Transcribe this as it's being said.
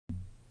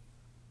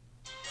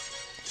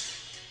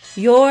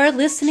You're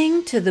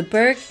listening to the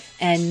Burke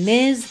and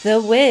Ms.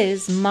 The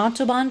Wiz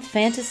Montalban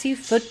Fantasy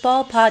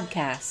Football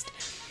Podcast,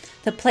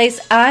 the place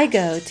I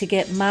go to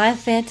get my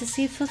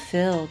fantasy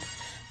fulfilled.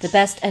 The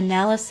best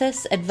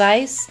analysis,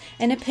 advice,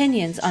 and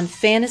opinions on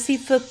fantasy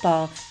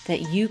football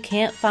that you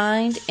can't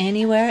find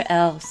anywhere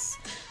else.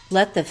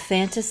 Let the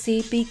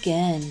fantasy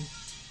begin.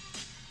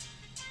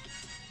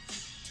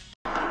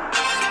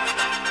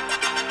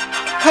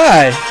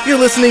 Hi, you're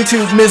listening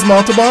to Ms.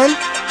 Montalban.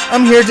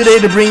 I'm here today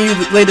to bring you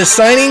the latest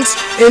signings,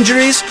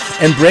 injuries,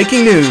 and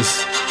breaking news.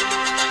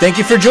 Thank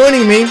you for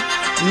joining me.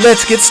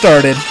 Let's get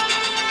started.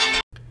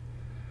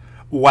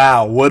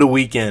 Wow, what a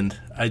weekend.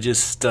 I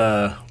just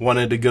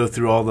wanted to go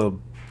through all the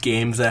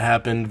games that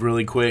happened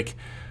really quick.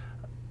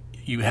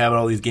 You have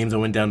all these games that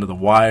went down to the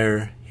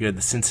wire. You had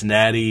the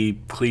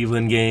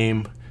Cincinnati-Cleveland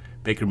game.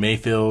 Baker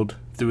Mayfield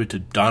threw it to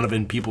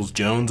Donovan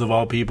Peoples-Jones, of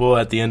all people,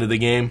 at the end of the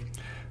game.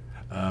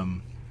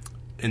 And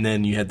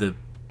then you had the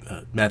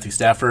Matthew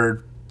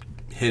Stafford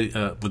hit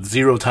with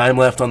 0 time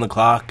left on the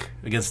clock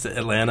against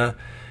Atlanta.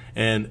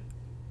 And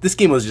this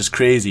game was just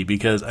crazy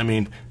because, I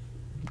mean,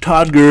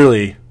 Todd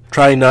Gurley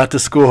trying not to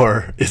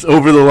score is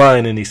over the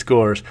line and he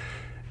scores.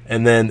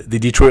 And then the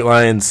Detroit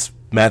Lions,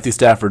 Matthew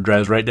Stafford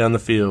drives right down the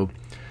field,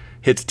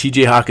 hits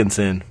T.J.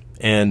 Hawkinson.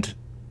 And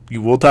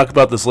we'll talk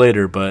about this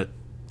later, but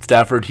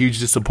Stafford, huge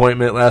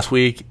disappointment last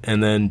week,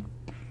 and then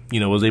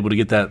was able to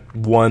get that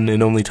one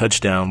and only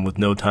touchdown with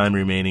no time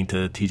remaining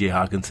to T.J.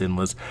 Hawkinson.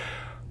 Was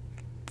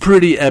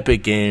pretty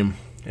epic game,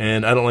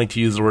 and I don't like to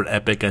use the word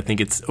epic. I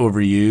think it's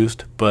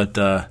overused, but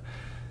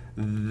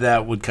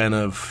that would kind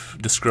of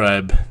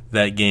describe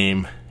that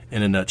game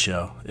in a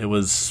nutshell. It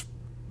was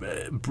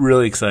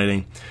really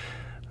exciting.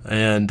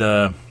 And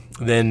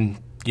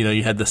then,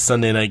 you had the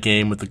Sunday night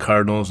game with the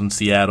Cardinals in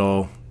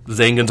Seattle.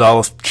 Zane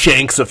Gonzalez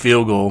shanks a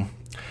field goal,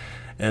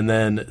 and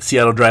then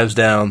Seattle drives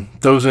down,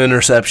 throws an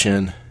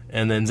interception,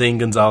 and then Zane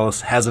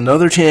Gonzalez has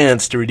another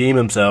chance to redeem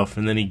himself,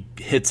 and then he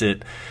hits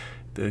it.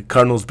 The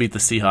Cardinals beat the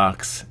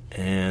Seahawks,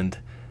 and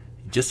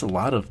just a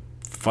lot of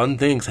fun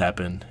things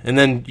happened. And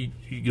then,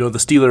 the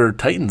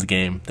Steelers-Titans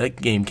game, that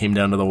game came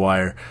down to the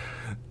wire.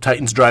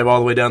 Titans drive all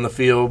the way down the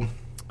field.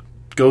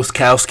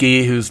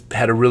 Gostkowski, who's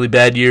had a really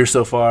bad year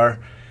so far,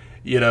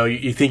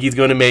 you think he's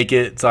going to make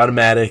it. It's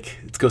automatic.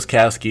 It's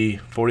Gostkowski,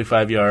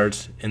 45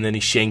 yards, and then he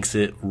shanks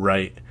it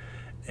right.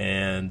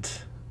 And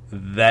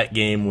that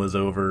game was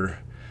over.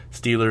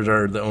 Steelers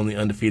are the only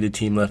undefeated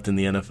team left in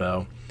the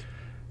NFL.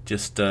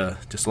 Just a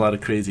lot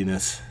of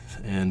craziness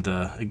and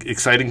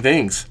exciting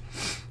things.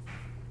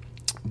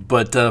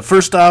 But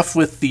first off,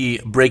 with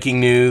the breaking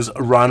news,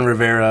 Ron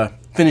Rivera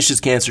finished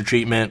his cancer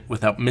treatment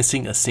without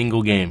missing a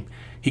single game.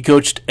 He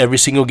coached every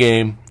single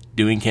game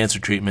doing cancer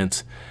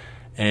treatments,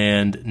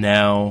 and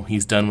now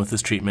he's done with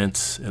his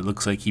treatments. It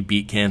looks like he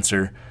beat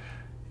cancer,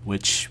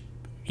 which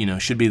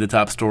should be the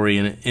top story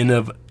in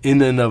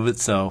and of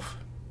itself.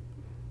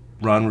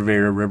 Ron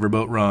Rivera,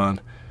 Riverboat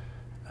Ron,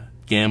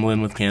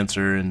 gambling with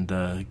cancer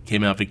and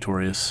came out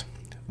victorious.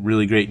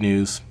 Really great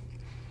news.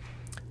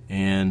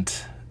 And,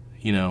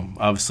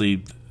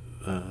 obviously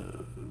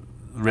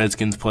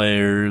Redskins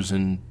players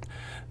and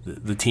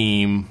the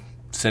team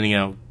sending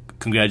out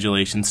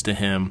congratulations to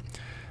him.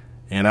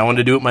 And I wanted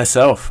to do it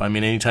myself. I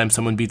mean, anytime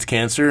someone beats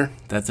cancer,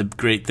 that's a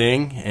great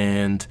thing,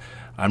 and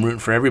I'm rooting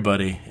for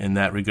everybody in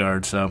that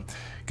regard. So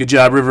good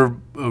job,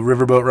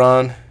 Riverboat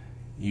Ron.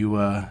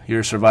 You're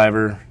a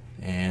survivor,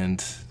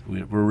 and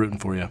we're rooting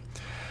for you.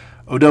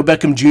 Odell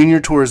Beckham Jr.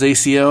 tore his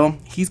ACL.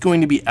 He's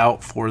going to be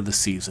out for the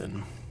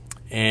season.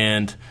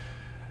 And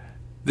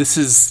this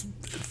is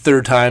the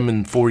third time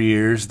in 4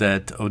 years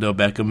that Odell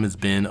Beckham has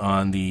been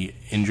on the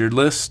injured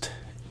list,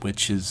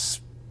 which is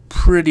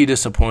pretty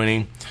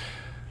disappointing.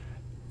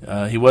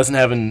 He wasn't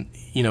having,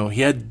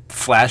 he had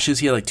flashes.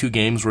 He had like 2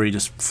 games where he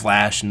just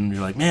flashed, and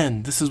you're like,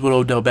 man, this is what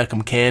Odell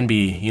Beckham can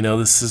be.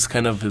 This is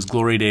kind of his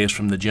glory days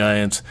from the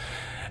Giants.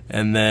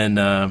 And then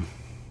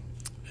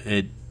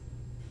it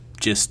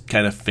just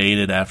kind of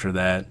faded after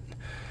that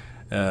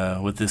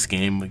with this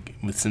game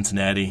with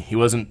Cincinnati. He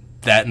wasn't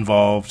that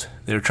involved.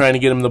 They were trying to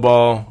get him the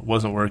ball. It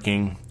wasn't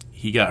working.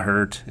 He got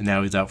hurt, and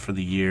now he's out for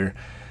the year.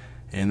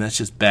 And that's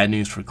just bad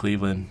news for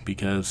Cleveland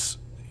because,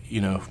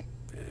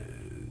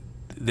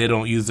 they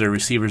don't use their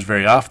receivers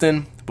very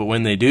often, but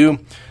when they do,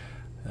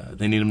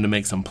 they need them to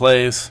make some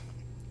plays.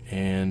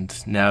 And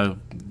now,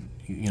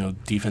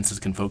 defenses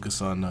can focus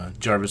on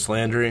Jarvis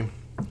Landry,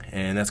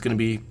 and it's going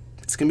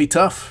to be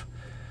tough.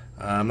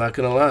 I'm not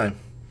going to lie.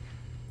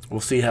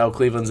 We'll see how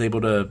Cleveland's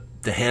able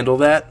to handle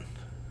that.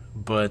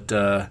 But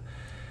Odell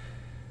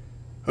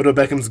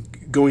Beckham's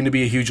going to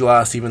be a huge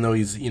loss, even though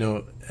he's,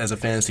 as a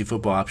fantasy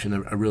football option,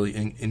 a really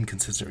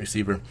inconsistent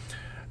receiver.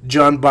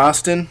 John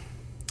Boston,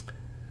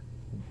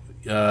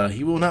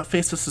 he will not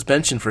face a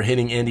suspension for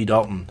hitting Andy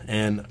Dalton.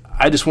 And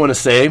I just want to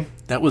say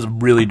that was a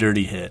really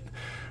dirty hit.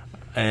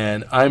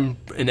 And I'm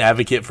an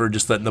advocate for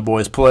just letting the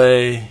boys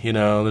play.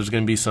 There's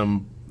going to be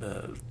some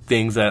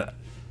things that,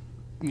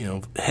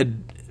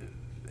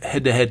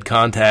 head-to-head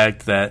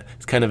contact that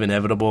is kind of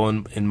inevitable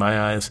in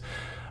my eyes.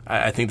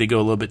 I think they go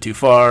a little bit too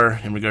far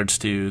in regards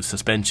to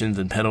suspensions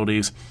and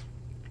penalties.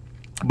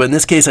 But in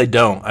this case, I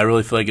don't. I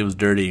really feel like it was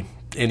dirty.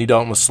 Andy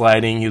Dalton was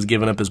sliding. He was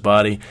giving up his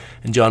body.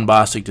 And John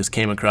Bostic just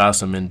came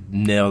across him and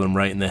nailed him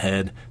right in the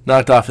head.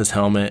 Knocked off his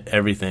helmet,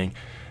 everything.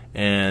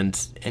 And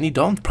Andy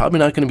Dalton's probably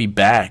not going to be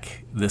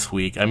back this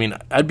week. I mean,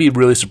 I'd be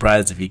really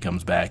surprised if he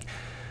comes back.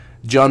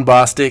 John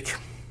Bostic,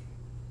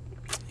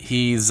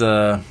 he's, he's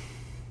a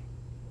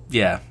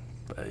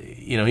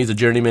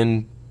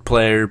journeyman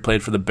player,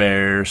 played for the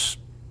Bears,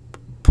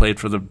 played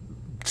for the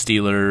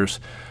Steelers,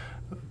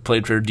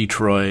 played for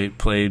Detroit,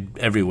 played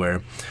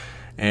everywhere.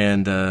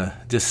 And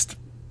just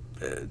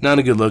not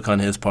a good look on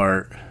his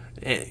part.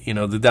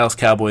 The Dallas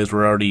Cowboys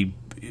were already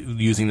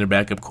using their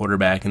backup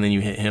quarterback, and then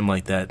you hit him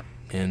like that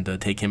and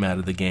take him out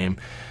of the game.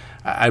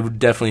 I would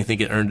definitely think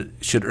it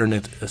should earn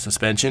a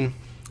suspension.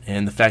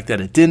 And the fact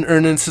that it didn't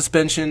earn a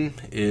suspension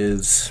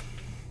is,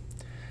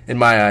 in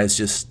my eyes,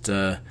 just,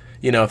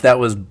 if that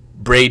was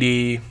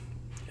Brady,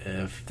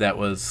 if that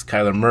was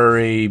Kyler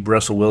Murray,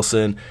 Russell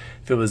Wilson,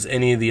 if it was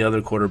any of the other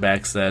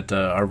quarterbacks that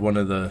are one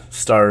of the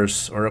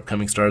stars or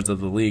upcoming stars of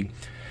the league,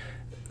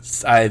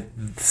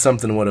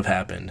 something would have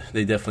happened.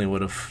 They definitely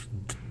would have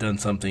done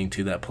something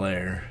to that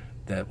player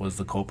that was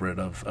the culprit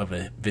of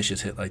a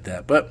vicious hit like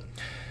that. But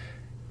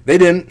they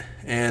didn't,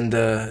 and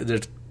they're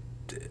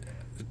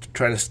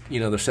trying to,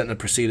 they're setting a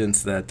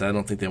precedence that I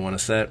don't think they want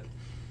to set.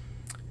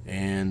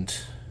 And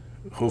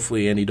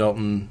hopefully Andy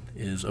Dalton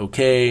is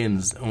okay and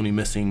is only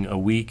missing a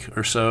week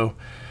or so,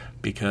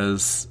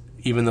 because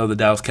even though the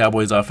Dallas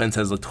Cowboys offense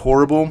has looked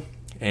horrible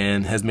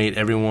and has made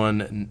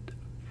everyone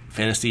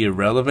fantasy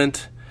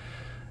irrelevant,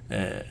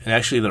 and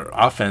actually their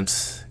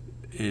offense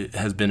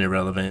has been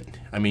irrelevant.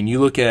 I mean, you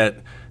look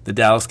at the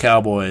Dallas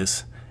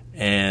Cowboys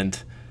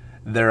and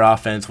their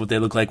offense, what they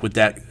look like with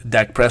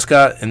Dak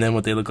Prescott, and then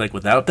what they look like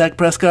without Dak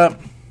Prescott,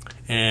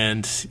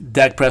 and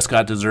Dak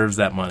Prescott deserves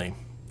that money.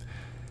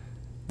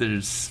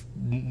 There's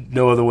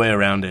no other way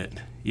around it.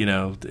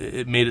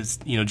 It made it.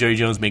 Jerry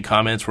Jones made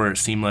comments where it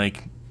seemed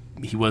like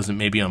he wasn't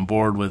maybe on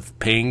board with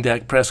paying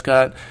Dak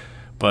Prescott,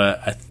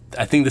 but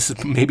I think this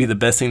is maybe the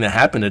best thing that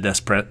happened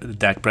to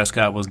Dak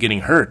Prescott was getting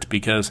hurt,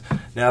 because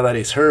now that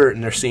he's hurt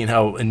and they're seeing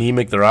how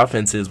anemic their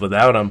offense is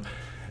without him,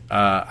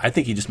 I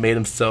think he just made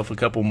himself a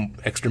couple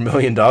extra $1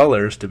 million,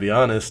 to be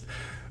honest.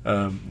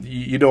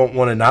 You don't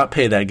want to not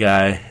pay that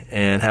guy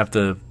and have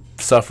to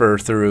suffer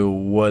through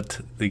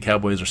what the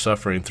Cowboys are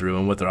suffering through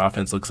and what their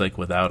offense looks like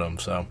without him.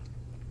 So,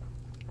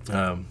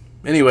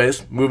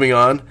 anyways, moving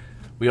on.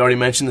 We already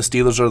mentioned the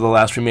Steelers are the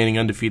last remaining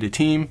undefeated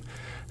team.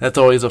 That's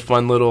always a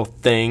fun little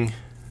thing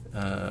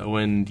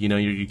when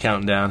you're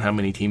counting down how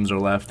many teams are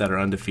left that are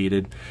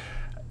undefeated.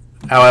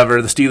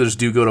 However, the Steelers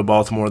do go to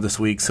Baltimore this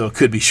week, so it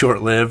could be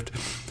short-lived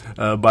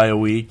by a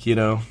week.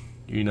 You're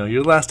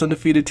the last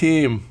undefeated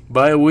team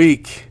by a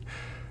week.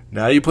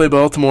 Now you play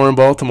Baltimore in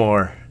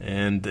Baltimore,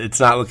 and it's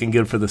not looking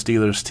good for the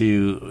Steelers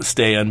to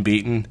stay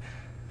unbeaten.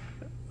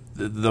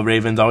 The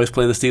Ravens always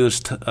play the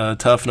Steelers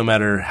tough no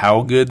matter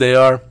how good they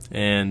are,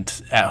 and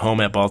at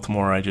home at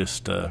Baltimore,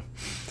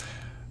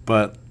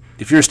 but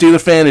if you're a Steeler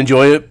fan,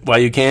 enjoy it while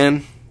you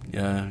can.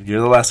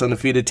 You're the last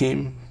undefeated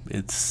team.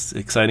 It's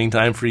exciting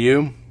time for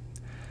you.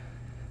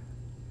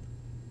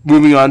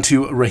 Moving on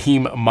to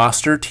Raheem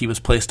Mostert. He was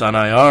placed on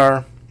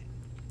IR.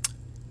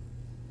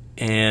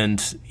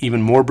 And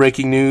even more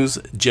breaking news,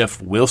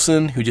 Jeff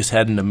Wilson, who just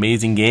had an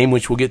amazing game,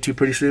 which we'll get to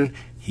pretty soon,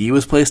 he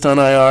was placed on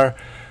IR.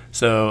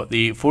 So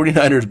the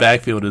 49ers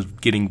backfield is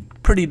getting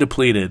pretty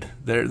depleted.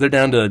 They're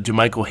down to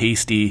JaMycal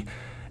Hasty,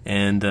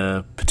 and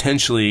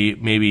potentially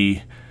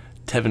maybe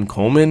Tevin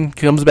Coleman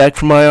comes back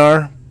from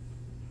IR.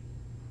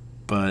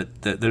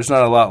 But there's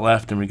not a lot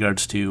left in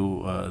regards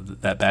to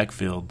that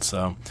backfield.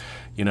 So,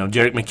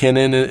 Jerick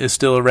McKinnon is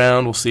still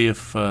around. We'll see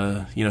if,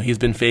 he's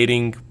been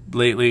fading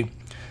lately.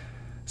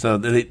 So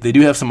they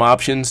do have some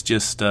options.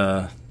 Just,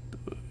 as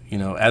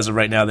of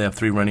right now, they have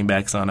 3 running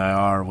backs on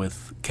IR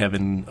with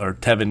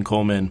Tevin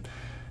Coleman,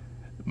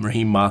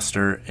 Raheem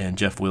Mostert, and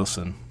Jeff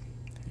Wilson.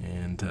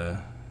 And,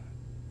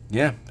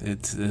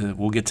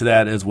 we'll get to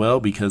that as well,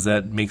 because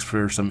that makes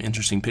for some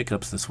interesting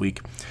pickups this week.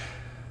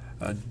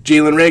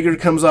 Jalen Reagor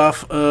comes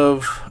off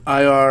of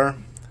IR.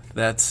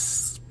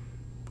 That's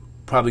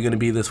probably going to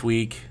be this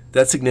week.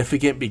 That's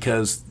significant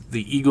because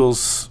the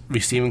Eagles'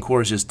 receiving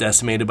corps is just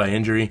decimated by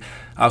injury.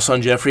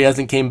 Alshon Jeffrey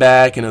hasn't came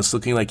back, and it's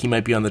looking like he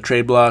might be on the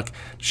trade block.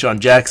 Deshaun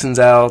Jackson's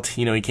out.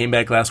 He came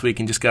back last week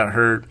and just got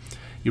hurt.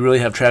 You really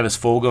have Travis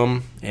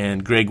Fulgham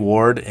and Greg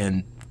Ward,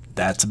 and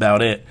that's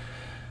about it.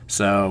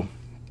 So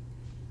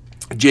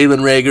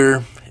Jalen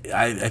Reagor,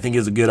 I think,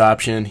 is a good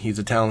option. He's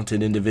a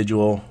talented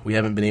individual. We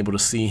haven't been able to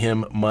see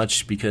him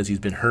much because he's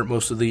been hurt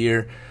most of the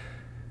year.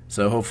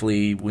 So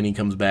hopefully when he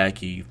comes back,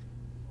 he,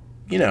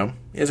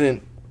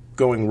 isn't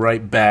going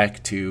right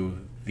back to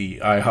the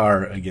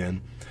IR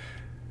again.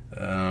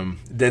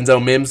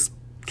 Denzel Mims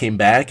came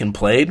back and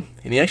played,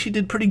 and he actually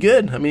did pretty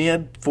good. I mean, he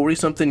had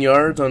 40-something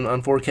yards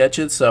on 4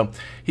 catches, so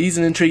he's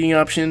an intriguing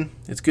option.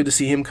 It's good to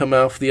see him come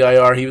off the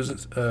IR. He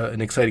was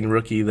an exciting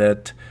rookie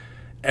that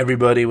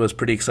everybody was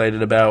pretty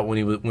excited about when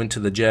he went to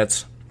the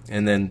Jets,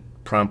 and then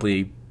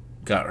promptly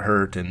got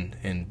hurt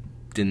and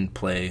didn't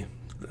play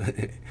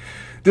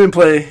didn't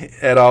play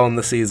at all in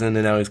the season,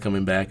 and now he's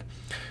coming back.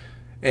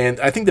 And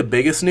I think the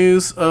biggest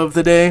news of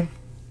the day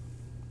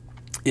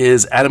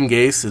is Adam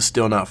Gase is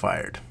still not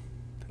fired.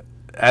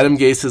 Adam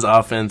Gase's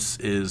offense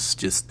is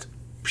just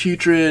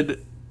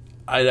putrid.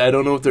 I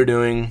don't know what they're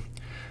doing.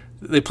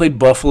 They played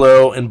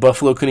Buffalo, and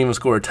Buffalo couldn't even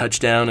score a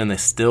touchdown, and they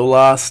still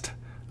lost.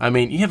 I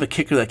mean, you have a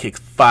kicker that kicks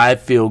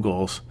 5 field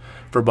goals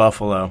for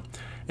Buffalo,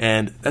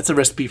 and that's a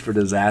recipe for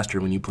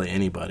disaster when you play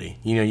anybody.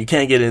 You know, you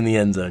can't get in the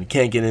end zone. You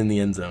can't get in the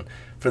end zone.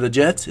 For the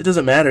Jets, it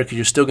doesn't matter because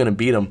you're still going to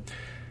beat them.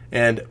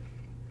 And,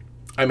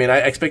 I mean, I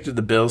expected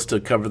the Bills to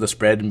cover the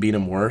spread and beat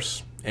them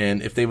worse.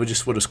 And if they would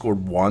have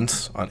scored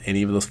once on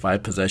any of those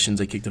 5 possessions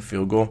they kicked a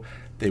field goal,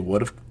 they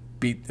would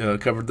have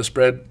covered the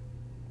spread.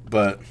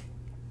 But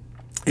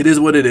it is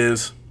what it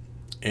is,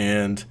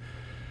 and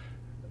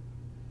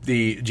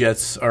the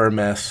Jets are a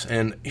mess.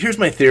 And here's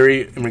my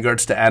theory in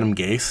regards to Adam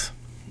Gase.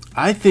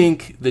 I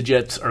think the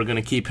Jets are going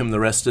to keep him the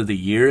rest of the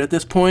year at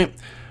this point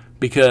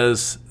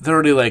because they're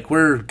already like,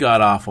 we're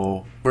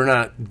god-awful. We're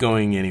not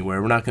going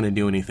anywhere. We're not going to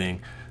do anything.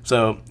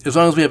 So as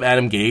long as we have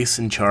Adam Gase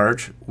in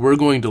charge, we're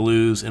going to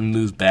lose and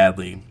lose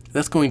badly.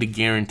 That's going to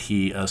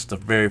guarantee us the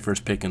very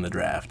first pick in the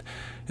draft.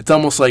 It's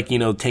almost like,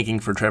 tanking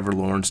for Trevor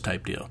Lawrence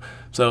type deal.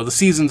 So the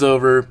season's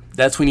over.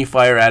 That's when you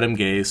fire Adam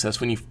Gase. That's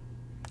when you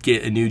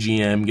get a new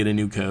GM, get a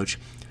new coach.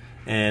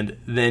 And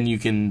then you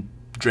can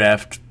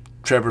draft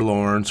Trevor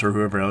Lawrence or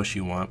whoever else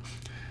you want.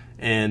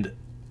 And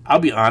I'll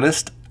be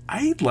honest,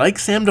 I like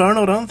Sam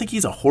Darnold. I don't think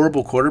he's a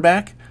horrible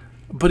quarterback,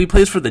 but he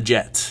plays for the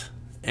Jets.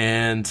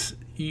 And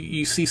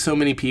you see so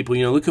many people,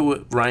 look at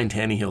what Ryan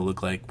Tannehill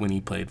looked like when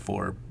he played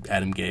for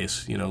Adam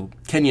Gase.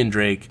 Kenyon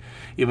Drake,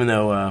 even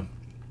though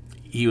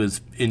he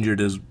was injured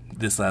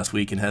this last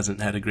week and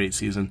hasn't had a great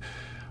season.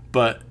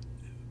 But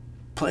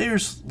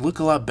players look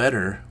a lot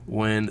better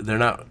when they're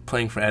not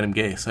playing for Adam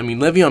Gase. I mean,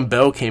 Le'Veon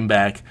Bell came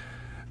back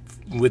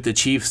with the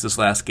Chiefs this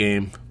last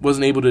game,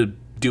 wasn't able to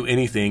do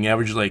anything,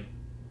 averaged like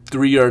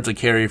 3 yards a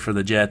carry for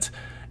the Jets,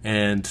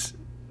 and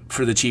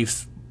for the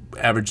Chiefs,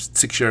 averaged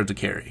 6 yards a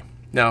carry.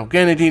 Now,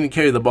 granted, he didn't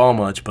carry the ball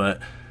much,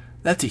 but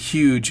that's a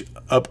huge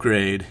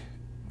upgrade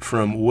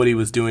from what he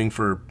was doing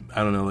for,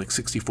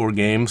 64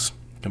 games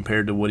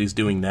compared to what he's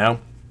doing now.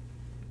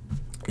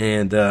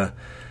 And,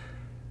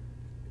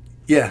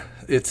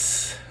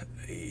 it's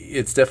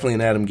definitely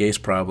an Adam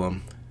Gase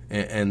problem.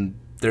 And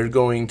they're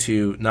going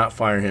to not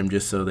fire him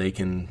just so they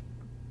can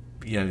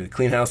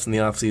clean house in the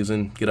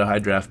offseason, get a high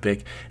draft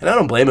pick. And I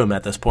don't blame them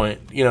at this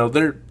point.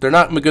 They're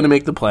not going to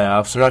make the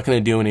playoffs. They're not going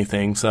to do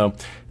anything. So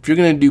if you're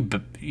going to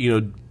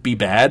be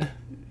bad,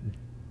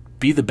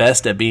 be the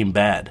best at being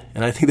bad.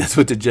 And I think that's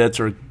what the Jets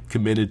are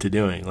committed to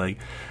doing. Like,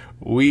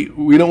 we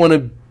don't want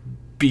to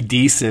be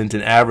decent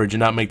and average and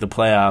not make the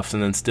playoffs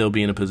and then still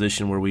be in a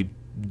position where we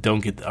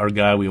don't get our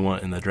guy we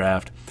want in the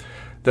draft.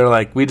 They're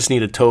like, we just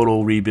need a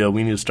total rebuild.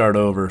 We need to start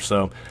over.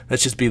 So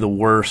let's just be the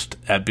worst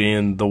at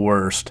being the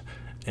worst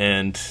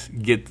and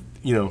get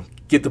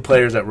the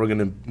players that we're going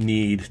to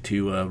need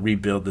to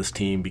rebuild this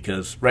team,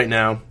 because right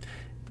now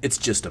it's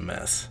just a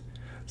mess.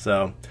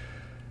 So,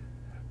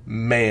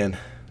 man,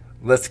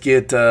 let's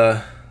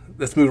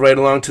move right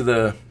along to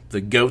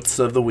the GOATs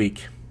of the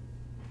week.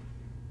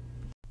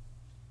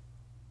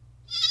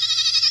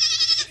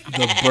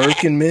 The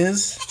Burke and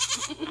Miz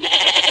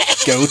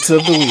GOATs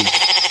of the week.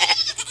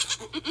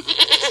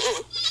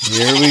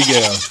 Here we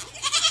go.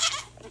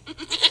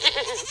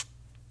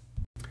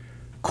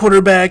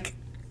 Quarterback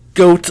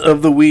GOAT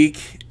of the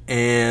week,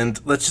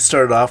 and let's just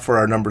start it off for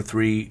our number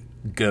 3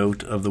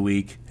 GOAT of the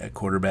week at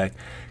quarterback.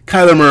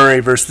 Kyler Murray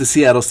versus the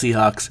Seattle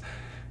Seahawks.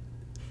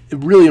 A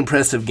really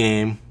impressive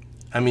game.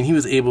 I mean, he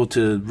was able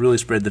to really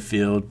spread the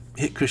field,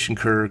 hit Christian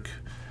Kirk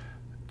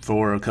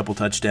for a couple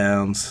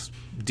touchdowns.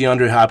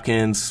 DeAndre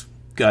Hopkins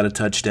got a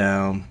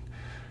touchdown.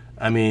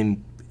 I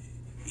mean,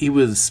 he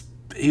was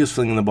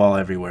flinging the ball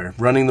everywhere,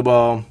 running the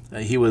ball.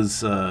 He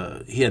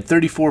had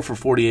 34 for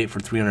 48 for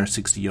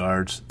 360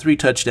 yards, 3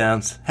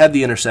 touchdowns, had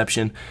the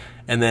interception,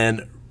 and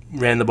then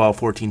ran the ball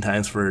 14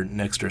 times for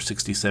an extra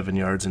 67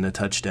 yards and a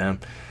touchdown.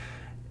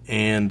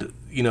 And,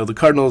 the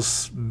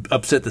Cardinals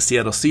upset the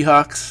Seattle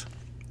Seahawks.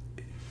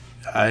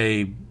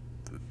 I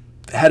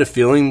had a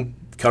feeling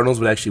Cardinals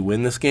would actually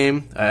win this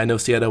game. I know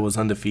Seattle was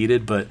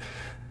undefeated, but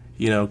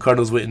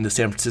Cardinals went into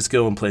San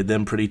Francisco and played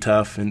them pretty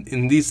tough. And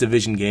in these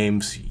division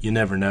games, you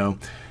never know.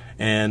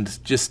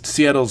 And just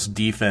Seattle's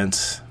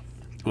defense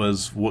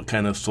was what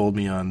kind of sold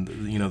me on,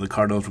 the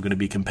Cardinals were going to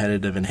be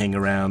competitive and hang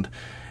around.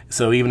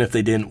 So even if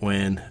they didn't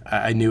win,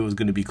 I knew it was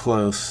going to be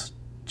close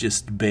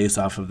just based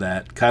off of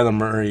that. Kyler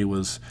Murray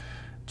was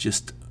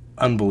just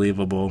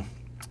unbelievable.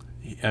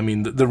 I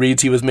mean, the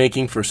reads he was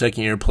making for a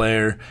second-year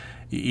player,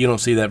 you don't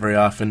see that very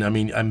often. I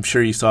mean, I'm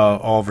sure you saw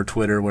all over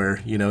Twitter where,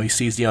 he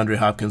sees DeAndre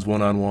Hopkins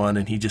one-on-one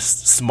and he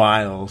just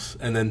smiles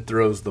and then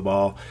throws the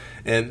ball.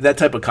 And that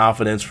type of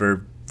confidence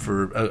for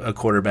a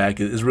quarterback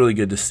is really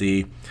good to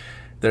see.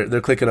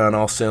 They're clicking on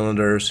all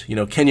cylinders.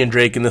 Kenyon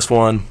Drake in this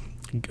one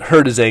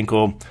hurt his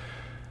ankle.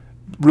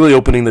 really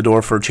opening the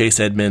door for Chase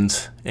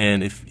Edmonds.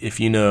 And if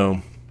you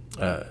know,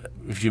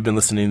 if you've been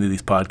listening to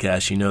these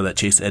podcasts, you know that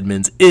Chase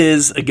Edmonds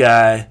is a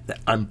guy that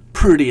I'm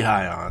pretty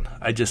high on.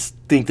 I just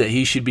think that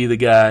he should be the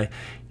guy.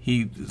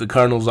 The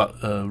Cardinals'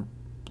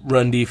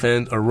 run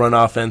defense or run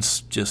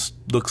offense just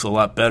looks a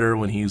lot better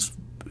when he's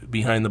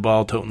behind the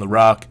ball, toting the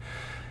rock.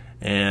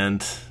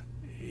 And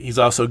he's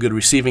also a good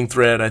receiving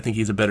threat. I think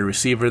he's a better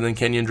receiver than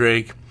Kenyon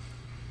Drake.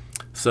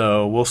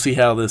 So we'll see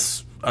how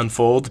this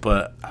unfolds,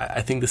 but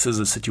I think this is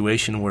a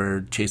situation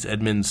where Chase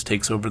Edmonds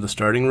takes over the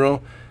starting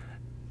role,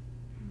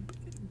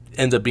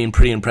 ends up being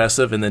pretty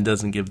impressive, and then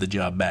doesn't give the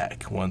job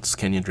back once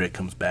Kenyon Drake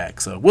comes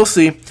back. So we'll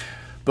see.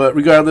 But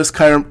regardless,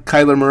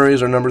 Kyler Murray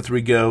is our number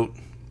 3 GOAT.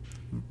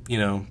 You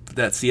know,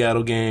 that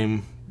Seattle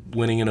game,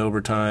 winning in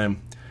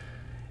overtime,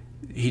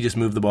 he just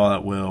moved the ball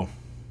at will.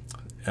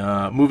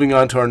 Moving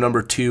on to our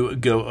number 2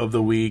 GOAT of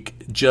the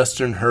week,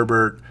 Justin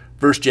Herbert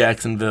versus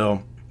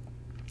Jacksonville.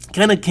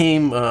 Kind of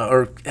came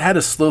or had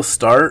a slow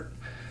start,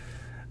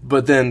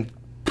 but then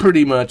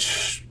pretty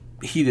much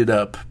heated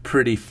up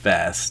pretty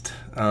fast.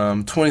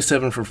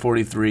 27 for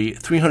 43,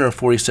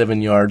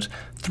 347 yards,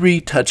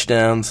 3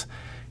 touchdowns.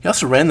 He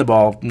also ran the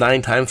ball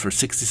 9 times for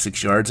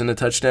 66 yards and a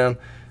touchdown.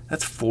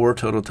 That's 4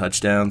 total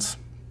touchdowns.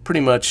 Pretty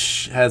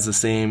much has the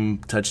same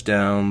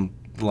touchdown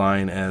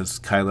line as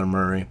Kyler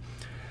Murray.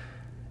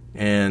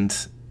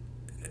 And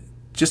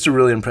just a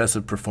really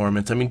impressive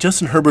performance. I mean,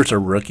 Justin Herbert's a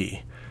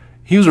rookie.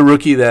 He was a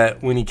rookie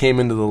that when he came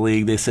into the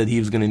league, they said he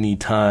was going to need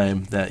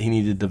time, that he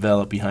needed to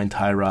develop behind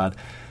Tyrod.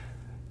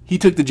 He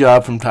took the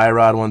job from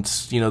Tyrod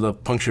once, the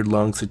punctured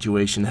lung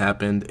situation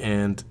happened,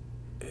 and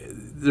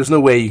there's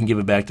no way you can give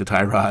it back to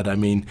Tyrod. I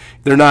mean,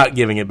 they're not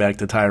giving it back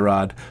to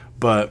Tyrod,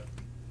 but,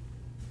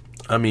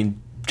 I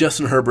mean,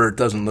 Justin Herbert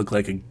doesn't look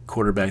like a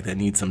quarterback that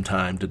needs some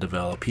time to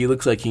develop. He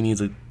looks like he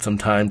needs some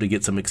time to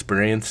get some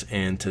experience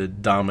and to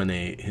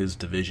dominate his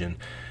division.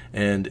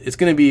 And it's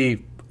going to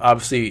be,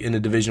 obviously, in a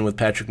division with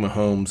Patrick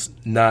Mahomes,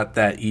 not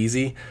that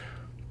easy.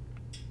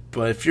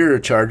 But if you're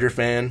a Charger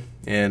fan,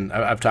 and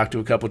I've talked to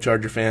a couple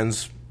Charger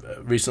fans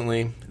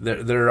recently,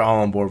 they're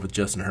all on board with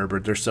Justin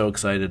Herbert. They're so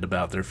excited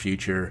about their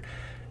future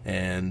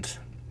and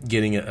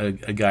getting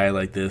a guy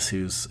like this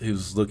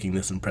who's looking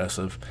this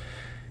impressive.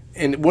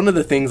 And one of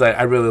the things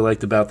I really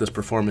liked about this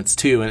performance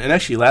too, and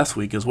actually last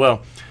week as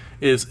well,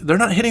 is they're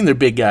not hitting their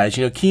big guys.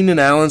 Keenan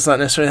Allen's not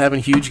necessarily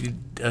having huge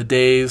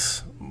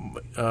days.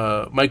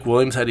 Mike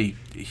Williams had a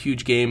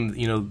huge game,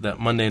 that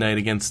Monday night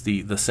against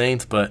the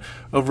Saints. But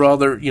overall,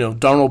 they're,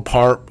 Donald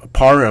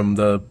Parham,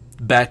 the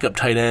backup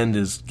tight end,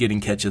 is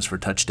getting catches for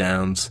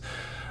touchdowns.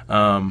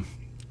 Guyton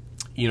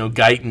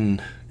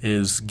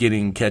is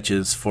getting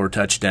catches for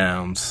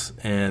touchdowns,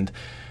 and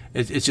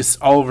it's just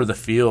all over the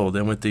field.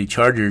 And with the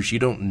Chargers, you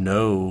don't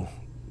know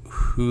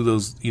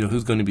who's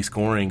going to be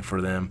scoring for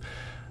them.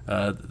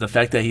 The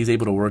fact that he's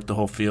able to work the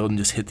whole field and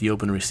just hit the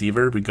open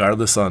receiver,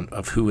 regardless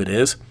of who it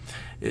is,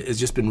 it's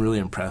just been really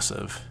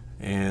impressive.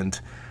 And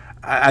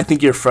I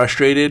think you're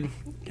frustrated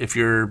if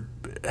you're,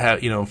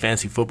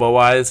 fantasy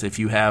football-wise, if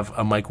you have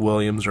a Mike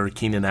Williams or a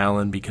Keenan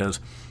Allen, because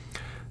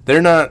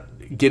they're not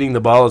getting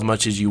the ball as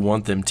much as you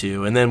want them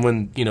to. And then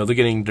when, they're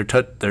getting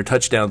their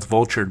touchdowns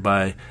vultured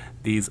by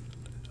these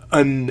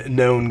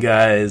unknown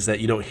guys that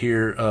you don't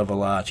hear of a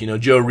lot.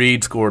 Joe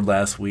Reed scored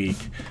last week.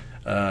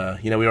 We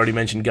already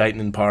mentioned Guyton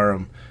and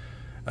Parham.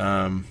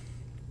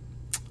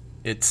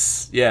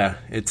 It's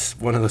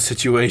one of those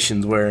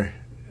situations where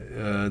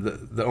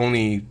the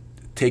only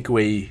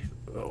takeaway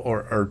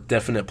or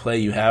definite play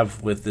you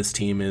have with this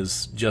team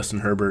is Justin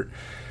Herbert.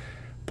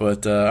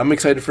 But I'm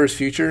excited for his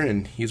future,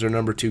 and he's our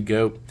number 2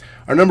 GOAT.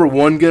 Our number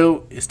 1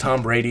 GOAT is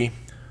Tom Brady.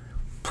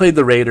 Played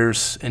the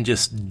Raiders and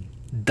just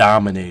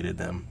dominated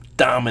them.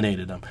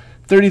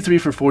 33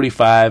 for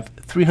 45,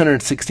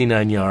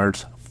 369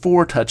 yards,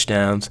 4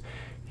 touchdowns.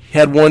 He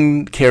had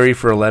 1 carry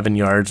for 11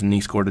 yards, and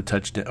he scored a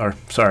touchdown.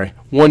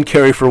 1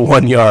 carry for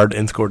 1 yard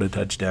and scored a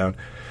touchdown.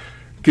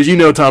 Because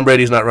Tom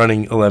Brady's not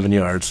running 11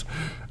 yards.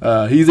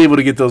 He's able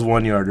to get those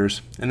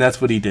 1-yarders, and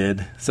that's what he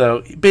did.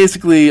 So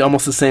basically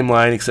almost the same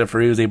line, except for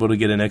he was able to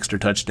get an extra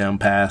touchdown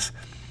pass.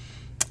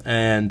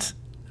 And,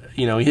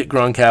 he hit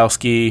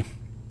Gronkowski.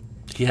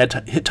 He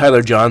had hit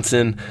Tyler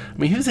Johnson. I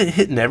mean, he was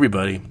hitting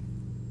everybody.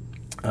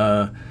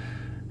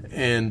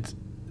 And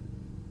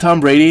Tom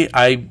Brady,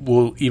 I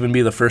will even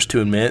be the first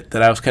to admit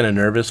that I was kind of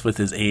nervous with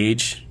his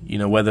age,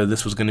 whether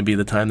this was going to be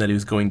the time that he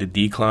was going to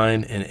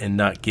decline and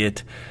not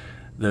get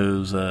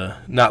those,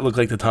 not look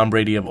like the Tom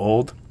Brady of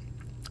old.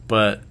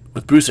 But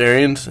with Bruce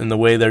Arians and the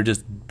way they're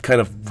just kind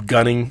of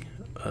gunning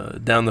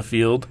down the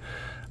field,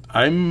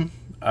 I'm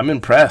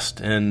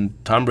impressed. And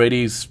Tom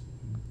Brady's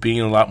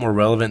being a lot more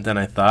relevant than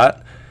I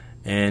thought,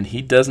 and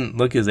he doesn't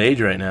look his age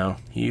right now.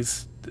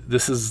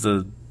 This is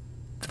the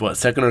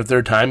second or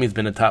third time he's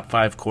been a top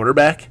 5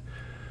 quarterback.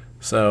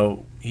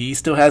 So he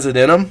still has it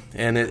in him,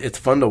 and it's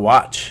fun to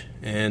watch.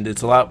 And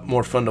it's a lot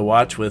more fun to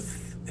watch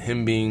with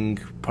him being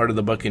part of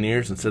the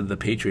Buccaneers instead of the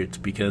Patriots,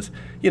 because,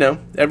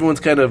 everyone's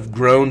kind of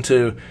grown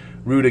to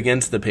root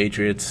against the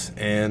Patriots,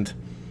 and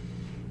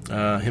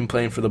him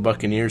playing for the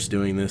Buccaneers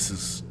doing this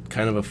is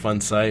kind of a fun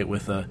sight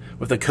with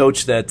a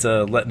coach that's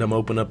letting them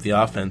open up the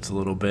offense a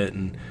little bit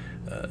and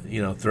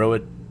throw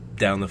it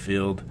down the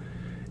field.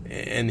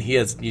 And he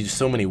has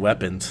so many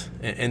weapons.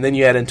 And then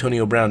you add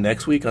Antonio Brown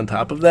next week on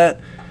top of that.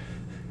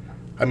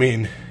 I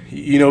mean,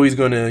 he's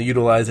going to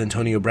utilize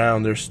Antonio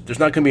Brown. There's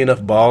not going to be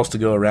enough balls to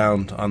go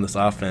around on this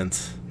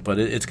offense, but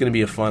it's going to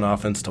be a fun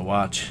offense to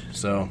watch.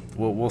 So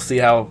we'll see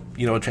how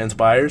it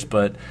transpires.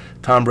 But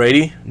Tom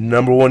Brady,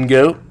 number one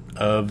GOAT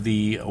of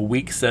the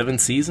Week 7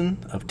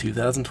 season of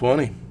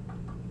 2020.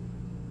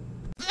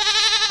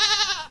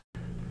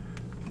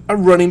 Our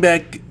running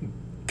back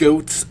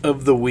GOATs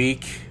of the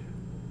week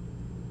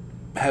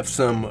have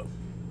some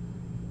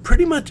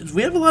pretty much.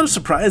 We have a lot of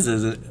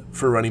surprises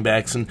for running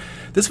backs, and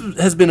this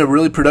has been a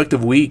really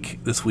productive week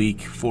this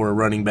week for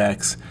running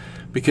backs,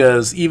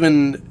 because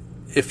even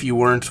if you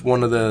weren't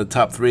one of the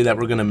top 3 that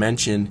we're going to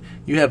mention,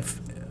 you have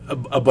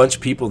a bunch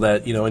of people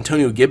that,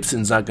 Antonio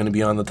Gibson's not going to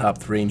be on the top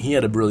 3, and he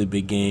had a really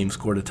big game,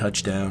 scored a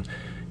touchdown.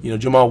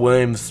 Jamal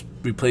Williams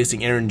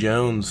replacing Aaron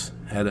Jones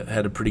had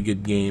a pretty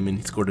good game, and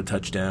he scored a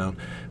touchdown.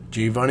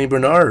 Giovanni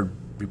Bernard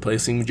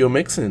replacing Joe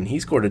Mixon, he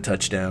scored a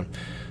touchdown.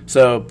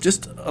 So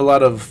just a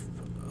lot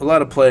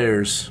of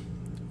players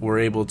were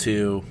able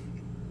to,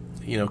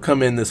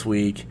 come in this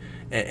week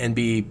and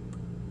be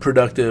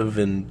productive,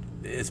 and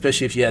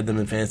especially if you had them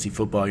in fantasy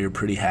football, you're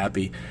pretty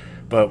happy.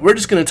 But we're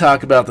just going to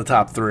talk about the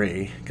top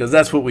 3 because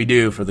that's what we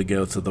do for the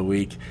GOATs of the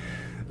week.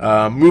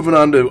 Moving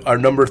on to our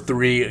number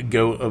 3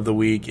 GOAT of the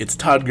week, it's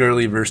Todd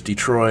Gurley versus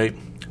Detroit.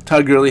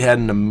 Todd Gurley had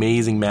an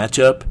amazing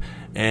matchup,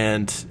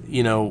 and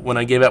when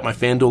I gave out my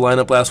FanDuel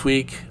lineup last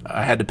week,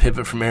 I had to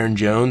pivot from Aaron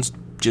Jones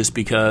just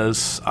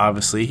because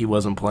obviously he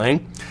wasn't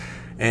playing.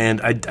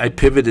 And I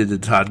pivoted to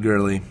Todd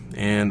Gurley,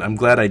 and I'm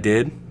glad I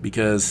did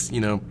because,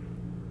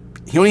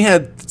 he only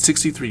had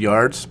 63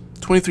 yards,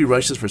 23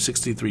 rushes for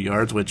 63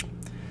 yards, which,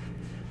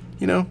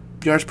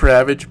 yards per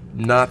average,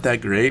 not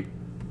that great,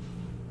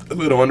 a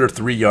little under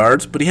 3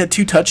 yards, but he had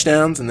 2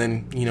 touchdowns and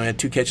then, had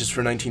 2 catches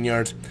for 19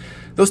 yards.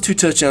 Those 2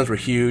 touchdowns were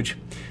huge,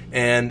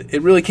 and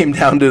it really came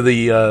down to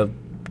the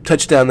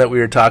touchdown that we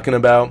were talking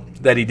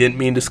about that he didn't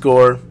mean to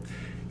score.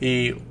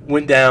 He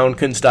went down,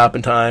 couldn't stop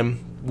in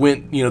time.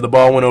 The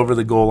ball went over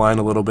the goal line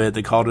a little bit.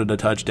 They called it a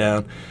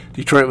touchdown.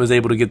 Detroit was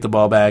able to get the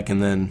ball back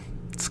and then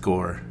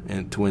score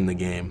and to win the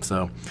game.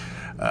 So,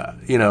 I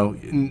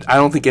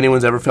don't think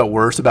anyone's ever felt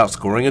worse about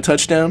scoring a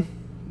touchdown.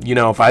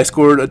 If I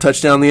scored a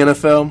touchdown in the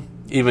NFL,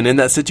 even in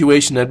that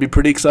situation, I'd be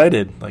pretty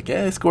excited. Like,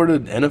 I scored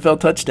an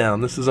NFL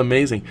touchdown. This is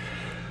amazing.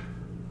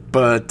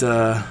 But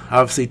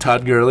obviously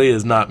Todd Gurley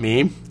is not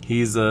me.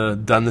 He's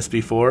done this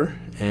before,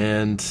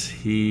 and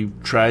he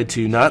tried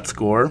to not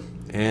score,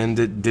 and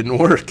it didn't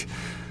work.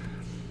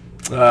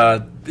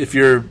 If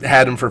you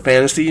had him for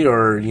fantasy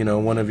or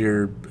one of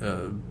your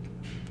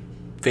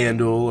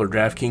FanDuel or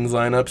DraftKings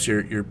lineups,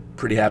 you're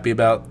pretty happy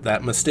about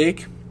that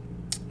mistake.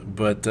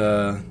 But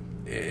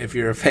if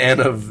you're a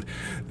fan of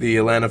the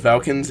Atlanta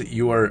Falcons,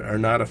 you are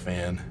not a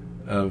fan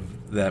of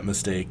that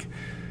mistake,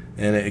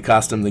 and it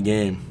cost him the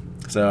game.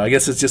 So I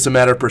guess it's just a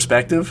matter of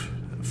perspective.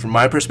 From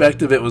my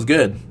perspective, it was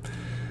good.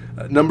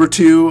 Number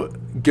 2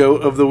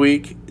 GOAT of the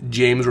week,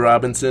 James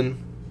Robinson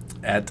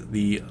at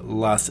the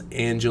Los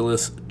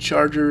Angeles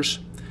Chargers.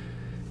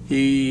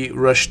 He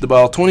rushed the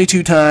ball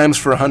 22 times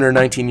for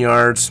 119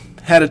 yards,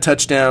 had a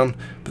touchdown,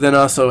 but then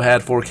also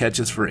had 4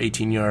 catches for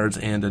 18 yards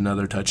and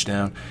another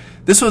touchdown.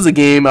 This was a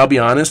game, I'll be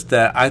honest,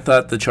 that I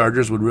thought the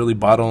Chargers would really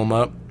bottle him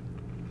up.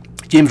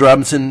 James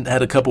Robinson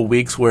had a couple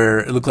weeks where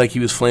it looked like he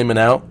was flaming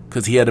out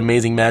because he had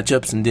amazing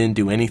matchups and didn't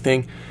do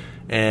anything.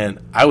 And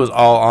I was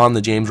all on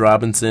the James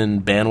Robinson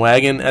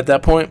bandwagon at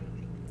that point,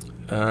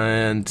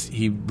 and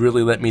he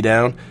really let me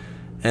down.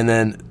 And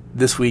then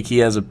this week he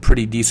has a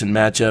pretty decent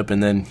matchup,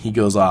 and then he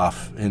goes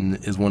off and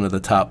is one of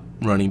the top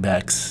running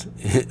backs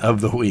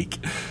of the week.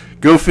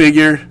 Go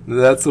figure.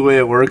 That's the way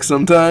it works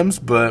sometimes.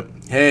 But,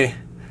 hey,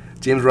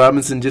 James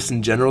Robinson just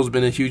in general has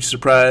been a huge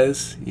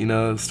surprise.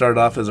 Started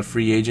off as a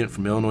free agent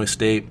from Illinois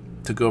State,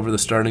 took over the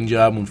starting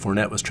job when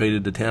Fournette was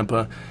traded to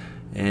Tampa,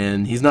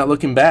 and he's not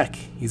looking back.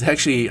 He's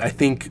actually, I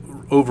think,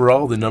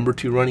 overall the number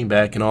 2 running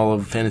back in all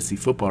of fantasy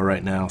football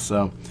right now.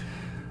 So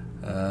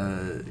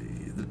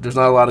there's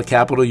not a lot of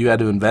capital you had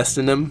to invest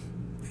in him.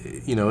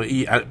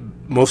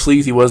 Most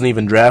leagues he wasn't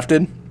even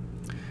drafted,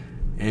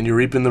 and you're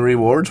reaping the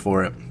rewards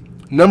for it.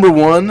 Number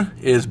 1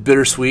 is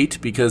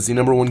bittersweet because the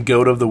number 1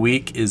 GOAT of the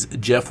week is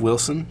Jeff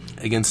Wilson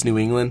against New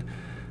England.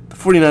 The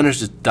 49ers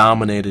just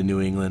dominated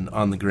New England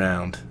on the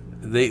ground.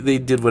 They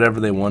did whatever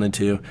they wanted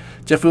to.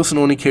 Jeff Wilson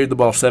only carried the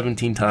ball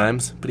 17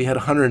 times, but he had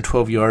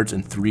 112 yards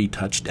and 3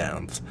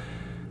 touchdowns.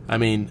 I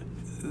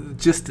mean,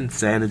 just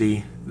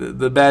insanity.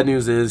 The bad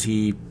news is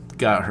he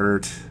got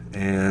hurt,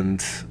 and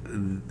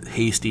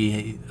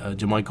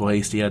JaMycal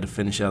Hasty had to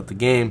finish out the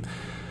game.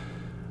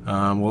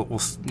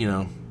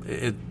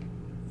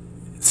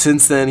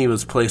 Since then, he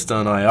was placed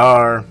on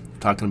IR.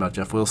 Talking about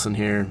Jeff Wilson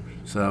here.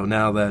 So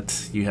now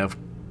that you have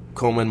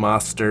Coleman,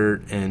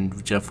 Mostert,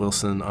 and Jeff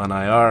Wilson on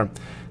IR,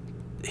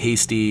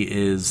 Hasty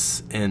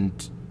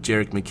and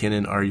Jerick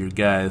McKinnon are your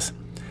guys.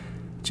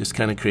 Just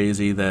kind of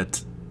crazy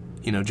that,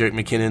 Jerick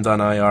McKinnon's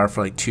on IR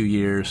for like 2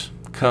 years,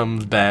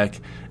 comes back,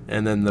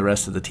 and then the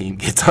rest of the team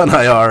gets on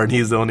IR, and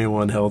he's the only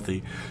one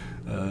healthy.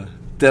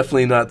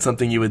 Definitely not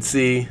something you would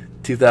see.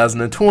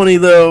 2020,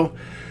 though,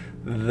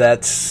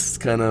 that's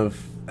kind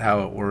of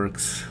how it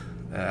works.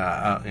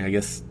 I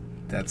guess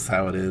that's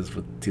how it is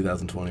with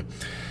 2020.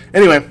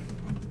 Anyway,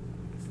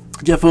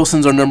 Jeff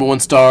Wilson's our number one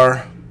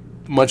star.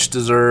 Much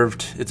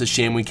deserved. It's a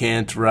shame we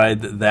can't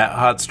ride that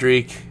hot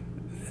streak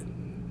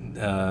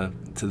to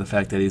the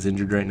fact that he's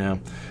injured right now.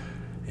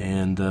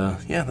 And,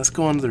 let's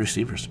go on to the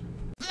receivers.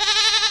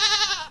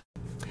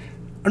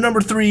 Our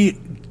number 3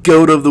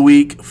 GOAT of the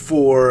week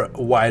for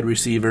wide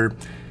receiver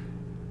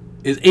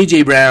is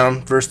A.J.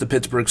 Brown versus the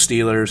Pittsburgh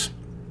Steelers.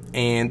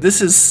 And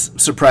this is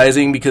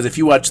surprising because if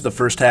you watch the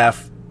first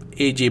half,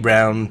 A.J.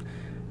 Brown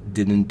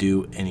didn't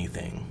do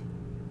anything.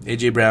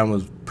 A.J. Brown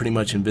was pretty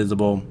much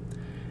invisible.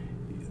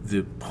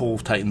 The whole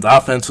Titans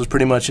offense was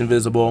pretty much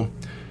invisible.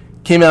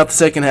 Came out the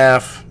second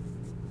half,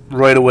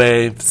 right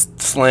away,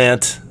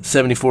 slant,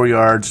 74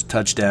 yards,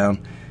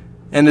 touchdown.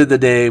 Ended the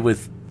day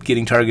with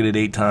getting targeted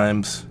 8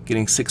 times,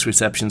 getting 6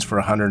 receptions for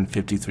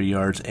 153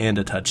 yards and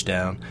a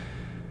touchdown.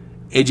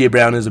 A.J.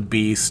 Brown is a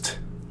beast.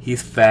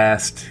 He's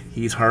fast.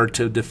 He's hard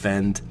to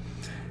defend.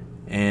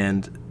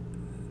 And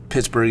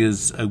Pittsburgh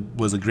was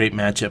a great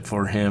matchup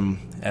for him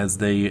as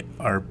they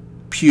are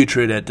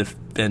putrid at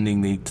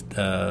defending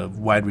the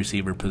wide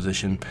receiver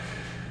position.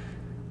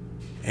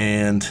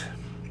 And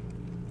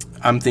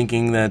I'm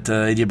thinking that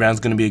A.J. Brown's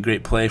going to be a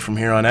great play from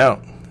here on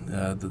out.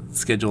 The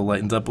schedule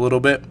lightens up a little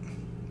bit.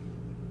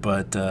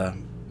 But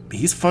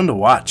he's fun to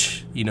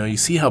watch. You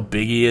see how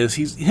big he is.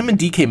 Him and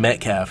DK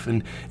Metcalf.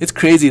 And it's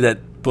crazy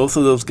that both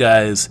of those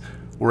guys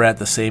were at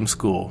the same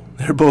school.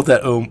 They're both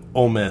at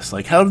Ole Miss.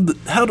 Like, how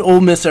did Ole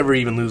Miss ever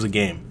even lose a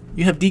game?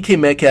 You have DK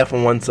Metcalf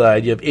on one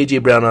side. You have A.J.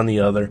 Brown on the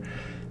other.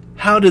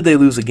 How did they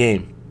lose a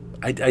game?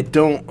 I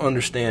don't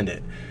understand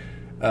it.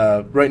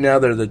 Right now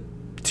they're the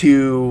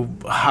 2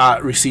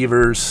 hot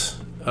receivers,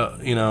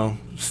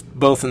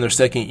 both in their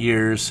second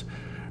years,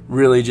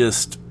 really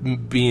just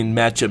being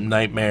matchup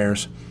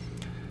nightmares.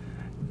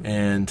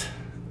 And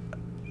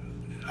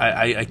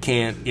I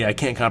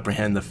can't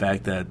comprehend the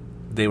fact that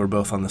they were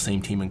both on the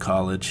same team in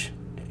college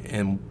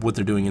and what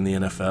they're doing in the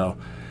NFL.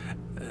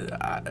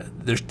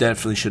 There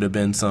definitely should have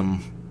been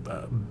some,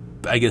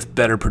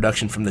 better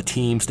production from the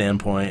team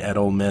standpoint at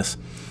Ole Miss.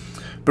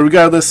 But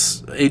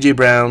regardless, A.J.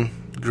 Brown,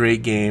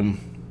 great game.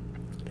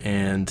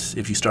 And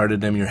if you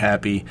started him, you're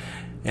happy.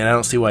 And I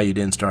don't see why you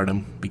didn't start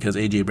him because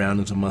A.J.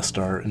 Brown is a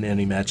must-start in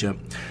any matchup.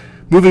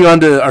 Moving on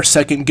to our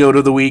second GOAT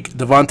of the week,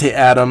 Davante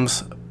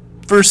Adams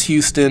versus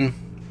Houston.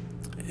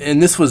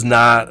 And this was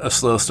not a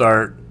slow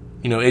start.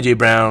 A.J.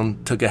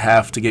 Brown took a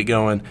half to get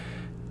going.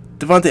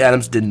 Davante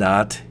Adams did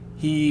not.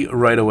 He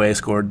right away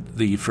scored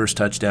the first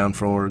touchdown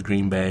for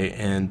Green Bay,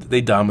 and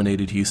they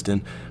dominated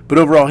Houston. But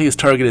overall, he was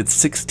targeted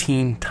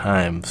 16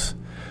 times.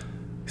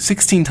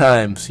 16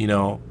 times,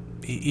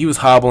 He was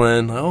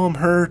hobbling. Oh, I'm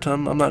hurt.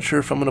 I'm not sure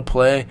if I'm going to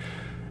play.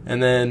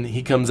 And then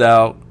he comes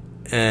out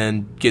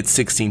and gets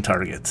 16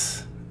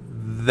 targets.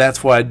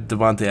 That's why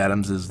Davante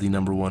Adams is the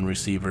number 1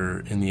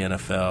 receiver in the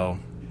NFL.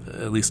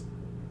 At least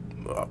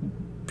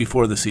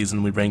before the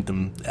season, we ranked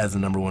him as the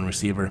number 1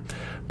 receiver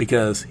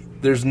because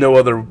there's no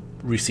other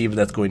receiver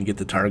that's going to get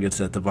the targets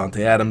that Davante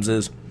Adams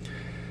is.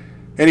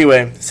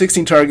 Anyway,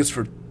 16 targets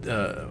for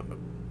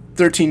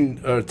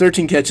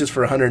 13 catches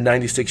for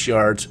 196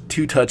 yards,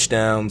 2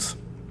 touchdowns.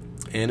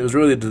 And it was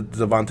really the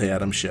Davante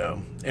Adams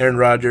show. Aaron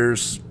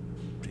Rodgers,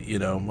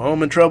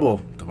 I'm in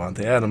trouble.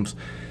 Davante Adams.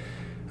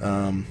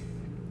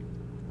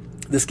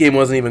 This game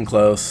wasn't even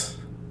close.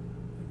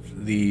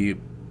 The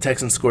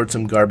Texans scored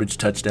some garbage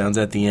touchdowns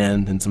at the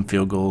end and some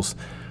field goals.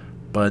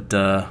 But,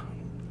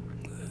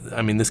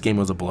 this game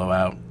was a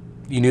blowout.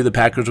 You knew the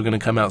Packers were going to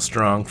come out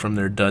strong from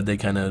their dud they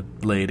kind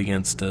of laid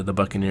against the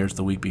Buccaneers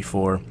the week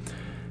before.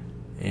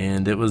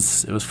 And it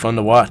was fun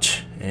to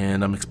watch,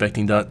 and I'm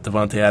expecting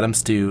Davante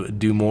Adams to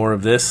do more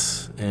of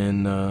this,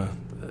 and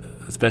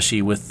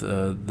especially with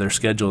their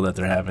schedule that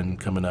they're having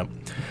coming up.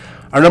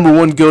 Our number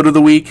 1 GOAT of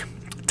the week,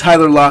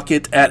 Tyler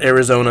Lockett at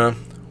Arizona.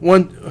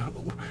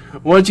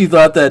 Once you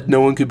thought that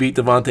no one could beat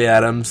Davante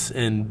Adams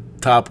and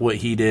top what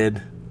he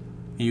did,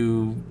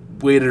 you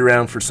waited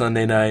around for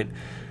Sunday night,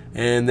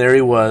 and there he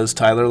was,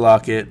 Tyler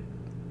Lockett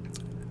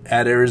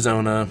at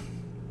Arizona.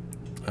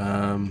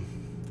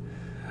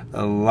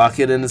 A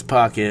locket in his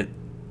pocket.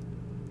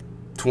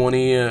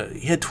 20.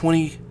 He had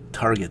 20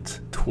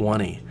 targets.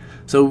 20.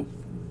 So,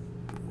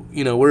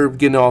 we're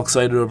getting all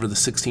excited over the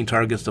 16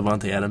 targets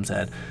Davante Adams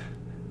had.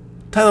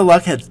 Tyler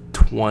Lockett had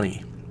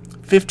 20.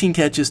 15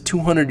 catches,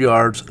 200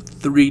 yards,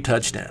 3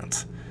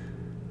 touchdowns.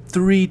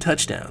 3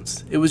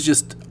 touchdowns. It was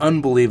just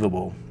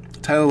unbelievable.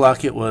 Tyler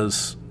Lockett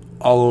was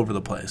all over the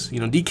place.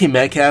 DK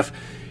Metcalf,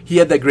 he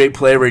had that great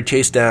play where he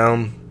chased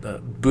down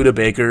Budda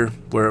Baker,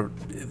 where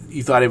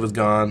you thought he was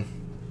gone.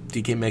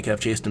 DK Metcalf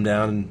chased him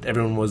down, and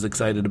everyone was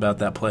excited about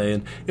that play.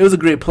 And it was a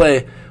great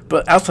play,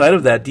 but outside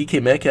of that,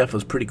 DK Metcalf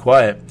was pretty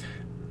quiet.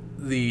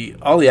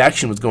 All the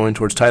action was going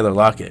towards Tyler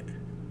Lockett,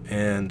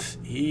 and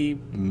he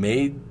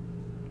made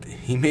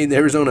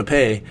Arizona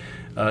pay,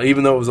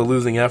 even though it was a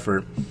losing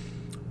effort.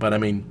 But,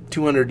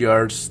 200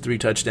 yards, 3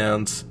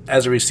 touchdowns.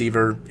 As a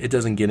receiver, it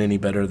doesn't get any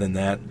better than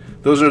that.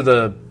 Those are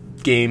the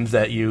games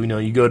that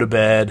you go to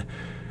bed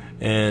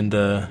and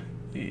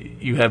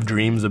you have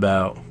dreams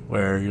about,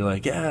 where you're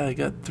like, yeah, I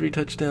got 3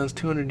 touchdowns,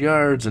 200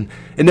 yards, and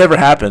it never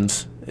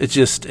happens.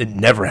 It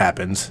never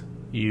happens.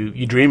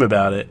 You dream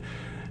about it.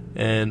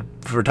 And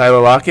for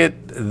Tyler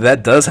Lockett,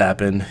 that does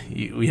happen.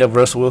 We have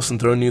Russell Wilson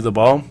throwing you the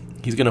ball.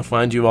 He's going to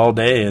find you all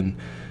day, and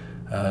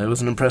it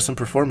was an impressive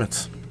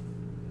performance.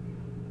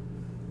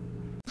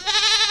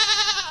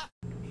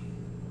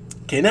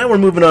 Okay, now we're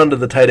moving on to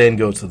the tight end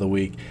goats of the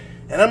week.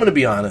 And I'm going to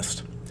be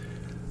honest.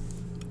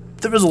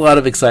 There was a lot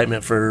of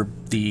excitement for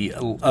the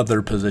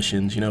other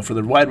positions, for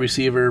the wide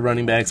receiver,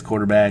 running backs,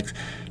 quarterbacks.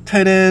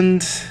 Tight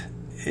end,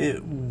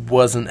 it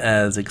wasn't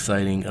as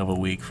exciting of a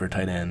week for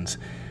tight ends.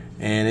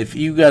 And if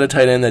you got a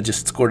tight end that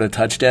just scored a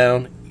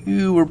touchdown,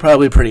 you were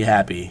probably pretty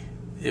happy.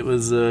 It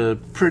was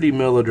pretty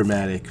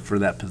melodramatic for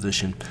that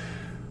position.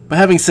 But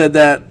having said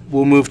that,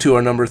 we'll move to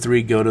our number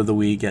 3 goat of the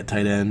week at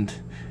tight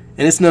end.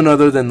 And it's none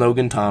other than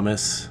Logan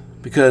Thomas.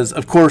 Because,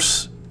 of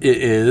course, it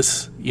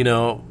is.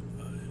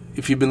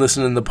 If you've been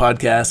listening to the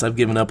podcast, I've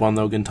given up on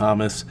Logan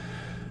Thomas.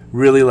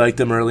 Really liked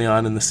him early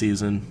on in the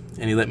season,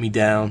 and he let me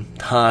down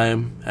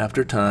time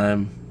after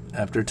time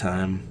after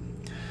time.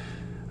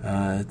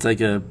 It's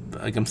like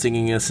I'm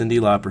singing a Cyndi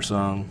Lauper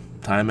song.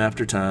 Time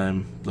after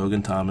time,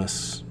 Logan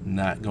Thomas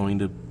not going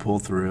to pull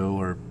through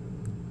or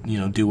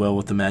do well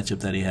with the matchup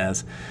that he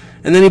has.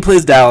 And then he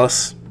plays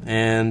Dallas,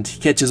 and he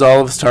catches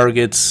all of his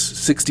targets,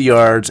 60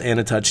 yards and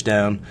a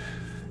touchdown.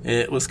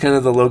 It was kind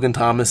of the Logan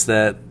Thomas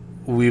that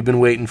we've been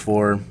waiting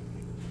for,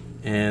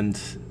 and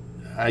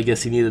I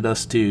guess he needed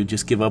us to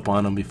just give up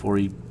on him before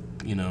he,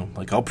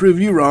 I'll prove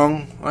you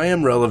wrong. I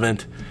am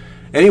relevant.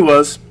 And he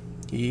was.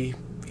 He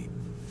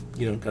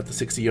got the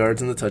 60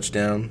 yards and the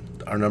touchdown.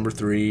 Our number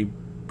 3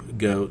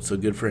 GOAT, so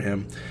good for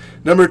him.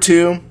 Number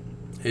 2,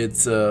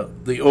 it's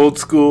the old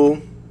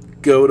school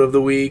GOAT of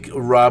the week,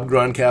 Rob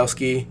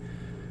Gronkowski.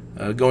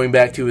 Going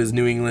back to his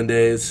New England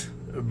days,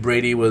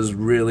 Brady was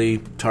really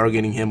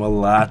targeting him a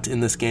lot in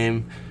this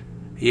game.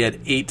 He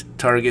had 8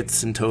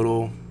 targets in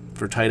total.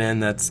 For tight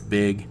end, that's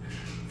big.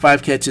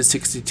 5 catches,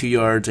 62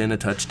 yards, and a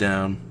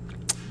touchdown.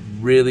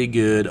 Really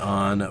good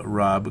on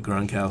Rob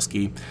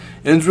Gronkowski.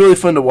 And it's really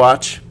fun to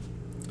watch.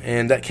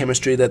 And that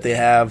chemistry that they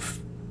have,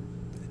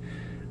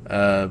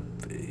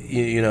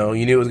 you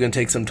knew it was going to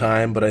take some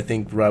time, but I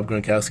think Rob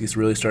Gronkowski's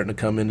really starting to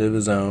come into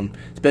his own,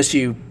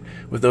 especially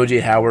with O.J.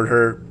 Howard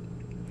hurt.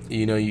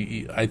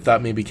 I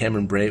thought maybe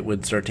Cameron Brate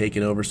would start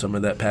taking over some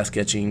of that pass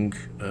catching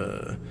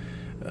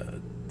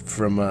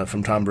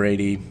from Tom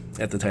Brady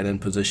at the tight end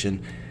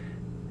position,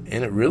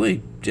 and it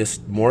really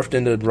just morphed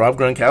into Rob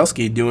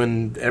Gronkowski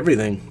doing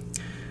everything.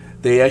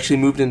 They actually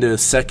moved into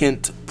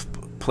second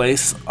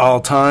place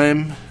all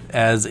time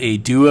as a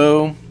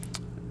duo.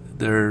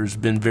 There's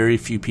been very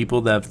few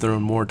people that have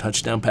thrown more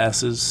touchdown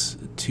passes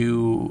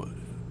to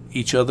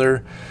each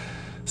other.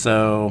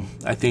 So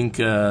I think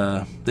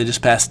they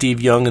just passed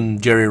Steve Young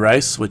and Jerry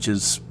Rice, which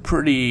is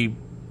pretty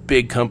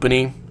big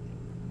company.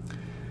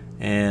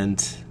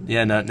 And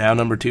yeah, now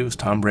number 2 is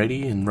Tom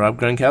Brady and Rob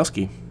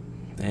Gronkowski.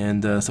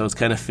 And so it's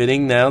kind of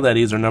fitting now that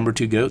he's our number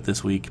 2 GOAT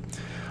this week.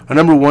 Our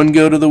number 1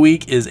 GOAT of the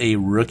week is a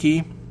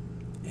rookie,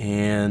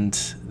 and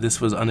this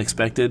was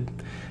unexpected.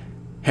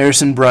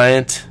 Harrison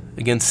Bryant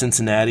against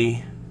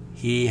Cincinnati.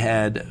 He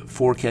had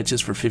 4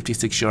 catches for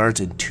 56 yards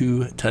and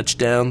 2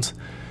 touchdowns.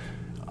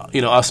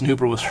 Austin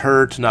Hooper was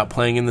hurt, not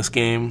playing in this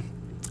game.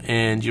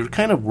 And you're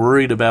kind of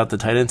worried about the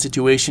tight end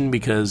situation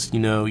because, you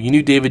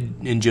knew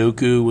David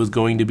Njoku was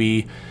going to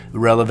be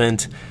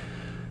relevant.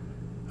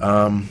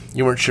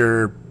 You weren't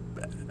sure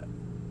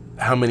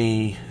how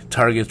many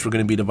targets were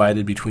going to be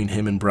divided between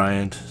him and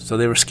Bryant. So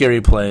they were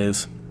scary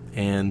plays.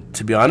 And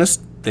to be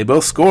honest, they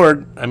both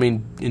scored.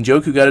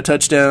 Njoku got a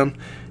touchdown.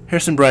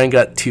 Harrison Bryant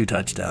got 2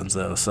 touchdowns,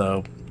 though.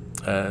 So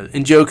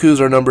Njoku's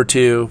our number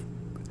 2.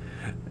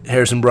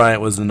 Harrison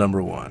Bryant was the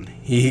number 1.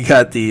 He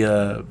got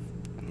the...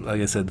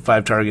 like I said,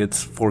 5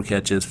 targets, 4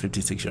 catches,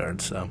 56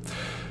 yards. So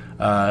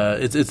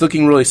it's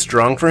looking really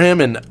strong for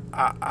him. And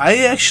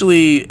I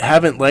actually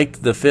haven't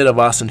liked the fit of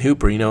Austin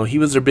Hooper. He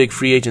was their big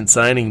free agent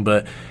signing,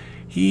 but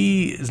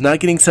he is not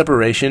getting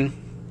separation.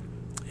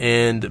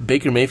 And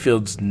Baker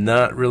Mayfield's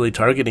not really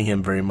targeting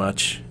him very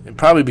much, and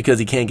probably because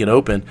he can't get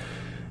open.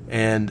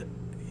 And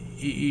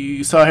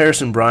you saw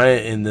Harrison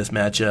Bryant in this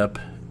matchup.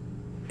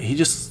 He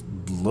just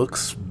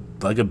looks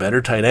like a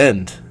better tight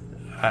end.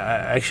 I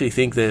actually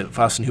think that if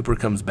Austin Hooper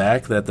comes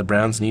back, that the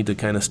Browns need to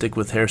kind of stick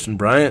with Harrison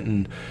Bryant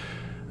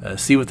and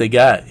see what they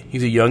got.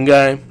 He's a young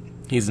guy.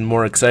 He's a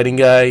more exciting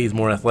guy. He's a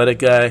more athletic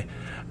guy.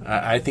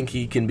 I think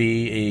he can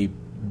be a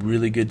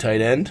really good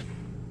tight end.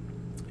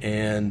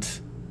 And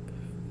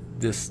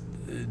this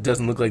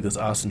doesn't look like this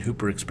Austin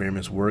Hooper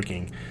experiment's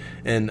working.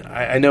 And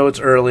I know it's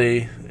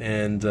early,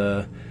 and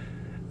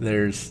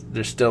there's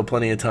still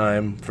plenty of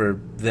time for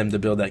them to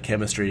build that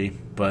chemistry.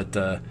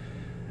 But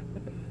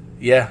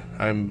yeah,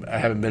 I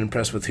haven't been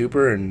impressed with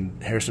Hooper,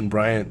 and Harrison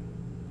Bryant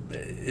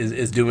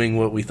is doing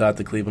what we thought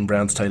the Cleveland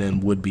Browns tight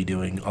end would be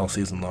doing all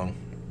season long.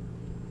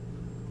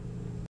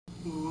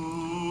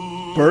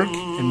 Burke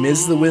and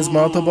Ms. the Wiz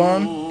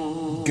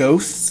Montalban,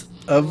 Ghosts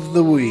of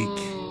the Week.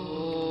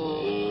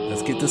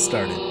 Let's get this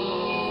started.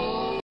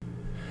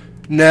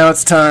 Now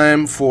it's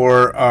time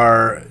for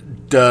our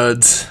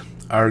duds,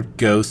 our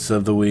Ghosts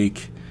of the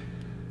Week.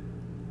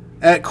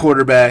 At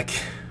quarterback,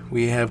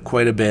 we have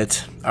quite a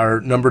bit.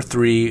 Our number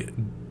 3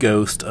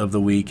 Ghost of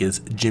the Week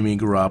is Jimmy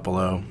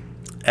Garoppolo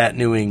at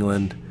New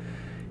England.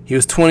 He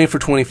was 20 for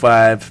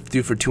 25,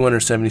 threw for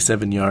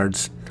 277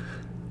 yards,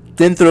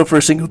 didn't throw for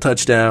a single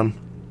touchdown,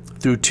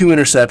 threw 2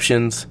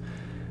 interceptions,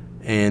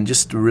 and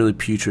just a really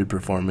putrid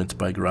performance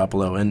by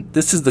Garoppolo. And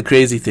this is the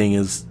crazy thing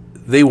is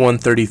they won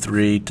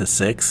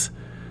 33-6,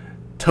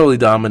 totally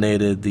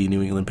dominated the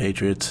New England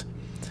Patriots,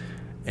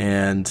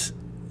 and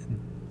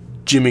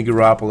Jimmy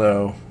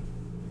Garoppolo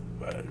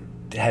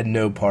had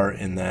no part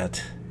in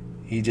that.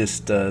 He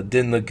just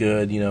didn't look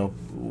good. You know,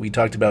 we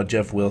talked about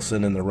Jeff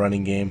Wilson and the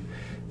running game.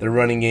 The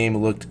running game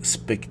looked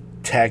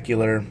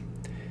spectacular,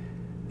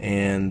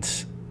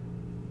 and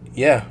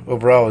yeah,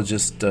 overall, it's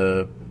just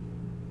a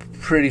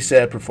pretty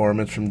sad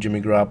performance from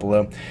Jimmy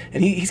Garoppolo.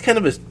 And he's kind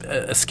of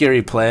a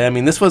scary play. I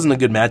mean, this wasn't a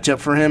good matchup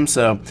for him,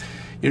 so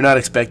you're not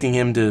expecting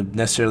him to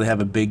necessarily have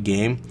a big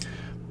game.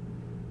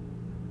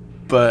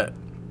 But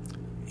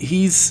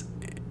he's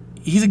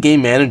a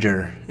game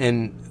manager,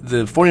 and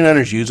the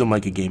 49ers use him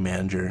like a game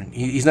manager.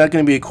 He's not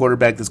going to be a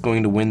quarterback that's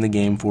going to win the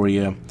game for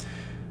you.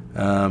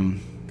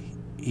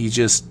 He's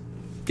just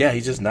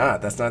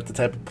not. That's not the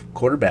type of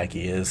quarterback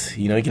he is.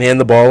 You know, he can hand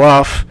the ball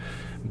off,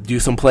 do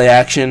some play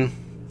action,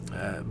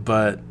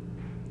 but,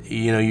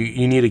 you know,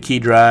 you need a key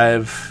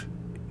drive.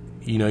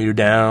 You know, you're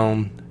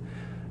down,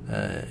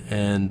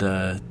 and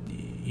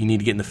you need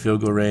to get in the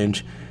field goal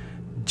range.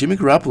 Jimmy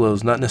Garoppolo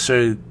is not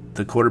necessarily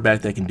the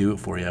quarterback that can do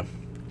it for you.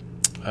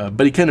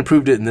 But he kind of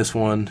proved it in this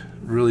one.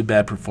 Really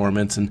bad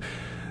performance. And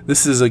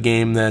this is a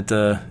game that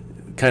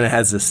kind of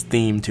has this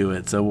theme to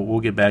it. So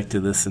we'll get back to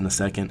this in a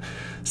second.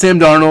 Sam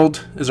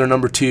Darnold is our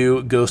number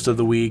 2 Ghost of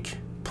the Week.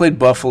 Played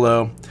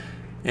Buffalo.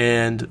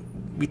 And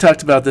we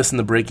talked about this in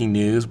the breaking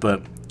news,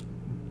 but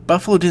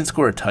Buffalo didn't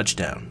score a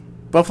touchdown.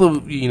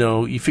 Buffalo, you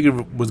know, you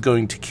figured was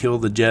going to kill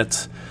the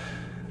Jets.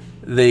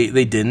 They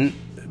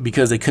didn't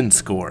because they couldn't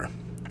score.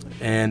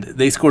 And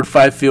they scored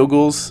 5 field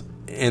goals,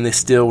 and they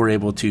still were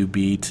able to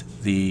beat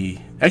the...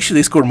 Actually,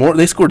 they scored more.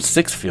 They scored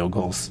 6 field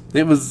goals.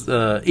 It was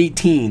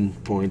 18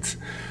 points.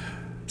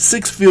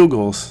 6 field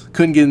goals.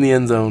 Couldn't get in the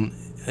end zone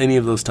any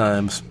of those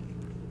times.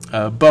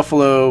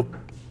 Buffalo,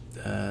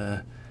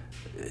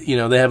 you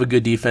know, they have a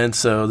good defense,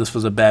 so this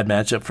was a bad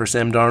matchup for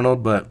Sam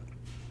Darnold. But,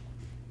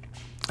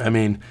 I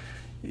mean,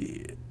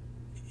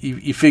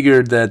 you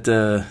figured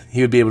that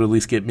he would be able to at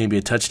least get maybe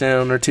a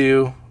touchdown or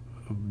 2.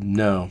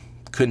 No,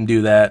 couldn't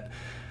do that.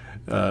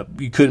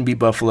 You couldn't beat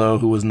Buffalo,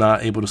 who was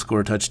not able to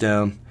score a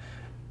touchdown.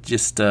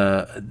 Just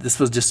this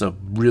was just a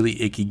really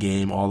icky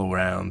game all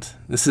around.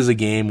 This is a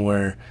game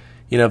where,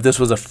 you know, if this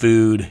was a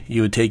food,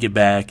 you would take it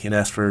back and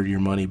ask for your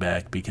money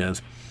back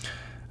because,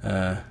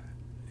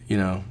 you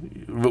know,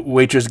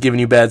 waitress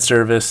giving you bad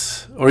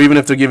service, or even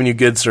if they're giving you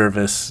good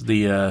service,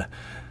 the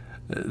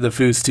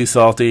food's too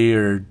salty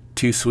or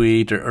too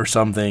sweet or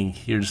something.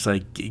 You're just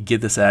like,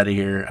 get this out of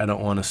here. I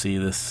don't want to see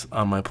this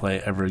on my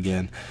plate ever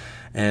again.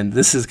 And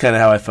this is kind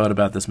of how I felt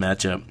about this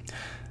matchup.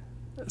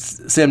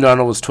 Sam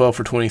Darnold was 12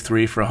 for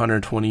 23 for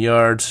 120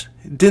 yards.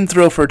 Didn't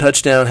throw for a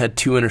touchdown, had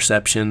 2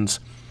 interceptions.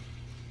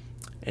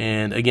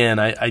 And again,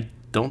 I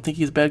don't think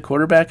he's a bad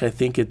quarterback. I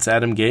think it's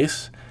Adam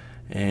Gase.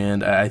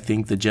 And I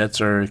think the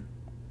Jets are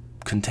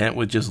content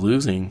with just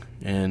losing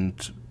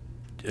and,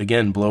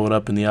 again, blow it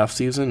up in the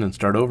offseason and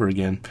start over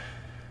again.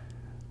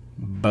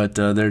 But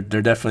they're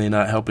definitely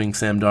not helping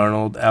Sam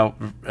Darnold out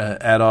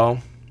at all.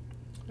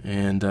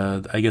 And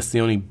I guess the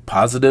only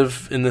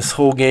positive in this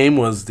whole game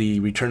was the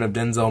return of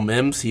Denzel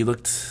Mims. He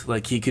looked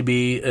like he could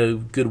be a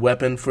good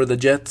weapon for the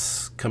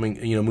Jets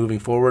moving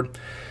forward.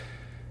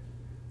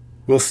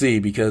 We'll see,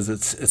 because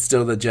it's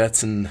still the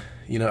Jets, and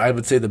I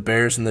would say the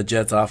Bears and the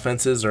Jets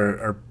offenses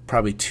are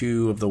probably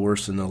 2 of the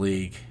worst in the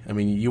league. I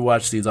mean, you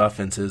watch these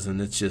offenses and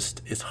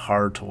it's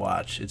hard to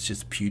watch. It's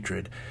just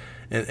putrid.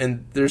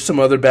 And there's some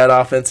other bad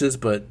offenses,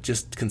 but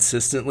just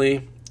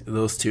consistently,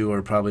 those 2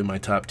 are probably my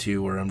top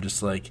 2 where I'm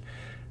just like,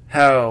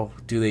 how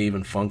do they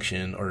even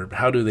function, or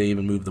how do they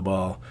even move the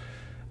ball?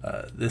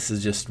 This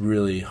is just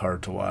really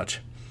hard to watch.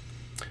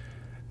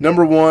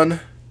 Number 1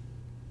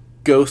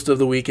 Ghost of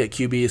the Week at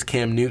QB is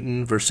Cam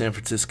Newton versus San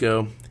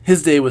Francisco.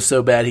 His day was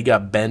so bad he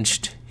got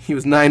benched. He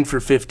was 9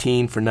 for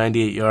 15 for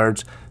 98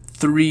 yards,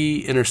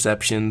 3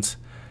 interceptions.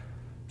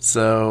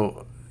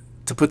 So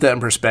to put that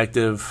in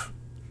perspective,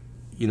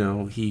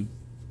 he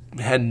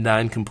had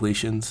 9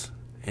 completions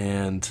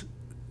and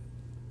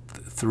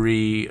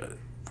 3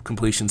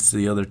 completions to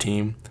the other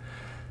team.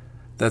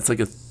 That's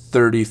like a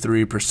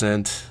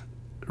 33%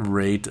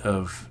 rate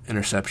of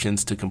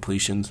interceptions to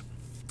completions.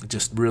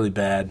 Just really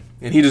bad.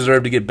 And he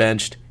deserved to get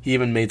benched. He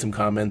even made some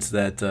comments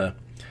that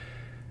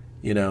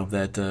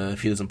that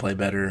if he doesn't play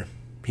better,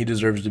 he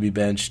deserves to be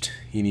benched.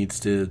 He needs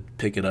to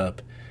pick it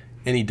up.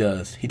 And he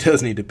does. He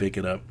does need to pick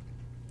it up.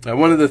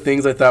 One of the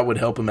things I thought would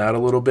help him out a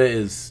little bit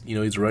is,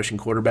 he's a rushing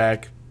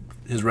quarterback.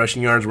 His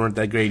rushing yards weren't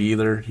that great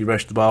either. He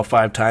rushed the ball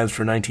 5 times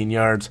for 19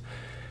 yards.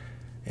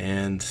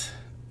 And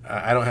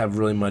I don't have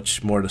really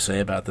much more to say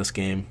about this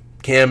game.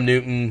 Cam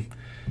Newton,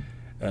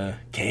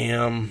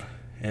 Cam,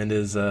 and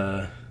his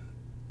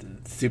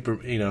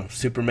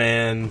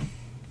Superman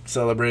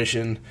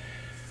celebration,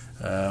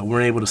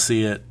 weren't able to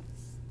see it.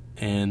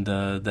 And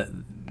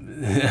that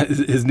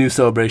his new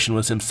celebration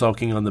was him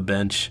sulking on the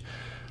bench.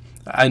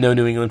 I know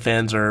New England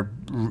fans are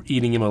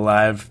eating him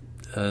alive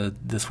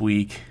this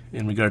week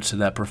in regards to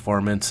that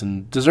performance,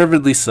 and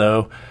deservedly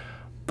so.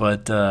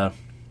 But the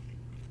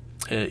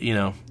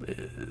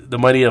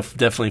mighty have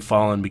definitely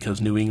fallen because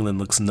New England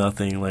looks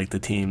nothing like the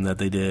team that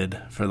they did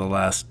for the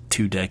last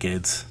 2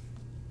 decades,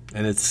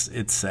 and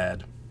it's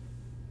sad.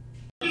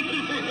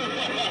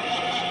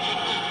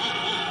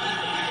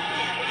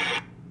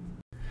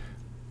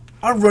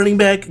 Our running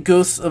back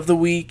ghosts of the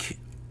week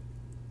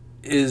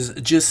is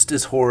just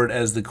as horrid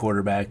as the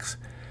quarterbacks.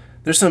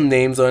 There's some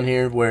names on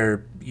here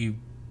where you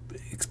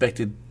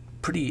expected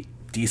pretty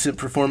decent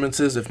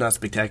performances, if not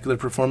spectacular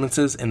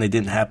performances, and they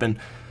didn't happen.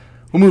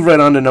 We'll move right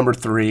on to number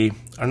 3.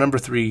 Our number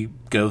 3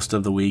 ghost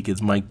of the week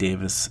is Mike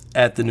Davis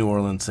at the New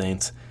Orleans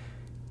Saints.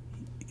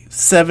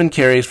 7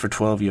 carries for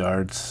 12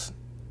 yards.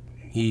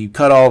 He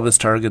cut all of his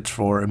targets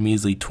for a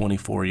measly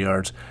 24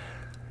 yards.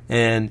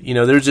 And,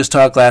 there was just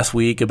talk last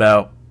week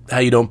about how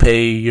you don't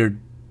pay your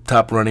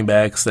top running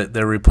backs, that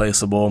they're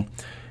replaceable.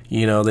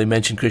 They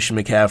mentioned Christian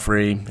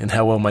McCaffrey and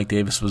how well Mike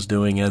Davis was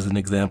doing as an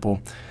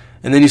example.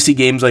 And then you see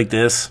games like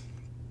this,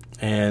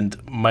 and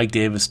Mike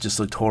Davis just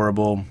looked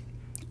horrible.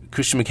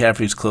 Christian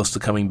McCaffrey is close to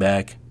coming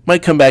back.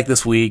 Might come back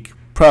this week.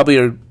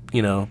 Probably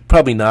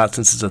not,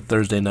 since it's a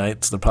Thursday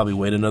night, so they'll probably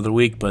wait another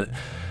week. But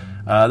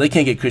they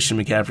can't get Christian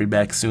McCaffrey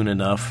back soon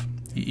enough.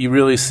 You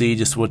really see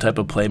just what type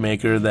of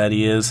playmaker that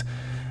he is,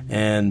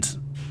 and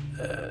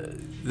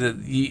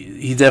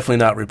he's definitely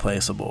not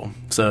replaceable.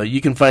 So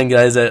you can find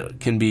guys that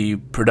can be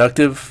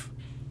productive,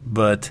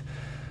 but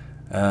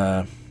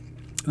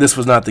this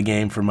was not the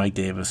game for Mike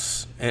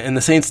Davis. And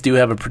the Saints do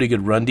have a pretty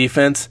good run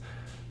defense,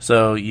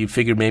 so you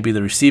figured maybe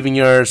the receiving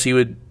yards he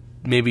would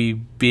maybe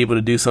be able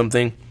to do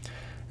something.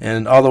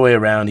 And all the way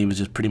around, he was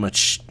just pretty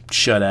much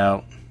shut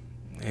out.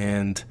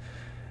 And,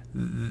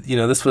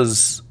 this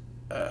was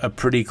a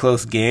pretty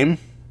close game,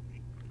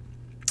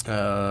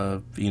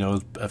 within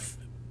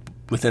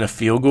a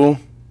field goal.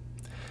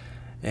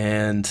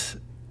 And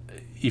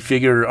you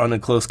figure on a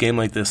close game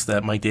like this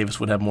that Mike Davis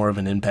would have more of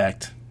an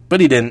impact. But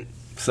he didn't.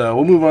 So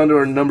we'll move on to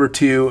our number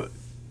 2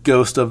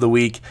 ghost of the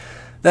week.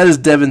 That is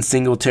Devin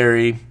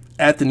Singletary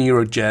at the New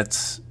York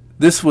Jets.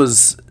 This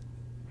was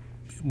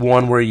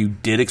one where you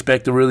did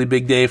expect a really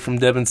big day from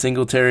Devin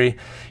Singletary.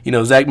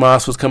 Zach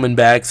Moss was coming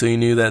back, so you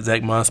knew that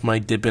Zach Moss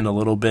might dip in a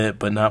little bit,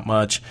 but not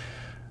much.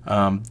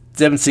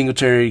 Devin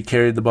Singletary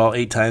carried the ball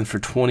 8 times for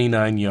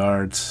 29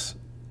 yards.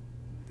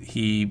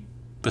 He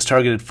was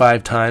targeted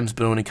 5 times,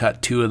 but only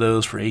caught 2 of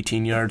those for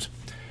 18 yards.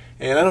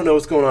 And I don't know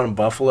what's going on in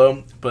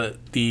Buffalo,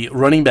 but the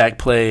running back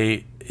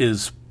play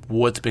is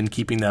what's been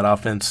keeping that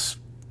offense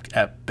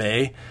at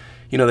bay.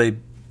 They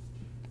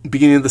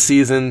beginning of the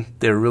season,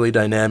 they were really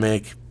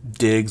dynamic.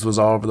 Diggs was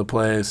all over the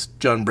place.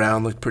 John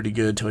Brown looked pretty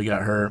good until he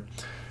got hurt.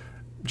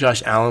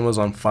 Josh Allen was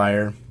on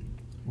fire.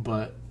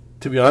 But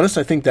to be honest,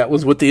 I think that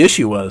was what the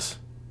issue was.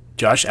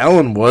 Josh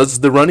Allen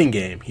was the running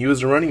game. He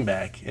was the running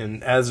back.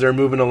 And as they're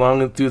moving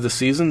along through the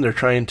season, they're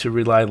trying to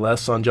rely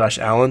less on Josh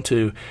Allen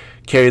to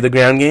carry the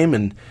ground game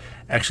and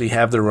actually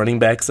have their running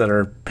backs that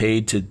are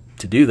paid to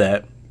do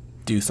that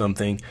do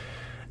something.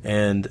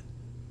 And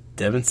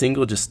Devin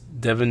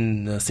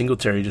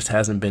Singletary just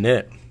hasn't been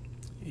it.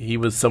 He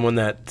was someone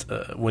that,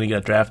 when he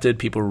got drafted,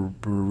 people were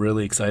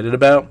really excited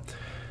about.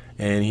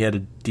 And he had a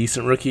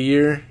decent rookie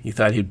year. You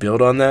thought he'd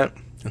build on that.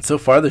 And so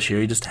far this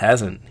year, he just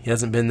hasn't. He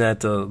hasn't been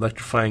that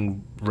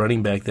electrifying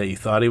running back that you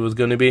thought he was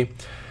going to be.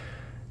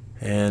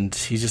 And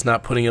he's just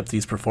not putting up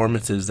these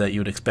performances that you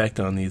would expect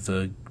on these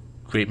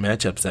great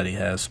matchups that he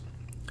has.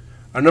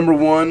 Our number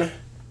 1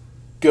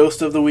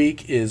 ghost of the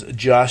week is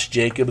Josh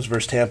Jacobs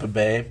versus Tampa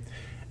Bay.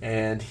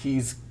 And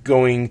he's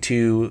going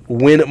to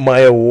win my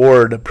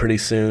award pretty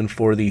soon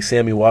for the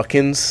Sammy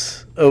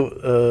Watkins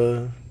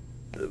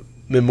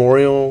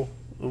Memorial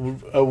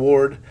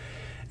Award.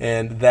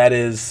 And that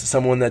is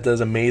someone that does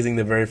amazing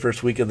the very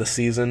first week of the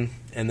season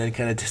and then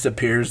kind of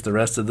disappears the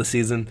rest of the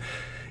season.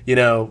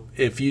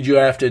 If you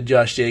drafted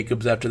Josh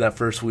Jacobs after that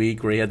first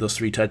week where he had those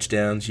 3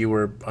 touchdowns, you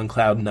were on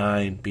cloud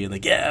 9 being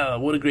like, yeah,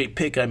 what a great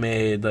pick I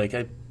made.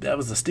 That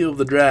was the steal of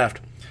the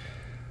draft.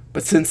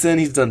 But since then,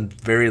 he's done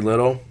very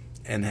little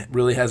and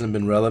really hasn't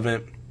been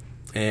relevant.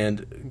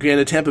 And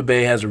granted, Tampa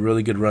Bay has a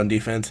really good run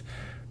defense,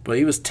 but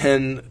he was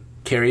 10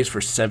 carries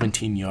for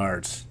 17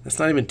 yards. That's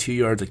not even 2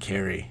 yards a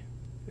carry.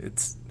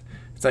 It's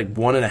like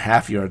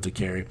 1.5 yards a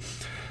carry.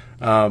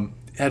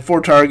 Had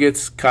 4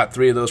 targets, caught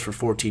 3 of those for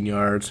 14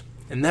 yards,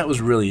 and that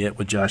was really it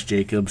with Josh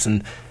Jacobs.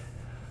 And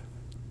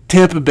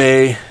Tampa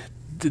Bay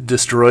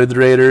destroyed the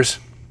Raiders.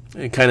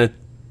 It kind of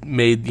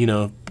made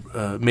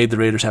the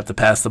Raiders have to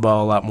pass the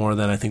ball a lot more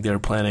than I think they were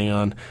planning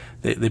on.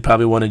 They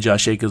probably wanted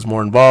Josh Jacobs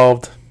more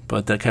involved,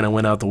 but that kind of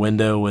went out the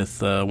window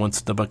with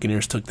once the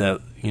Buccaneers took that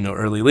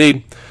early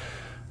lead.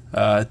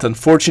 It's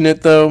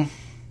unfortunate though,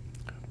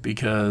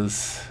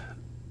 because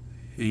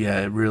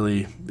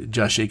really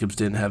Josh Jacobs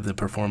didn't have the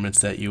performance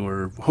that you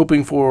were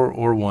hoping for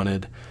or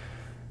wanted,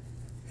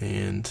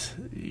 and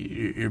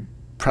you're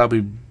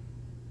probably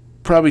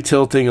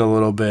tilting a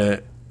little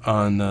bit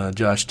on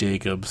Josh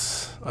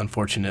Jacobs,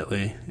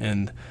 unfortunately,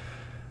 and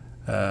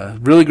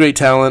really great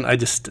talent. I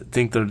just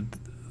think the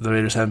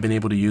Raiders haven't been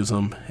able to use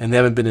him, and they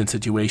haven't been in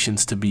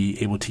situations to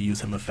be able to use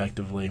him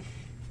effectively.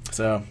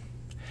 So,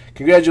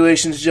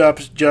 congratulations,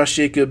 Josh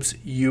Jacobs.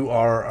 You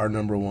are our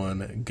number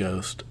one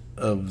ghost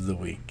of the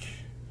week.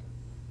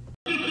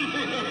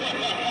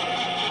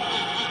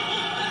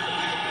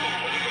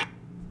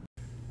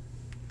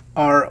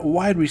 Our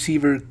wide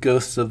receiver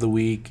ghosts of the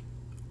week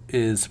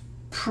is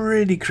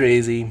pretty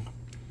crazy,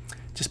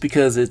 just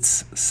because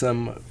it's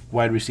some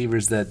wide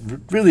receivers that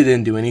really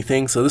didn't do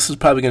anything. So this is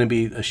probably going to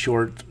be a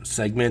short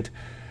segment.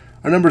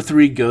 Our number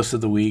 3 ghost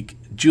of the week,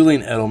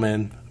 Julian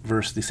Edelman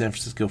versus the San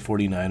Francisco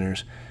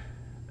 49ers.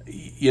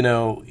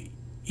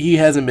 He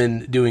hasn't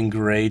been doing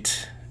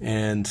great,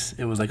 and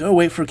it was like, oh,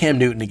 wait for Cam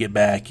Newton to get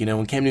back.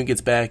 When Cam Newton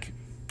gets back,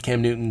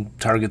 Cam Newton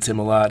targets him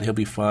a lot. He'll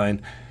be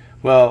fine.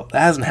 Well,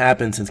 that hasn't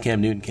happened since Cam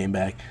Newton came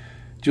back.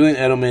 Julian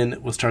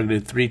Edelman was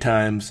targeted 3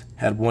 times,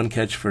 had 1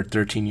 catch for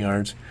 13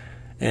 yards,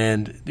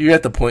 and you're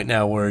at the point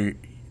now where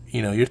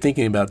you're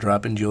thinking about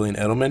dropping Julian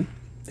Edelman,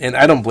 and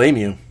I don't blame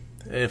you.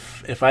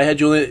 If I had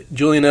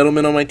Julian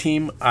Edelman on my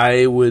team,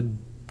 I would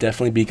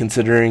definitely be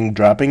considering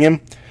dropping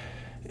him.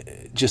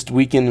 Just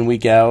week in and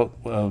week out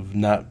of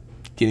not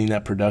getting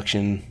that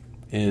production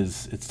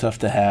it's tough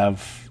to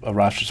have a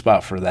roster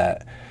spot for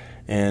that.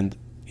 And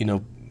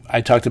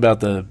I talked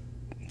about the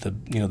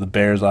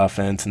Bears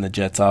offense and the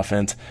Jets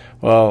offense.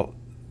 Well,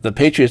 the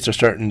Patriots are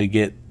starting to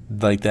get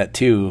like that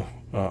too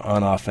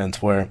on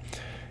offense, where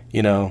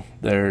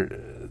they're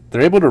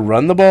able to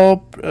run the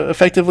ball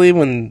effectively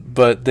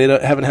but they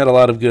haven't had a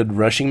lot of good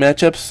rushing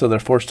matchups, so they're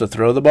forced to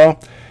throw the ball,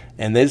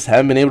 and they just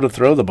haven't been able to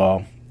throw the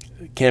ball.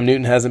 Cam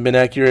Newton hasn't been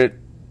accurate.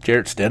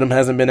 Jarrett Stidham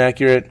hasn't been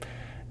accurate.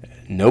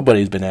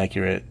 Nobody's been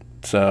accurate.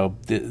 So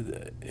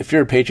if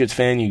you're a Patriots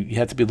fan, you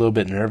have to be a little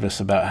bit nervous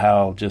about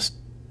how just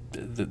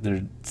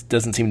there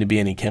doesn't seem to be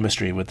any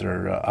chemistry with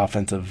their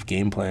offensive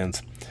game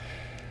plans.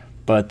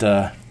 But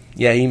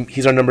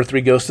he's our number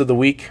 3 ghost of the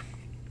week.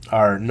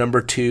 Our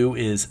number 2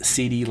 is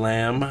CeeDee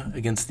Lamb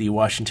against the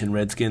Washington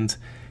Redskins.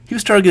 He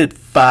was targeted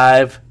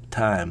 5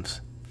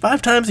 times.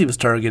 5 times he was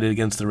targeted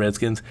against the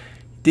Redskins.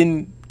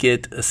 Didn't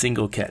get a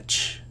single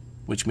catch,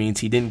 which means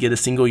he didn't get a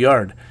single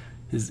yard.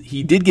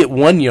 He did get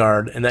 1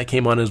 yard, and that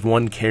came on his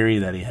 1 carry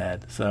that he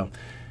had. So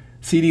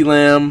CeeDee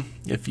Lamb,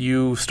 if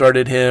you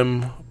started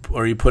him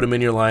or you put him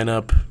in your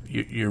lineup,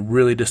 you're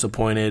really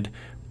disappointed.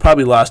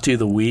 Probably lost you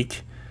the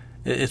week.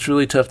 It's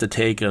really tough to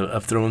take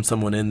of throwing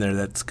someone in there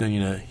that's going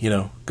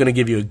to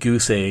give you a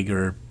goose egg,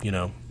 or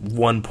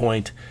 1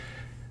 point,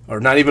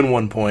 or not even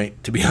 1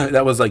 point. To be honest,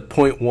 that was like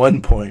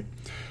 0.1 point.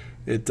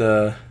 It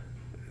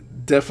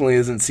definitely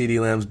isn't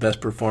CeeDee Lamb's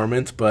best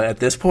performance, but at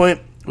this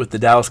point with the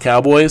Dallas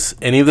Cowboys,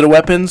 any of their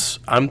weapons,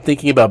 I'm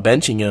thinking about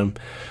benching him.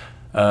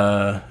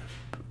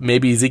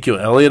 Maybe Ezekiel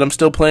Elliott I'm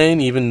still playing,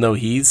 even though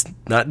he's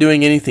not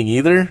doing anything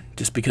either,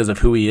 just because of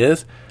who he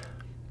is.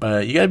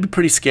 But you got to be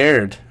pretty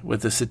scared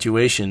with this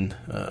situation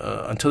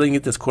until they can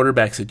get this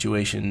quarterback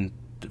situation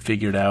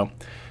figured out.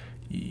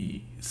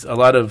 A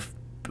lot of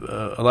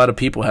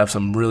people have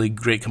some really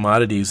great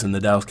commodities in the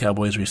Dallas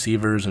Cowboys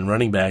receivers and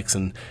running backs,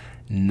 and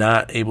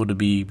not able to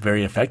be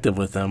very effective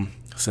with them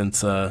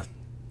since that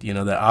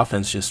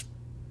offense just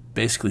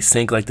basically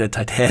sank like the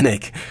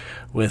Titanic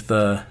with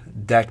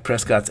Dak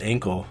Prescott's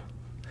ankle.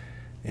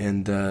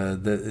 And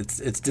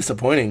it's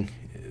disappointing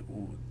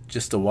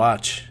just to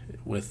watch.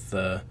 With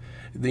their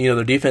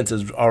defense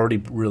is already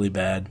really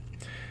bad,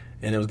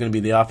 and it was going to be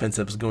the offense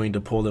that was going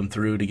to pull them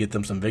through to get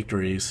them some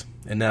victories.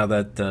 And now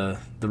that the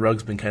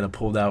rug's been kind of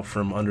pulled out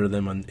from under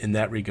them in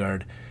that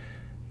regard,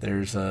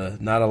 there's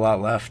not a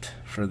lot left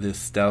for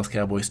this Dallas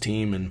Cowboys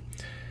team. And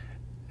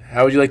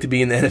how would you like to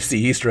be in the NFC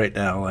East right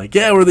now? Like,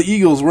 yeah, we're the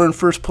Eagles. We're in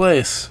first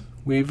place.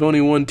 We've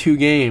only won 2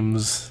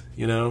 games.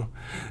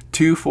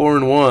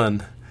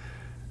 2-4-1.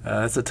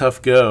 That's a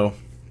tough go.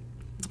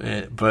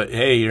 But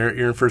hey, you're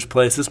in first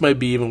place. This might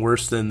be even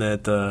worse than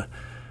that. I'm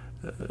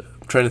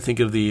trying to think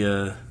of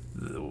the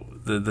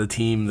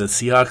team, the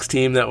Seahawks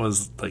team that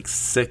was like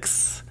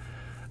 6-10,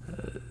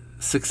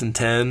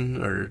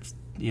 or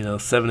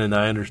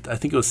 7-9, or I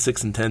think it was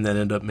 6-10 that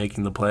ended up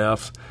making the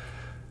playoffs.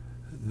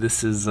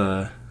 This is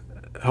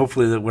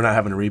hopefully that we're not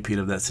having a repeat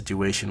of that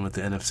situation with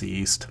the NFC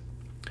East.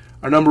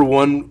 Our number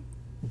 1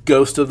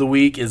 ghost of the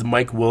week is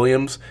Mike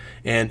Williams,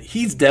 and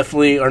he's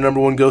definitely our number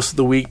 1 ghost of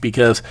the week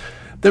because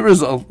there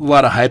was a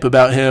lot of hype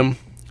about him.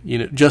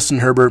 Justin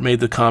Herbert made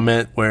the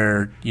comment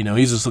where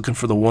he's just looking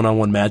for the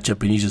one-on-one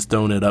matchup, and he's just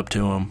throwing it up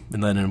to him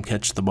and letting him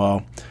catch the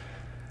ball.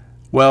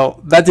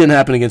 Well, that didn't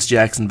happen against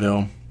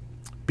Jacksonville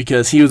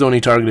because he was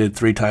only targeted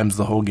 3 times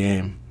the whole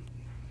game.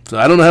 So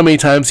I don't know how many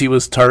times he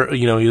was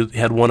he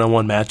had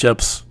one-on-one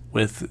matchups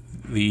with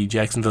the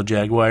Jacksonville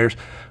Jaguars,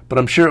 but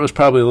I'm sure it was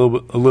probably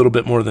a little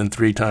bit more than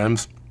 3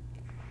 times.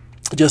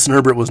 Justin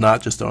Herbert was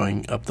not just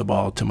throwing up the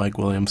ball to Mike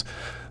Williams.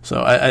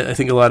 So I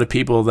think a lot of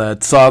people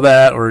that saw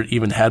that or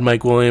even had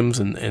Mike Williams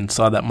and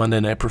saw that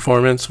Monday night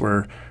performance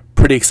were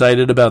pretty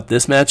excited about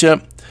this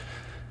matchup.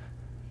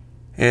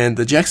 And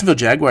the Jacksonville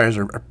Jaguars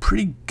are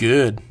pretty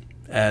good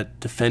at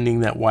defending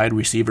that wide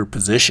receiver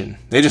position.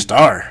 They just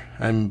are.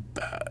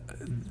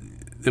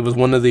 It was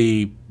one of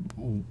the,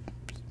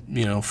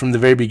 from the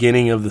very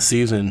beginning of the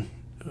season,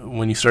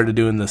 when you started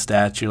doing the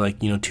stats, you're like,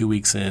 2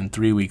 weeks in,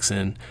 3 weeks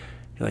in,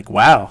 you're like,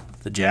 wow,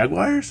 the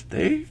Jaguars,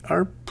 they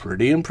are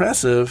pretty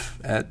impressive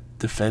at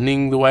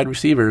defending the wide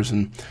receivers.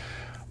 And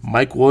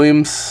Mike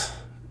Williams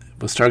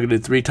was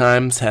targeted 3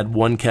 times, had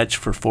 1 catch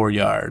for 4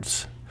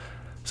 yards.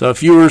 So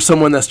if you were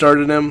someone that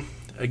started him,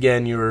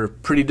 again, you were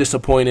pretty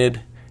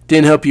disappointed.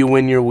 Didn't help you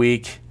win your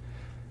week.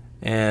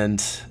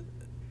 And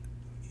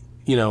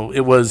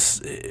it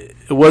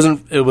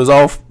was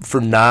all for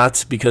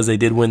naught because they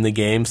did win the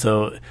game.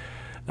 So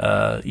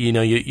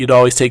you'd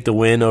always take the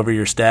win over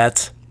your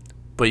stats.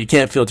 But you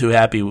can't feel too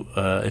happy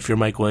if you're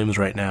Mike Williams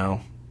right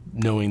now,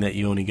 knowing that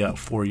you only got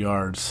 4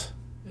 yards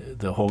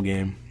the whole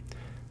game.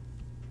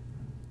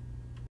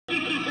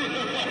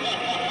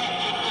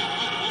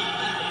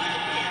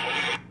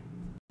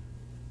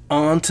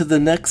 On to the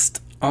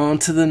next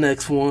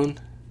one.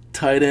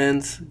 Tight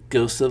ends,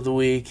 ghost of the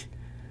week.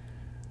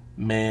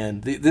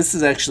 Man, this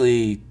is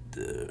actually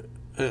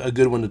a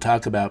good one to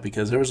talk about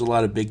because there was a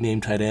lot of big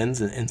name tight ends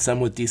and some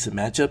with decent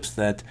matchups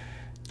that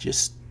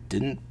just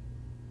didn't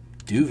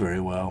do very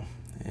well,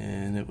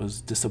 and it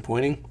was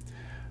disappointing.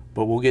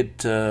 But we'll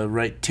get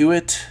right to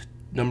it.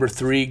 Number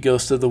 3,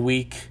 ghost of the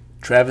week,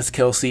 Travis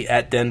Kelce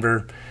at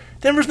Denver.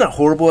 Denver's not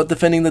horrible at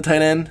defending the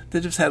tight end.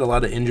 They just had a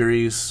lot of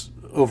injuries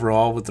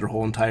overall with their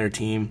whole entire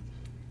team.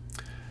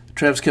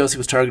 Travis Kelce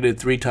was targeted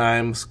 3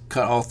 times,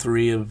 caught all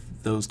 3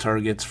 of those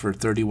targets for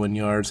 31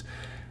 yards,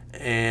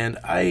 and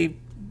I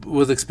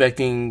was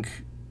expecting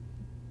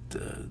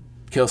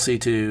Kelce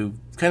to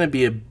kind of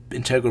be an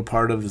integral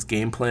part of his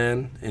game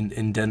plan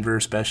in Denver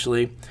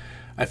especially.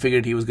 I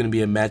figured he was going to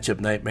be a matchup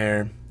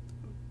nightmare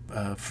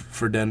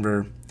for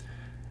Denver.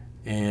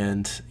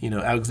 And,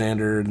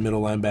 Alexander, the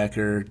middle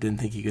linebacker,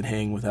 didn't think he could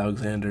hang with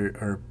Alexander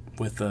or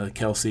with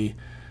Kelce.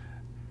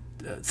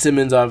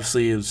 Simmons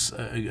obviously is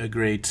a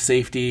great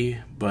safety,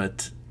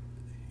 but,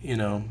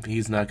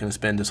 he's not going to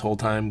spend his whole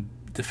time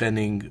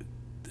defending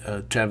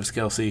Travis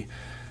Kelce.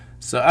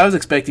 So I was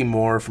expecting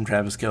more from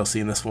Travis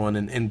Kelce in this one,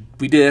 and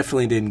we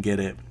definitely didn't get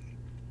it.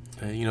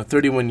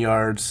 31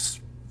 yards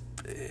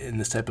in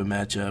this type of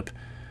matchup.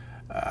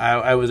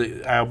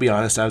 I'll be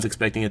honest, I was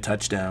expecting a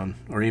touchdown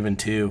or even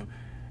 2,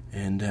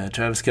 and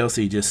Travis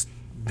Kelce just,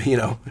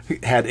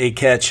 had a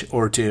catch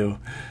or 2.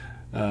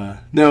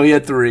 No, he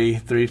had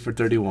 3 for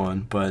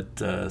 31,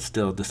 but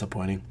still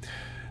disappointing.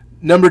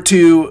 Number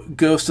 2,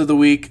 ghost of the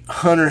week,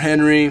 Hunter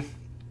Henry.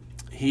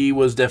 He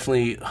was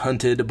definitely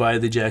hunted by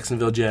the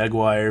Jacksonville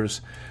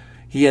Jaguars.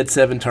 He had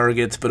 7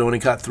 targets, but only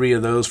caught 3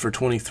 of those for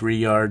 23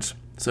 yards.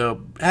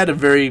 So had a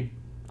very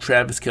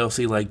Travis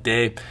Kelce-like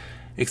day,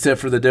 except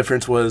for the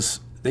difference was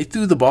they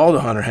threw the ball to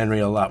Hunter Henry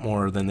a lot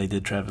more than they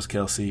did Travis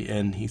Kelce,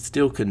 and he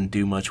still couldn't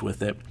do much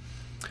with it.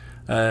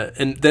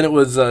 And then it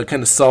was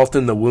kind of salt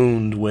in the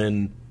wound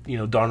when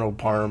Darnold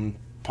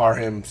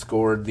Parham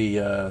scored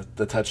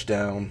the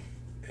touchdown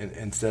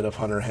instead of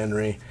Hunter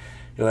Henry.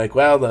 You're like,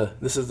 wow,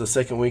 this is the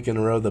second week in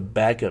a row the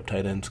backup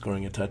tight end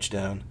scoring a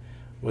touchdown.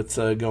 What's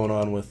going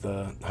on with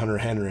Hunter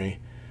Henry?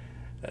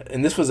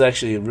 And this was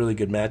actually a really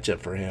good matchup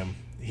for him.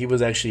 He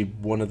was actually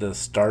one of the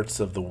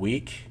starts of the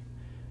week.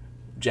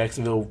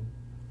 Jacksonville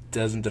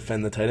doesn't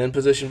defend the tight end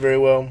position very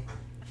well,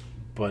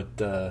 but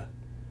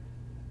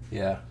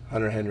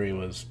Hunter Henry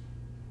was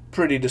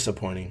pretty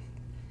disappointing.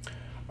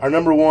 Our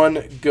number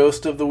 1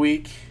 ghost of the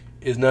week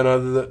is none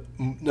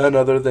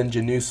other than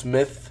Jonnu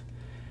Smith.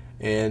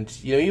 And,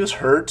 he was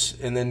hurt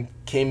and then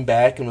came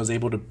back and was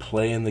able to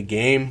play in the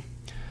game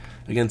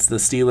against the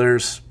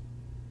Steelers.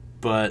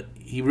 But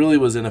he really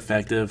was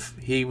ineffective.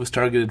 He was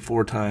targeted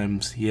 4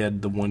 times. He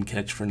had the 1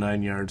 catch for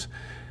 9 yards.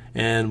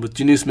 And with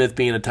Jonnu Smith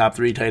being a top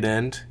 3 tight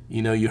end,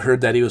 you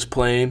heard that he was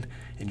playing,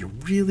 and you're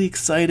really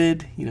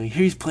excited. You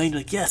hear he's playing,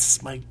 you're like,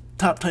 yes, my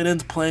top tight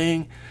end's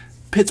playing.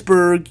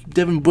 Pittsburgh,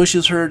 Devin Bush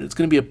is hurt. It's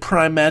going to be a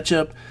prime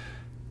matchup.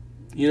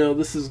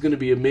 This is going to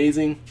be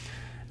amazing.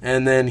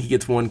 And then he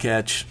gets 1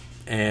 catch.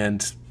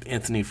 And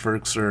Anthony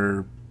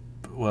Firkser,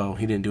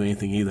 he didn't do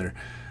anything either.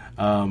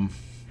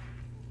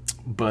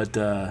 But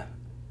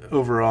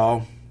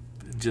overall,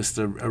 just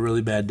a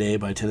really bad day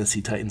by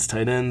Tennessee Titans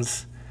tight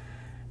ends.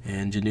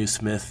 And Jonnu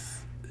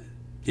Smith,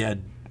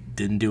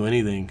 didn't do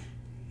anything.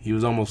 He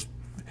was almost,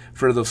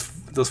 for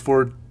those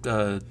 4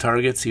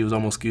 targets, he was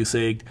almost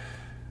goose-egged.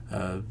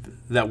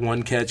 That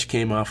 1 catch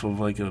came off of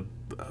like a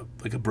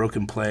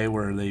broken play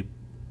where they,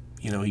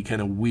 he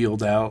kind of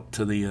wheeled out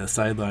to the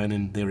sideline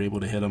and they were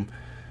able to hit him.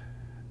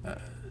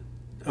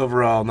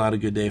 overall, not a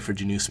good day for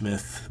Jonnu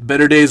Smith.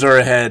 Better days are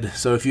ahead,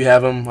 so if you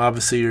have him,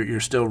 obviously you're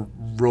still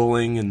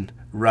rolling and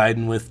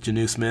riding with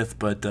Jonnu Smith,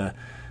 but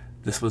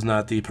this was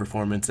not the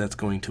performance that's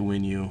going to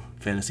win you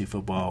fantasy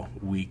football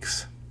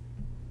weeks.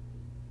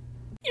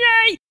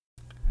 Yay!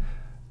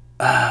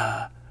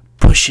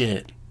 Push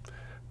it.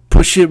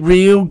 Push it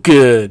real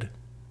good.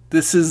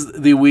 This is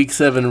the Week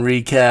 7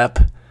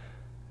 recap.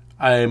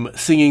 I'm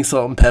singing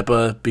Salt and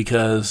Pepper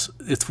because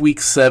it's Week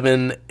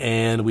 7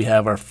 and we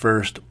have our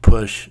first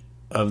push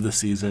of the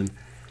season.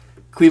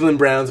 Cleveland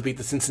Browns beat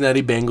the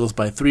Cincinnati Bengals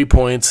by 3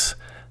 points.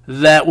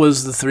 That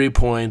was the 3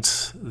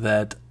 points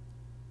that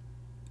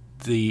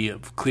the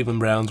Cleveland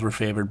Browns were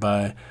favored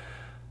by.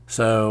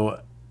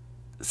 So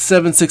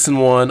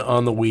 7-6-1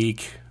 on the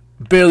week.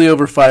 Barely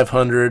over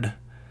 500.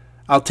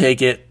 I'll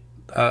take it.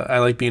 I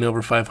like being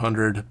over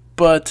 500,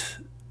 but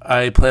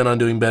I plan on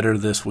doing better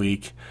this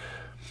week.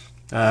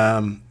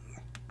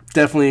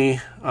 Definitely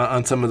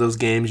on some of those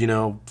games,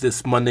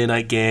 this Monday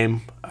night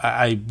game,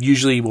 I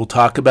usually will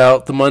talk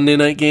about the Monday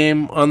night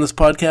game on this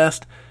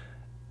podcast,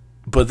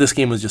 but this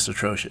game was just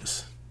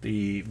atrocious.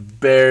 The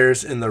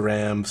Bears and the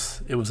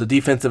Rams, it was a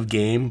defensive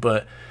game,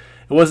 but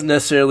it wasn't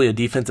necessarily a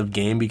defensive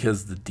game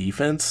because the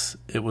defense,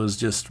 it was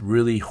just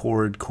really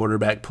horrid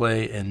quarterback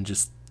play and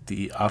just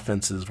the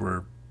offenses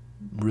were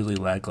really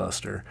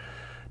lackluster.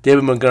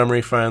 David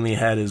Montgomery finally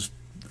had his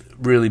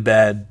really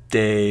bad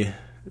day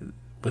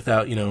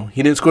without,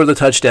 he didn't score the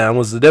touchdown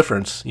was the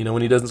difference.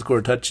 When he doesn't score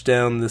a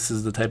touchdown, this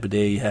is the type of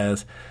day he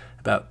has,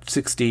 about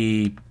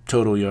 60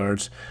 total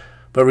yards.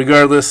 But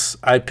regardless,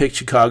 I picked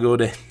Chicago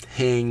to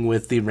hang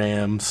with the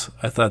Rams.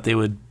 I thought they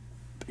would,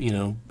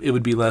 it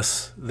would be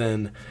less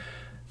than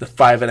the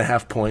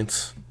 5.5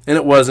 points. And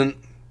it wasn't.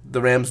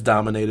 The Rams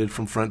dominated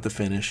from front to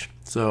finish.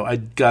 So I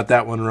got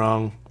that one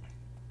wrong.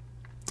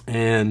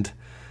 And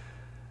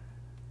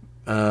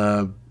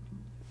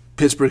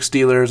Pittsburgh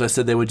Steelers, I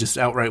said they would just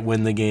outright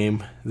win the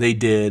game. They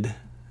did,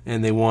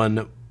 and they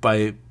won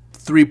by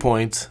 3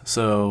 points.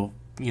 So,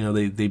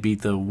 they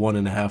beat the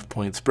 1.5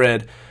 point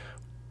spread.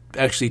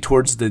 Actually,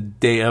 towards the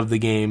day of the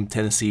game,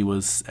 Tennessee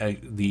was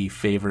the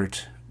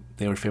favorite.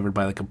 They were favored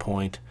by like a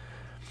point.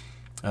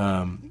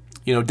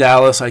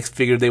 Dallas, I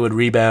figured they would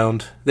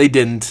rebound. They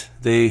didn't.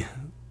 They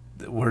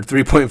were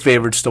 3-point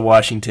favorites to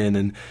Washington,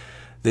 and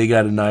they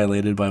got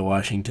annihilated by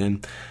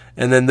Washington.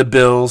 And then the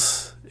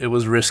Bills, it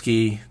was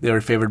risky. They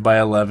were favored by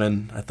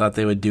 11. I thought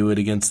they would do it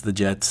against the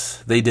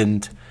Jets. They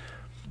didn't.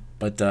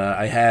 But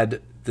I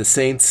had the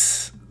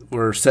Saints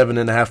were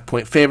 7.5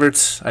 point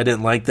favorites. I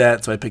didn't like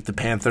that, so I picked the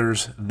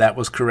Panthers. That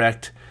was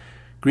correct.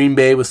 Green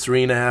Bay was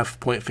 3.5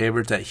 point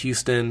favorites at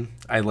Houston.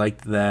 I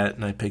liked that,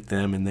 and I picked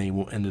them, and they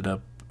ended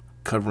up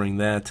covering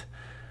that.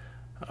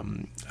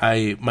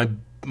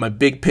 My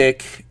big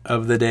pick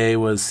of the day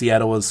was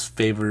Seattle was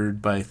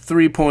favored by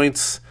 3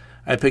 points.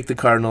 I picked the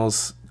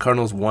Cardinals.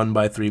 Cardinals won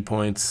by 3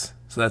 points,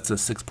 so that's a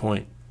 6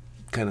 point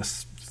kind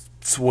of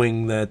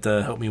swing that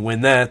helped me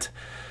win that.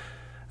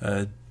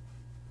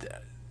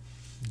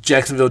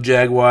 Jacksonville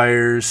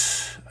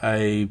Jaguars,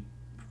 I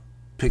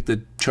picked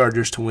the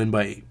Chargers to win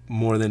by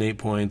more than 8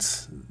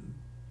 points.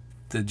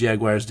 The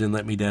Jaguars didn't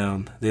let me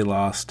down. They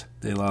lost.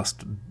 They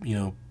lost,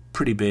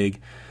 pretty big.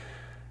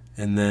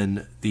 And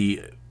then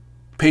the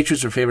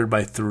Patriots are favored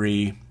by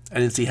 3. I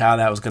didn't see how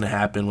that was going to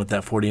happen with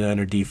that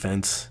 49er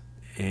defense,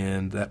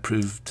 and that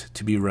proved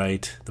to be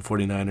right. The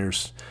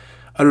 49ers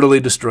utterly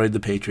destroyed the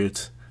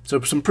Patriots.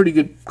 So some pretty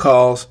good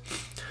calls.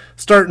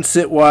 Start and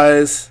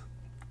sit-wise,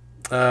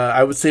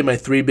 I would say my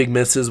 3 big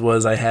misses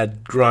was I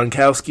had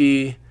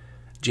Gronkowski,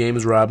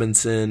 James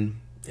Robinson,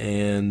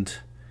 and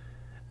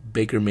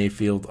Baker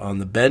Mayfield on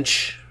the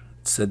bench.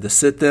 Said to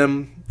sit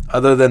them.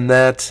 Other than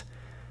that,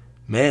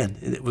 man,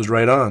 it was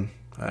right on.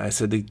 I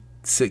said to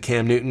sit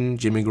Cam Newton,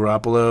 Jimmy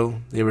Garoppolo.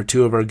 They were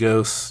 2 of our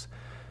ghosts.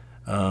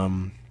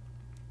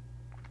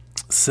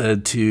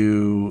 Said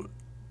to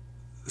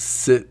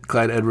sit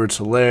Clyde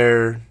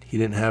Edwards-Helaire. He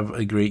didn't have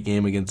a great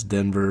game against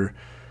Denver.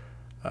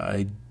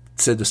 I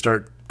said to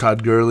start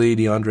Todd Gurley,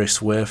 DeAndre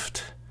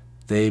Swift.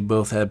 They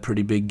both had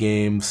pretty big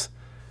games.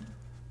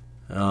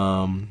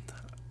 I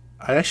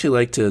actually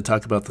like to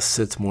talk about the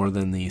sits more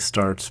than the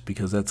starts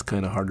because that's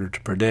kind of harder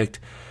to predict.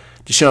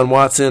 Deshaun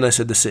Watson, I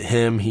said to sit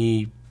him.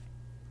 He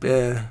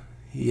had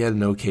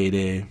an okay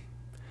day.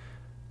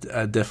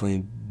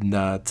 Definitely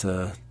not,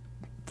 not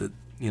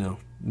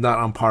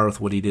on par with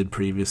what he did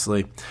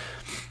previously.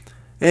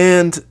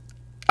 And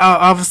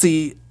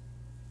obviously,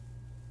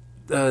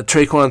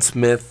 Traquan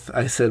Smith,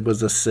 I said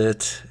was a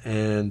sit,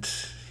 and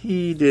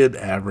he did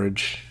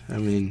average. I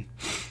mean,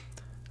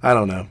 I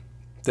don't know.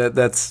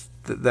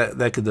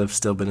 That could have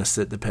still been a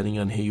sit depending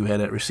on who you had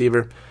at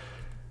receiver.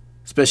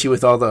 Especially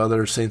with all the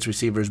other Saints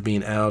receivers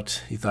being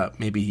out, he thought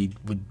maybe he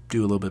would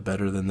do a little bit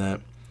better than that.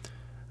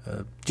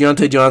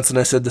 Deontay Johnson,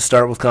 I said to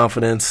start with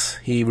confidence.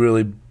 He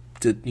really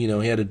did, he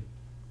had a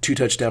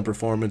 2-touchdown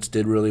performance,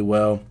 did really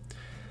well.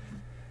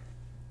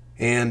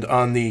 And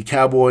on the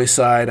Cowboys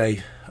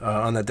side,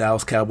 on that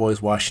Dallas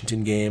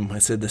Cowboys-Washington game, I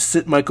said to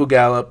sit Michael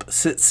Gallup,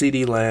 sit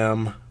CeeDee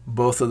Lamb,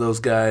 both of those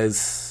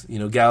guys,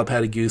 Gallup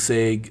had a goose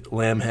egg,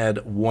 Lamb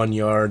had 1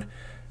 yard.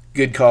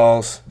 Good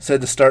calls.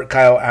 Said to start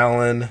Kyle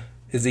Allen,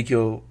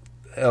 Ezekiel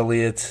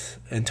Elliott,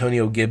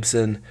 Antonio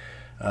Gibson.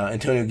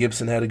 Antonio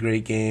Gibson had a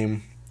great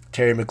game.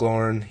 Terry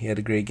McLaurin, he had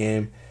a great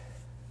game.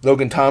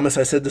 Logan Thomas,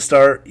 I said to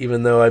start,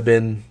 even though I've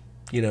been,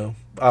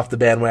 off the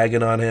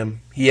bandwagon on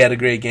him. He had a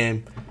great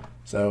game.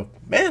 So,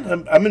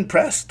 man, I'm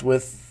impressed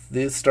with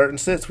the start and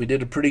sits. We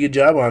did a pretty good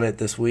job on it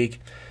this week.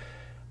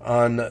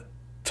 On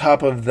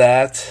top of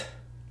that,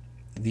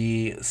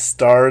 the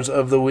stars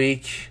of the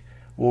week,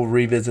 we'll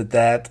revisit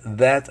that.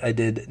 That I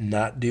did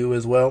not do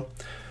as well.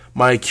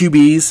 My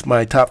QBs,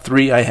 my top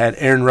 3, I had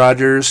Aaron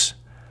Rodgers,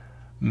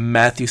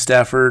 Matthew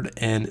Stafford,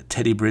 and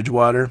Teddy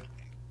Bridgewater.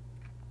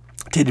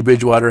 Teddy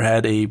Bridgewater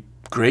had a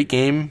great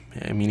game.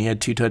 I mean, he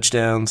had 2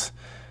 touchdowns,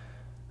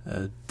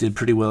 did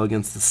pretty well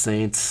against the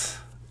Saints.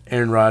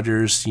 Aaron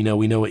Rodgers, we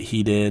know what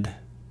he did,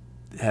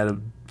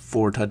 had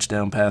 4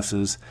 touchdown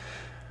passes.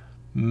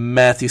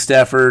 Matthew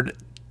Stafford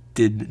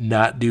did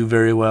not do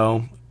very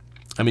well.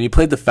 I mean, he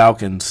played the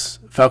Falcons.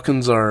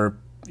 Falcons are,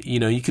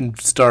 you can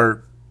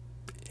start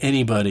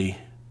anybody.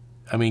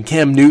 I mean,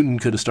 Cam Newton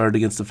could have started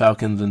against the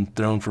Falcons and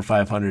thrown for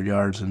 500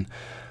 yards, and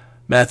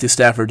Matthew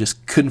Stafford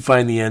just couldn't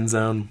find the end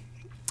zone,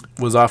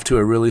 was off to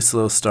a really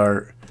slow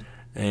start,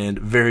 and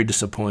very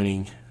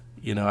disappointing.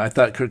 I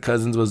thought Kirk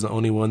Cousins was the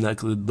only one that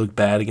could look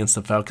bad against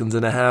the Falcons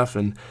in a half,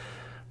 and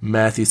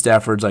Matthew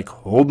Stafford's like,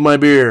 hold my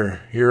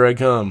beer, here I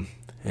come.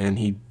 And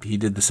he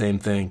did the same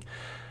thing.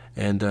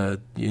 And,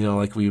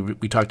 like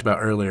we talked about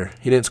earlier,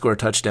 he didn't score a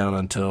touchdown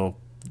until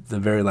the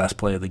very last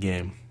play of the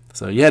game.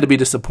 So you had to be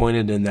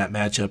disappointed in that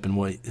matchup and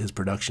what his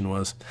production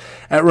was.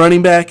 At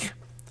running back,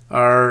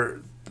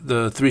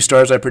 the 3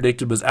 stars I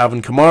predicted was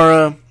Alvin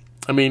Kamara.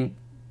 I mean,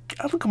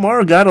 Alvin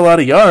Kamara got a lot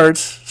of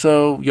yards,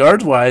 so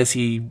yards-wise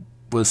he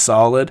was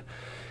solid.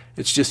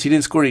 It's just he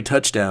didn't score any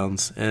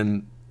touchdowns,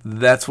 and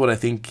that's what I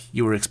think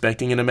you were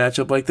expecting in a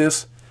matchup like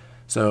this.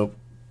 So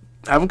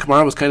Alvin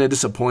Kamara was kind of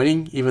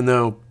disappointing, even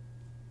though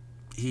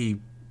he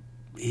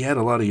had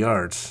a lot of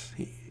yards.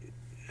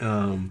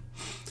 But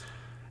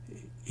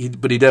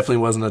he definitely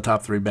wasn't a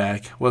top 3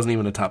 back. Wasn't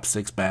even a top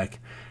 6 back.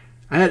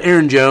 I had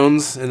Aaron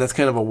Jones, and that's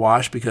kind of a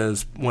wash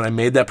because when I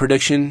made that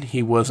prediction,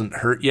 he wasn't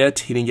hurt yet.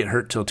 He didn't get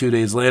hurt till 2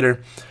 days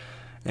later.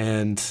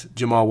 And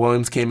Jamal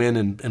Williams came in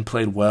and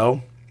played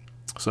well.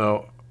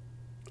 So,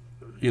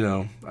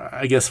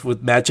 I guess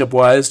with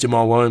matchup-wise,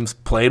 Jamal Williams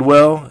played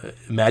well.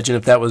 Imagine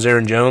if that was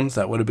Aaron Jones.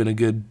 That would have been a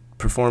good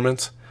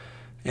performance.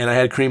 And I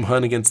had Kareem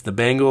Hunt against the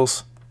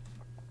Bengals.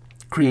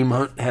 Kareem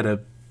Hunt had a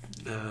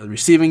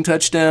receiving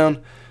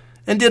touchdown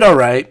and did all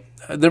right.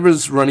 There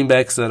was running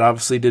backs that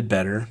obviously did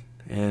better,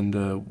 and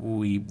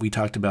we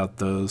talked about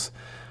those.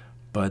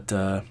 But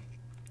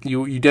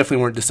you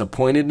definitely weren't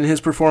disappointed in his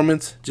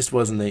performance. Just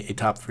wasn't a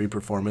top 3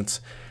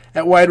 performance.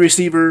 At wide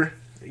receiver,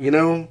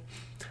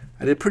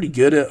 I did pretty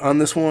good on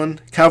this one.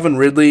 Calvin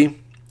Ridley,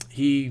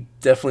 he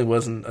definitely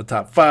wasn't a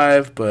top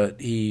 5,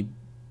 but he,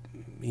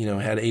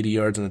 had 80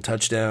 yards and a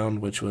touchdown,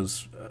 which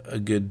was a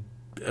good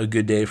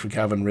day for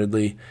Calvin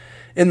Ridley.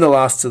 In the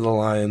loss to the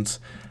Lions,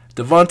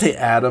 Devontae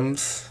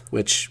Adams,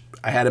 which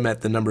I had him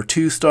at the number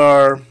 2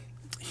 star.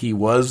 He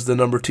was the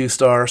number 2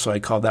 star, so I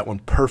called that one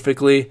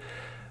perfectly.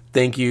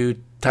 Thank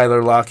you,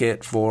 Tyler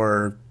Lockett,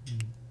 for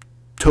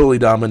totally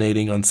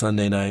dominating on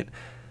Sunday night.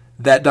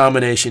 That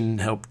domination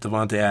helped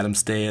Devontae Adams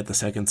stay at the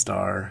 2nd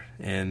star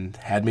and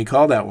had me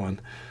call that one.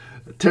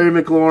 Terry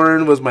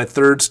McLaurin was my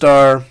 3rd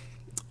star,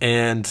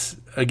 and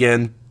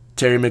again,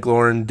 Terry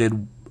McLaurin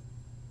did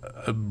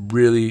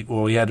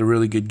he had a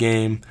really good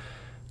game.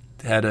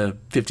 Had a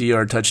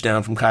 50-yard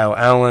touchdown from Kyle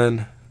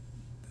Allen.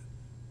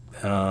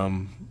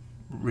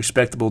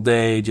 Respectable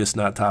day, just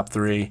not top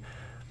 3.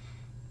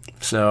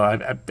 So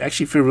I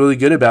actually feel really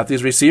good about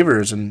these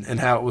receivers and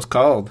how it was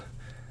called.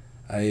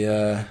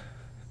 Like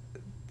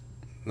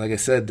I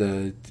said,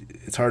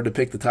 it's hard to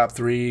pick the top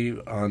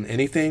 3 on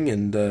anything,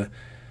 and to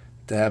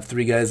have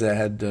 3 guys that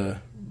had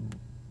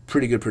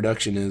pretty good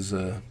production is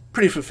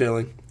pretty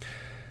fulfilling.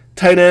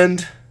 Tight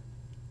end,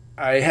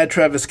 I had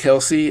Travis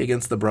Kelce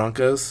against the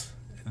Broncos.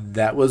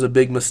 That was a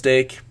big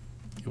mistake.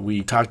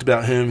 We talked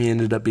about him. He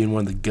ended up being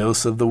one of the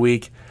ghosts of the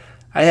week.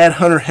 I had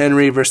Hunter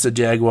Henry versus the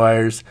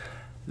Jaguars.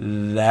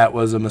 That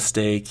was a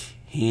mistake.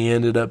 He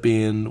ended up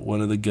being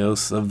one of the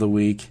ghosts of the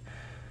week.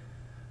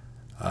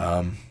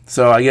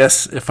 So I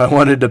guess if I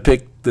wanted to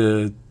pick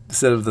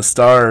instead of the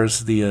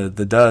stars, the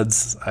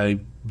duds, I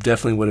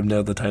definitely would have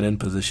nailed the tight end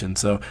position.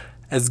 So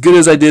as good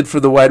as I did for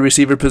the wide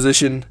receiver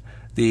position,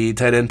 the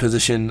tight end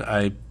position,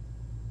 I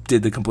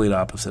did the complete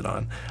opposite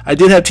on. I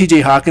did have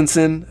T.J.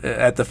 Hawkinson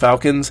at the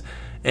Falcons,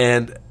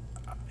 and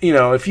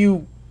if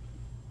you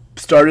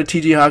started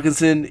T.J.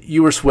 Hawkinson,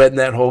 you were sweating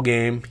that whole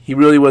game. He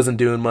really wasn't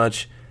doing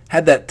much.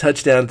 Had that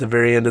touchdown at the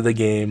very end of the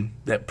game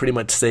that pretty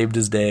much saved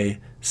his day,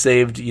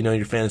 saved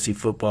your fantasy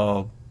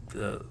football,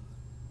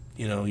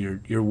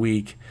 your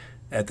week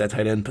at that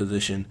tight end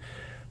position,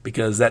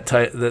 because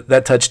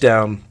that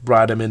touchdown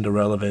brought him into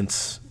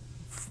relevance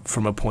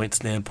from a point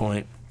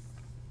standpoint.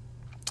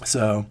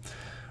 So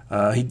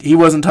He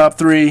wasn't top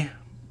 3,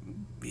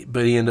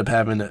 but he ended up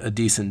having a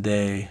decent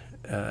day,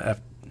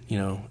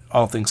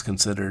 all things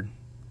considered.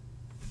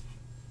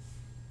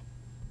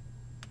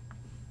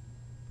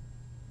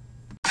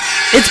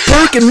 It's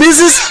Burke and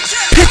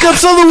Mrs.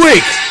 Pickups of the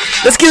Week.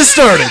 Let's get it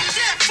started.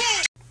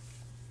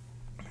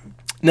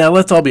 Now,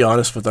 let's all be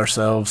honest with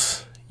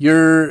ourselves.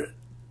 You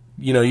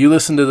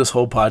listen to this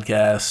whole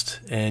podcast,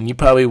 and you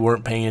probably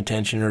weren't paying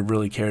attention or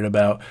really cared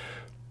about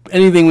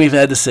anything we've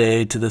had to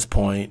say to this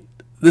point.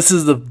 This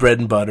is the bread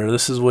and butter.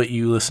 This is what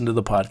you listen to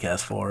the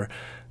podcast for.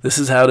 This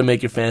is how to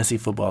make your fantasy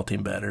football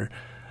team better.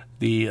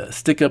 The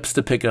stick-ups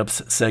to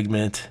pickups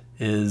segment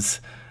is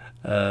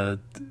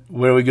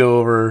where we go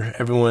over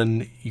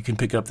everyone you can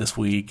pick up this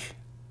week.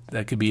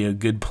 That could be a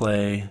good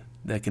play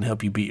that can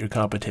help you beat your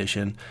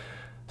competition.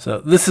 So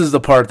this is the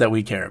part that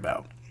we care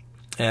about.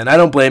 And I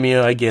don't blame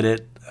you. I get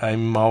it.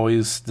 I'm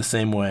always the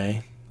same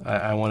way.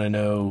 I want to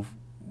know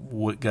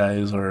what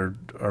guys are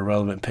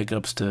relevant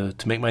pickups to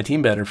make my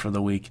team better for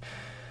the week.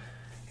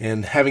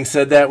 And having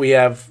said that, we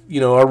have,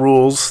 our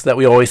rules that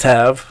we always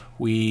have.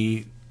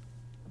 We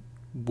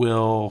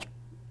will,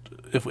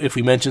 if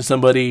we mention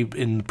somebody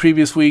in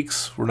previous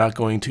weeks, we're not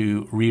going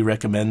to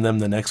re-recommend them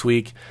the next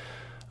week.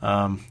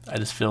 I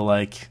just feel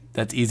like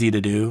that's easy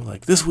to do.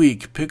 Like, this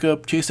week, pick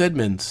up Chase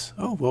Edmonds.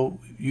 Oh, well,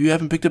 you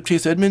haven't picked up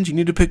Chase Edmonds? You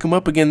need to pick him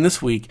up again this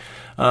week.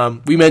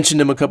 We mentioned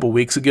him a couple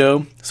weeks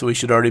ago, so he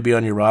should already be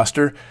on your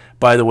roster.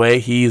 By the way,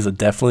 he's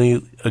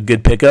definitely a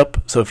good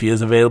pickup, so if he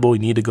is available,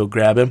 you need to go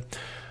grab him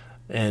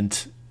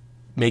and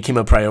make him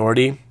a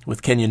priority.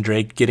 With Kenyon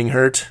Drake getting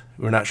hurt,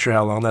 we're not sure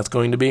how long that's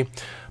going to be.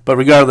 But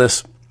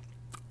regardless,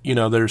 we've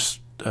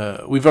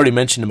already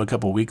mentioned him a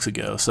couple weeks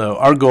ago. So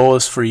our goal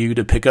is for you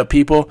to pick up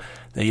people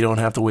that you don't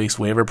have to waste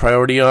waiver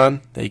priority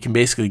on, that you can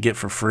basically get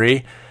for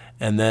free.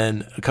 And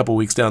then a couple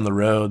weeks down the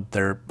road,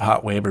 they're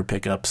hot waiver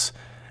pickups.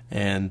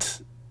 And,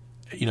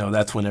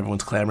 that's when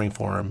everyone's clamoring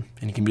for him.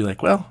 And you can be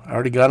like, well, I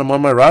already got him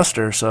on my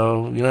roster,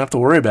 so you don't have to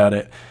worry about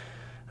it.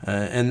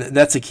 And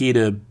that's the key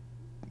to,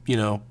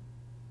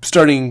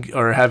 starting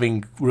or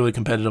having really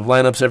competitive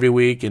lineups every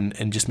week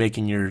and just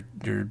making your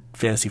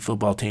fantasy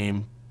football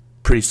team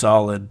pretty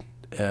solid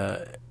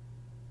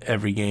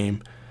every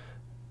game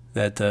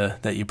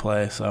that you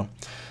play. So,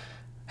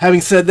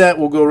 having said that,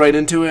 we'll go right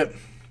into it.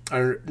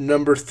 Our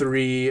number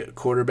 3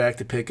 quarterback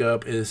to pick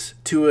up is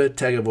Tua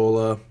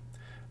Tagovailoa.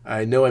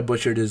 I know I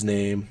butchered his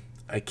name.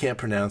 I can't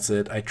pronounce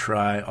it. I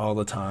try all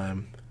the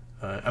time.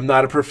 I'm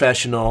not a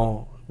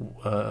professional.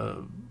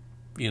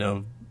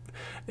 Being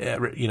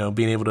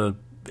able to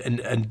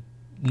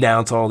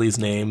announce all these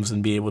names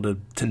and be able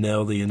to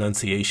know the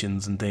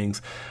enunciations and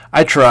things.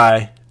 I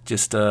try.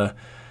 Just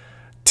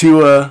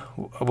Tua,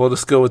 we'll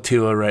just go with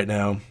Tua right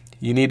now.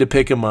 You need to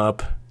pick him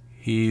up.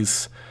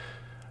 He's,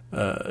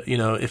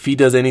 if he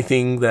does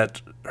anything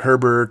that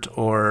Herbert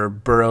or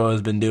Burrow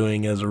has been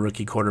doing as a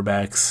rookie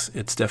quarterbacks,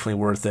 it's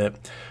definitely worth it.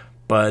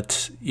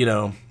 But,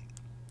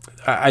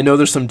 I know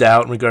there's some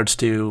doubt in regards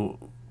to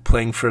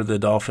playing for the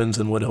Dolphins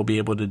and what he'll be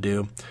able to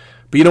do.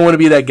 But you don't want to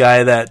be that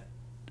guy that,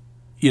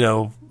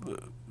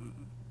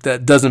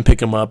 that doesn't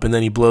pick him up and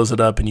then he blows it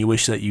up and you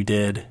wish that you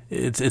did.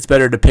 It's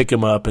better to pick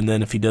him up, and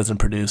then if he doesn't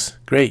produce,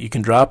 great, you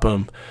can drop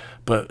him.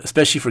 But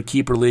especially for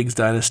keeper leagues,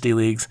 dynasty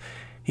leagues,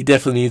 he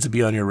definitely needs to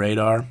be on your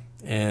radar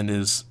and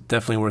is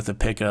definitely worth a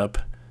pickup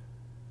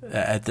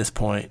at this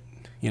point.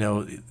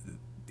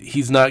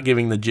 He's not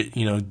giving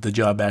the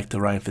job back to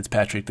Ryan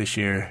Fitzpatrick this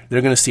year.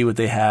 They're going to see what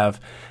they have,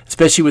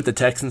 especially with the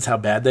Texans, how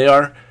bad they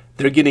are.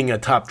 They're getting a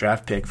top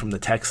draft pick from the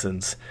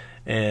Texans,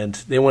 and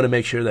they want to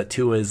make sure that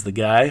Tua is the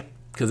guy,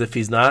 because if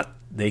he's not,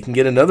 they can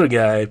get another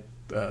guy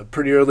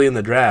pretty early in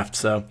the draft.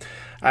 So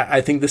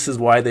I think this is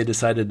why they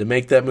decided to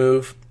make that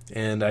move,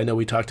 and I know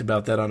we talked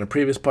about that on a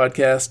previous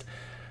podcast.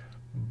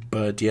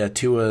 But, yeah,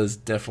 Tua is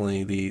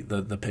definitely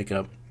the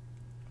pickup.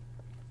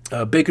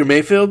 Baker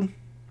Mayfield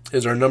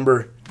is our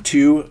number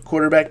 2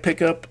 quarterback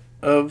pickup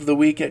of the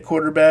week at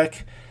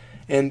quarterback.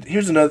 And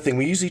here's another thing.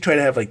 We usually try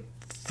to have,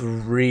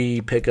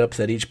 3 pickups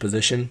at each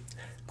position.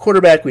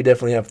 Quarterback, we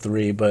definitely have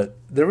 3, but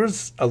there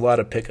was a lot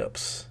of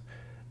pickups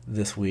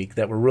this week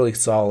that were really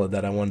solid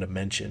that I wanted to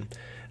mention.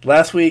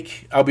 Last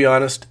week, I'll be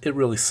honest, it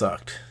really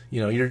sucked.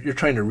 You're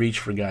trying to reach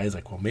for guys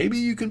like, well, maybe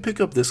you can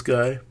pick up this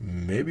guy.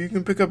 Maybe you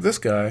can pick up this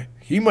guy.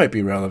 He might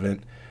be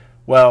relevant.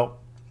 Well,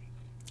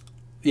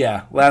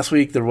 yeah, last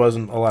week there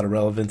wasn't a lot of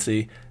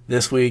relevancy.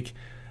 This week,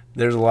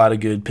 there's a lot of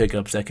good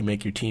pickups that can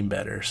make your team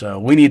better. So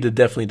we need to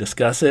definitely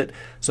discuss it.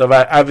 So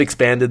I've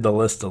expanded the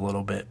list a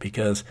little bit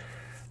because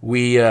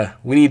we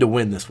need to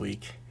win this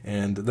week.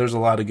 And there's a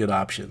lot of good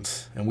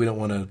options, and we don't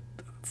want to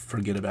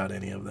forget about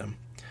any of them.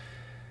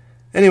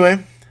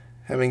 Anyway,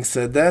 having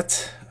said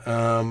that,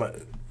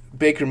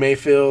 Baker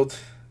Mayfield,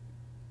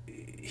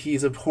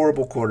 he's a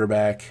horrible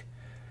quarterback.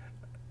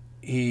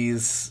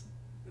 He's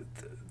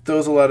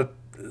throws a lot of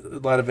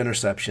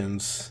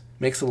interceptions,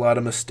 makes a lot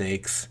of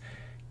mistakes,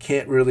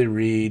 can't really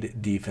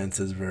read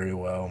defenses very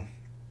well,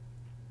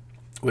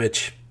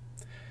 which,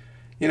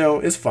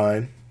 is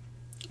fine.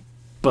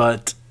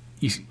 But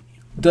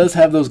does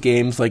have those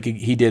games like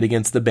he did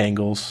against the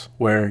Bengals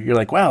where you're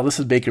like, wow, this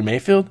is Baker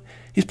Mayfield.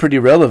 He's pretty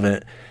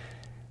relevant.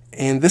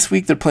 And this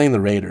week they're playing the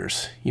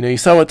Raiders. You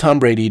saw what Tom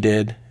Brady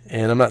did,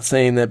 and I'm not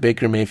saying that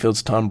Baker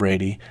Mayfield's Tom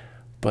Brady,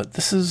 but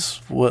this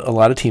is what a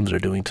lot of teams are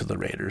doing to the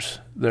Raiders.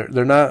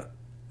 They're not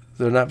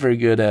very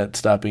good at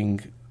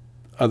stopping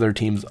other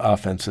teams'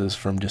 offenses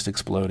from just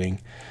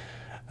exploding.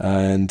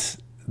 And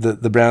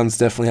the Browns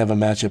definitely have a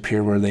matchup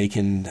here where they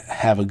can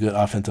have a good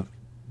offensive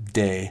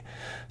day.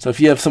 So if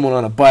you have someone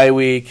on a bye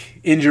week,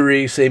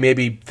 injury, say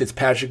maybe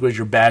Fitzpatrick was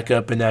your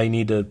backup and now you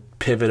need to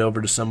pivot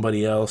over to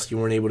somebody else, you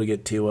weren't able to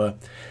get Tua,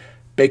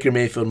 Baker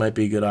Mayfield might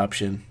be a good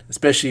option,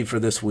 especially for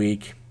this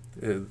week.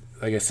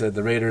 Like I said,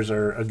 the Raiders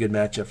are a good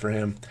matchup for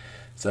him,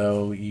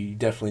 so you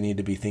definitely need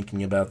to be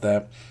thinking about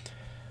that.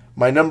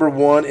 My number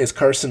 1 is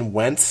Carson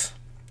Wentz,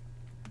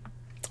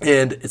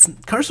 and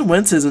Carson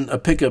Wentz isn't a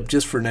pickup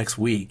just for next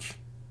week.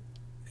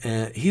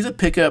 He's a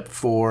pickup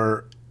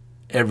for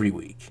every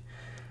week.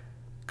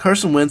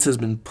 Carson Wentz has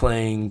been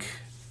playing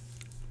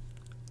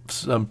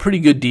some pretty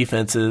good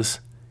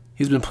defenses.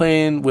 He's been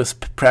playing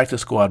with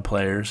practice squad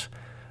players.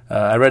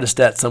 I read a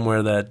stat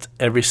somewhere that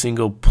every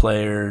single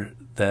player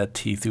that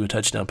he threw a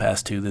touchdown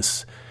pass to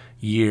this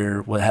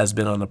year has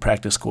been on the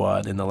practice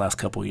squad in the last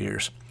couple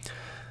years.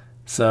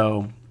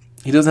 So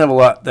he doesn't have a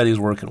lot that he's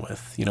working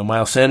with.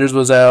 Miles Sanders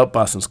was out,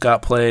 Boston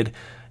Scott played,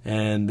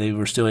 and they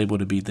were still able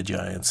to beat the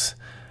Giants.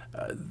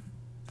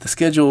 The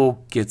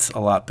schedule gets a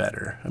lot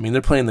better.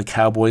 They're playing the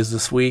Cowboys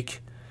this week.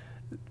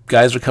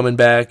 Guys are coming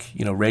back.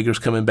 Rager's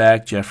coming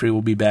back. Jeffrey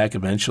will be back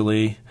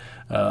eventually.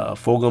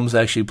 Fulgham's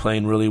actually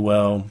playing really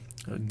well.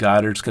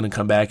 Goddard's going to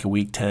come back in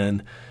Week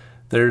 10.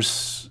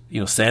 There's,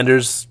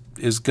 Sanders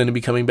is going to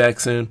be coming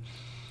back soon.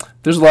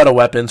 There's a lot of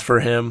weapons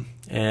for him,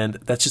 and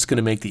that's just going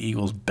to make the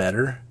Eagles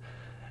better.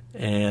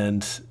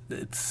 And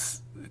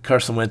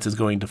Carson Wentz is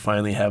going to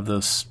finally have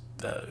those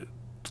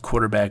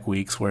quarterback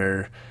weeks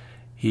where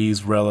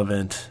he's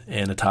relevant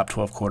and a top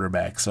 12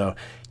 quarterback. So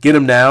get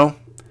him now,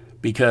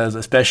 because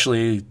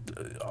especially,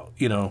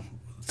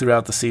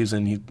 throughout the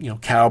season,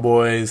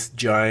 Cowboys,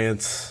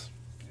 Giants,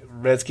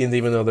 Redskins,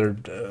 even though they're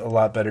a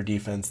lot better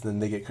defense than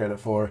they get credit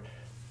for,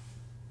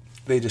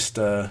 they just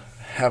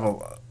have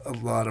a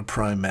lot of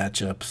prime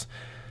matchups.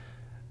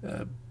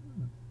 They're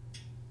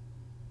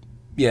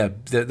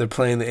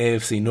playing the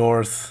AFC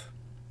North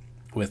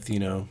with,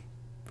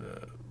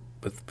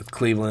 with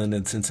Cleveland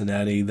and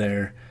Cincinnati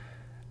there.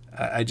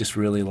 I just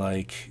really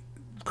like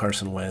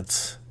Carson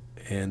Wentz,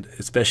 and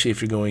especially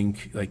if you're going,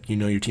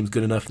 your team's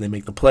good enough and they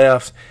make the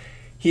playoffs,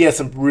 he has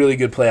some really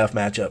good playoff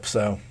matchups.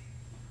 So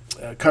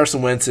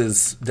Carson Wentz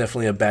is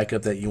definitely a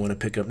backup that you want to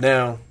pick up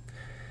now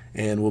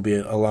and will be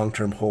a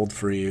long-term hold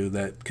for you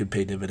that could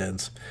pay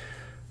dividends.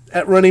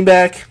 At running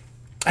back,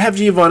 I have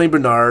Giovanni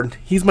Bernard.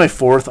 He's my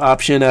 4th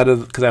option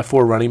because I have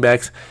 4 running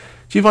backs.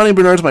 Giovanni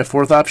Bernard's my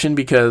 4th option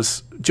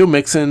because Joe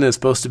Mixon is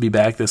supposed to be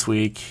back this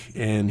week,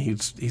 and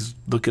he's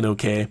looking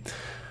okay.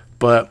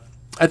 But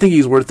I think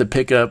he's worth the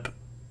pickup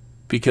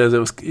because it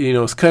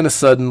was kind of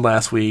sudden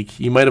last week.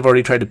 You might have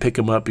already tried to pick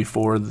him up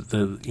before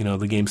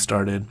the game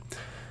started,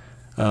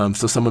 so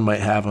someone might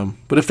have him.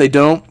 But if they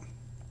don't,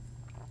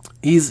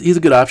 he's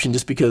a good option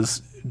just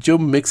because Joe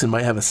Mixon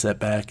might have a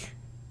setback.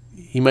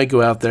 He might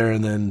go out there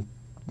and then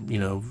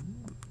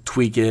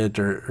tweak it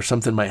or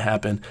something might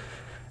happen.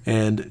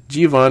 And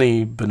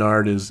Giovanni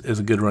Bernard is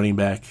a good running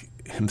back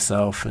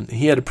himself, and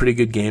he had a pretty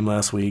good game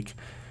last week.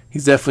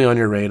 He's definitely on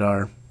your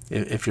radar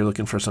if you're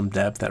looking for some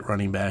depth at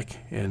running back.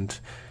 And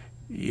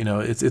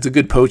it's a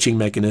good poaching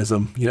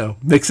mechanism.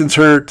 Mixon's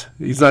hurt;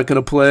 he's not going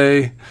to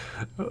play.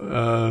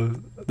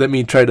 Let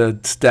me try to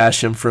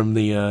stash him from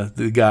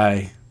the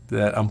guy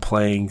that I'm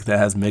playing that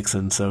has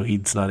Mixon, so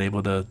he's not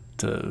able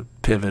to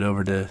pivot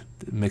over to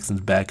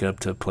Mixon's backup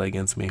to play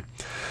against me.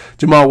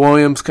 Jamal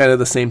Williams, kind of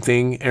the same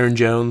thing. Aaron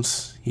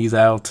Jones, he's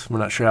out. We're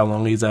not sure how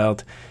long he's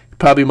out. He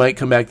probably might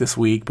come back this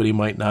week, but he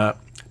might not.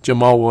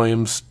 Jamal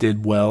Williams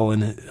did well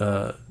in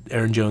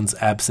Aaron Jones'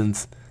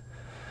 absence,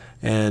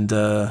 and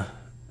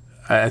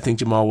I think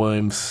Jamal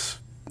Williams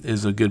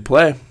is a good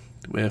play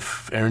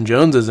if Aaron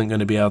Jones isn't going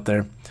to be out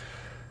there.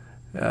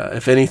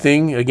 If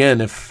anything,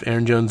 again, if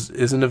Aaron Jones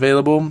isn't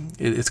available,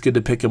 it's good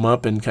to pick him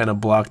up and kind of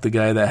block the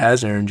guy that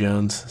has Aaron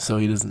Jones so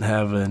he doesn't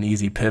have an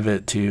easy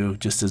pivot to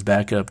just his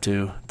backup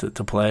to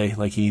play.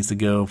 Like he needs to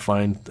go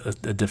find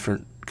a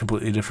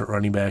completely different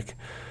running back.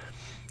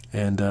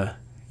 And,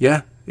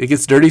 it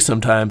gets dirty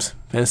sometimes.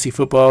 Fantasy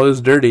football is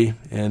dirty,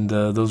 and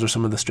those are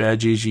some of the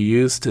strategies you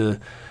use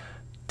to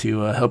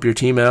help your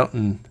team out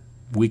and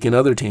weaken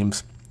other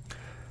teams.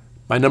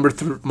 My number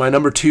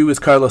 2 is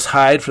Carlos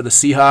Hyde for the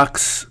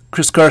Seahawks.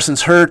 Chris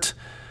Carson's hurt.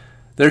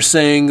 They're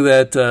saying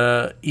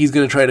that he's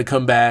going to try to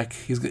come back.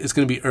 It's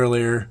going to be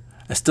earlier.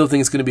 I still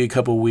think it's going to be a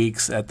couple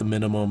weeks at the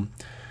minimum.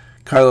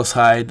 Carlos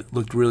Hyde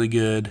looked really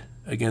good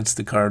against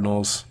the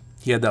Cardinals.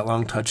 He had that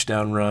long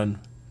touchdown run.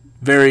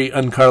 Very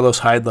un-Carlos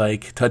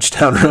Hyde-like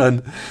touchdown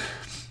run.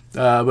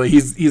 But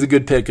he's a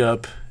good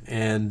pickup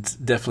and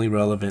definitely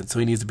relevant, so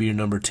he needs to be your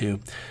number 2.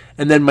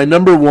 And then my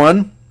number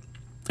 1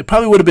 it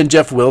probably would have been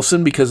Jeff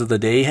Wilson because of the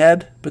day he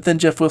had, but then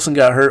Jeff Wilson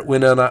got hurt,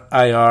 went on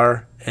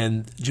IR,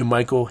 and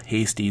JaMycal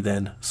Hasty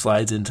then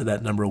slides into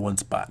that number 1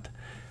 spot.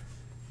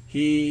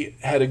 He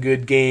had a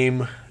good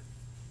game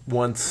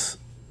once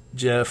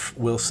Jeff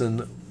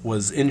Wilson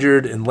was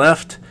injured and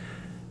left,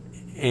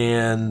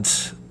 and,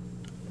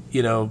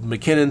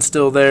 McKinnon's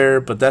still there,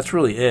 but that's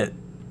really it.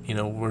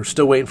 We're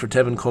still waiting for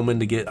Tevin Coleman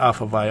to get off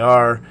of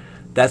IR.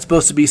 That's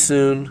supposed to be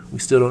soon. We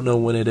still don't know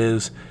when it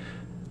is.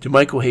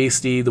 JaMycal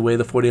Hasty, the way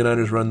the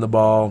 49ers run the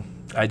ball,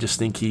 I just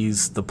think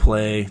he's the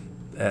play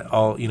at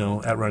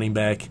running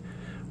back.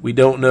 We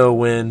don't know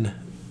when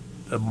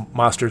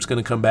Mostert's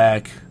going to come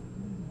back.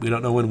 We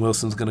don't know when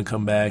Wilson's going to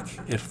come back,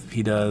 if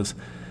he does.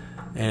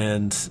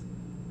 And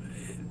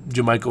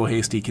JaMycal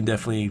Hasty can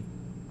definitely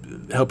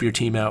help your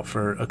team out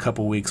for a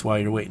couple weeks while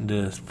you're waiting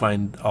to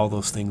find all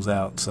those things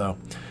out. So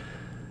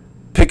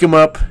pick him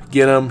up,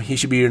 get him. He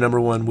should be your number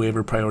 1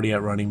 waiver priority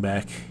at running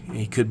back.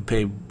 He could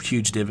pay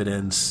huge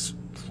dividends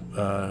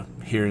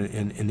here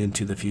and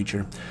into the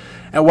future.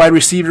 At wide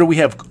receiver, we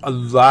have a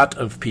lot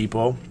of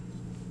people.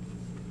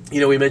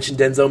 We mentioned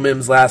Denzel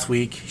Mims last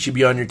week. He should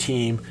be on your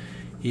team.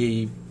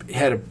 He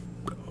had an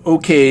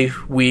okay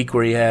week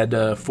where he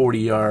had 40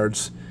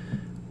 yards,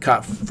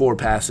 caught 4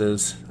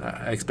 passes.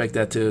 I expect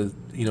that to,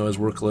 his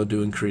workload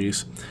to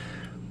increase.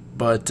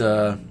 But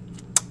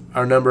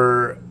our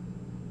number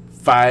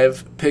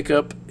 5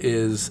 pickup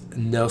is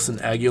Nelson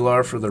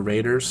Aguilar for the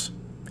Raiders.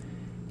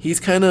 He's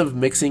kind of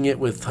mixing it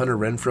with Hunter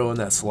Renfrow in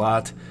that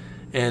slot.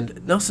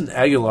 And Nelson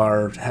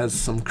Aguilar has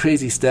some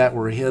crazy stat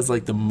where he has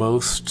the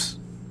most,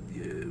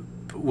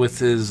 with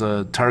his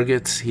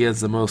targets, he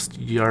has the most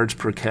yards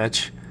per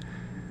catch.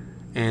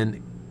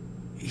 And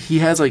he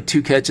has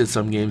 2 catches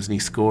some games and he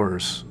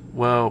scores.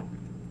 Well,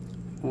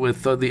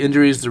 with the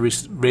injuries the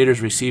Raiders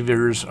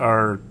receivers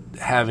are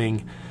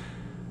having,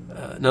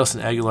 Nelson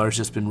Aguilar's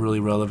just been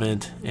really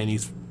relevant, and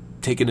he's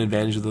taken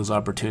advantage of those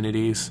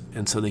opportunities,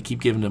 and so they keep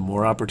giving him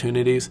more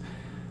opportunities.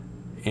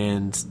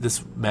 And this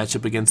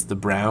matchup against the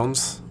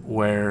Browns,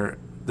 where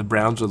the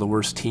Browns are the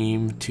worst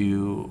team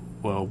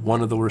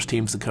one of the worst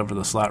teams to cover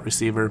the slot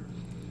receiver,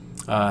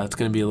 it's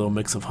going to be a little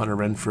mix of Hunter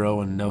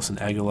Renfrow and Nelson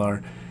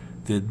Aguilar.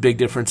 The big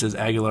difference is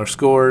Aguilar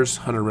scores,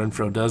 Hunter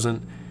Renfrow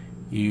doesn't.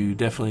 You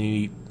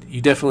definitely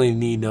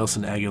need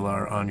Nelson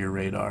Aguilar on your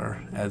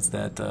radar as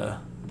that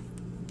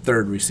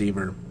 3rd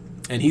receiver.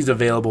 And he's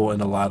available in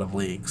a lot of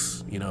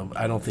leagues.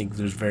 I don't think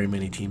there's very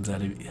many teams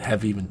that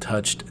have even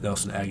touched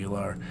Nelson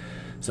Aguilar.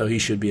 So he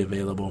should be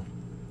available.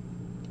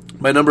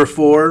 My number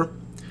 4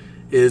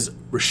 is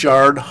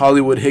Rashard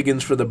Hollywood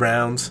Higgins for the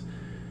Browns.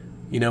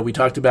 We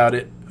talked about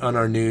it on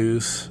our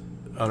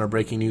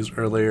breaking news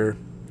earlier.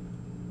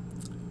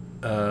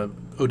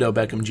 Odell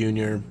Beckham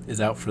Jr.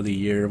 is out for the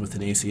year with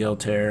an ACL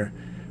tear.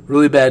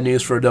 Really bad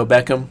news for Odell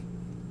Beckham.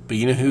 But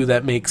you know who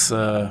that makes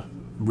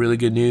really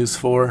good news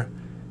for?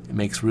 It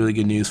makes really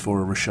good news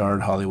for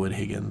Rashard Hollywood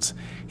Higgins.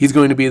 He's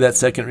going to be that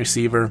 2nd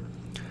receiver.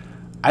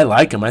 I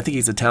like him. I think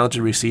he's a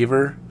talented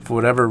receiver. For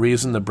whatever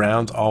reason, the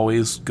Browns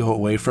always go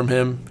away from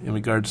him in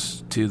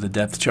regards to the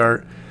depth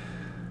chart.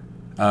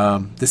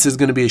 This is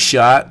going to be a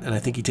shot, and I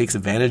think he takes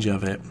advantage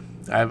of it.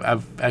 I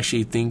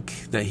actually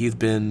think that he's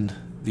been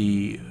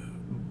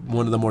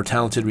one of the more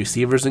talented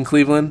receivers in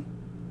Cleveland.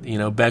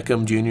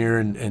 Beckham Jr.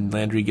 and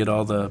Landry get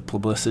all the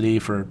publicity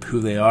for who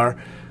they are,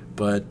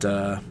 but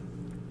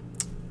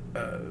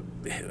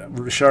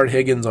Rashard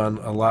Higgins on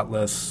a lot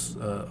less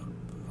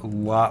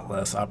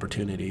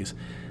opportunities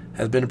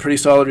has been a pretty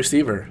solid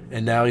receiver,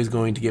 and now he's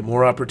going to get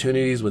more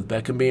opportunities with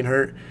Beckham being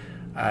hurt.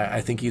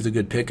 I think he's a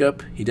good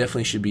pickup. He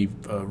definitely should be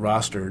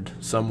rostered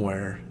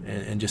somewhere,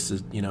 and just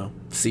to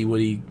see what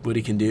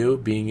he can do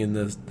being in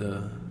the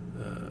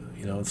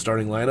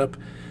starting lineup,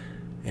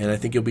 and I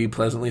think you'll be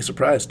pleasantly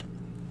surprised.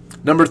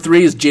 Number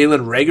 3 is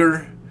Jalen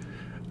Reagor.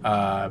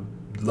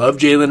 Love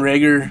Jalen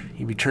Reagor.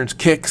 He returns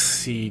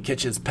kicks. He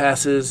catches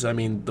passes. I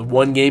mean, the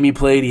one game he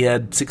played, he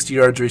had 60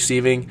 yards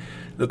receiving.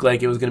 Looked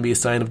like it was going to be a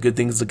sign of good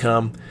things to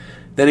come.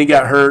 Then he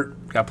got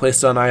hurt, got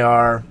placed on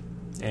IR,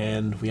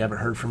 and we haven't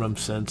heard from him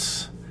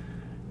since.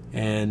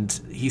 And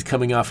he's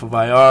coming off of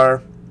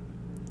IR.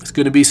 It's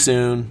going to be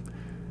soon.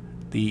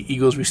 The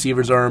Eagles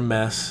receivers are a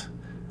mess.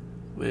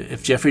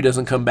 If Jeffrey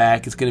doesn't come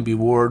back, it's going to be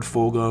Ward,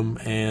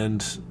 Fulgham,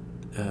 and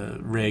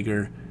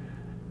Reagor.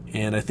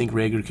 And I think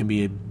Reagor can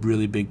be a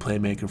really big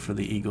playmaker for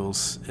the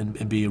Eagles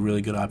and be a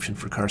really good option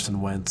for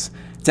Carson Wentz.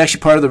 It's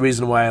actually part of the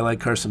reason why I like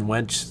Carson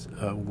Wentz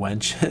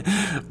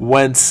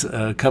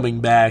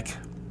coming back,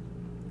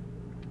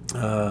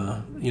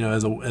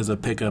 as a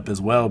pickup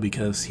as well,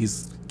 because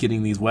he's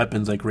getting these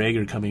weapons like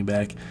Reagor coming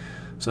back.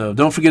 So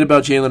don't forget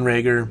about Jalen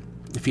Reagor.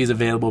 If he's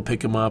available,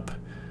 pick him up.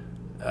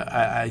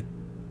 I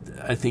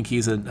think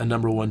he's a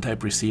number 1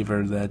 type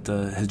receiver that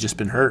has just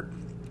been hurt.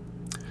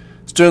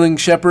 Sterling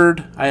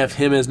Shepard, I have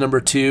him as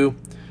number 2.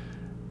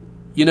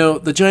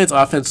 The Giants'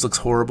 offense looks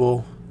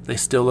horrible. They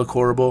still look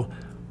horrible.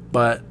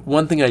 But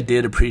one thing I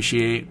did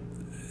appreciate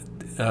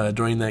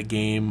during that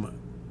game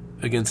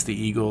against the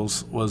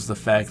Eagles was the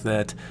fact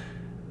that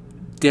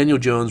Daniel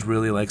Jones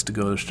really likes to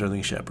go to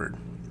Sterling Shepard.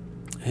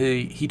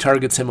 He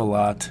targets him a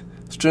lot.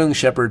 Sterling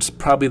Shepard's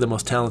probably the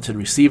most talented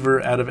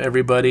receiver out of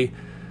everybody,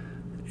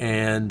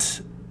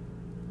 and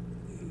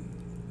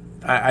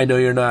I know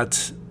you're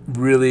not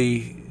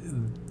really,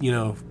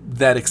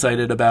 that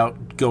excited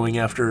about going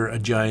after a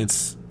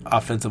Giants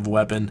offensive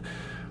weapon,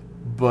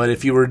 but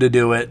if you were to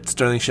do it,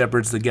 Sterling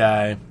Shepard's the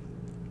guy.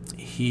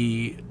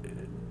 He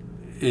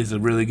is a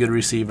really good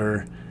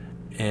receiver,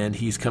 and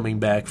he's coming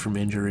back from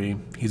injury.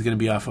 He's going to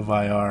be off of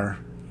IR.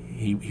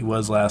 He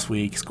was last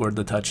week, scored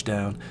the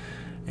touchdown,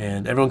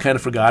 and everyone kind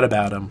of forgot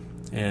about him.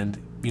 And,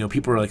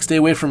 people were like, stay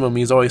away from him,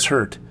 he's always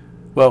hurt.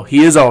 Well,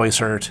 he is always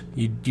hurt.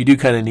 You do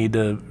kind of need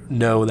to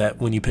know that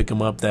when you pick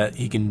him up that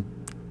he can,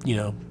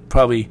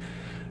 probably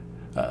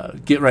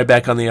get right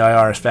back on the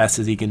IR as fast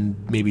as he can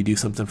maybe do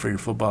something for your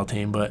football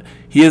team. But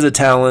he is a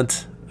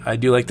talent. I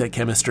do like that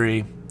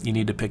chemistry. You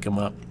need to pick him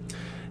up.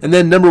 And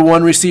then number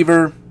one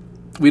receiver,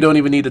 we don't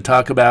even need to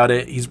talk about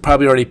it. He's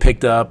probably already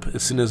picked up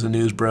as soon as the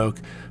news broke.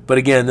 But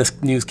again,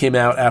 this news came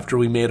out after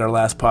we made our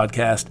last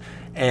podcast.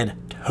 And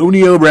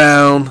Antonio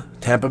Brown,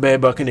 Tampa Bay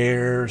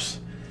Buccaneers,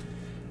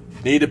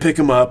 need to pick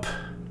him up.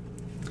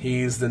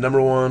 He's the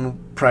number one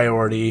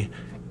priority.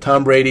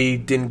 Tom Brady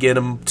didn't get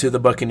him to the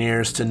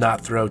Buccaneers to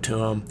not throw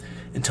to him.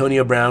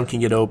 Antonio Brown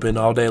can get open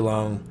all day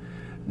long.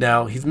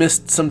 Now, he's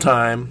missed some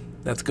time.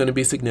 That's going to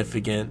be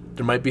significant.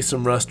 There might be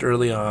some rust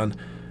early on.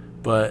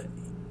 But,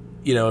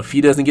 if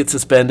he doesn't get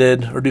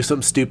suspended or do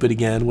something stupid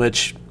again,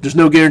 which there's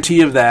no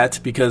guarantee of that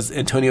because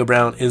Antonio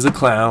Brown is a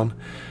clown,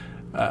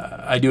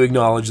 I do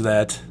acknowledge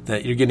that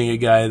you're getting a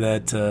guy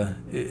that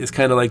is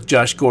kind of like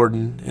Josh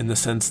Gordon in the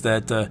sense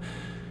that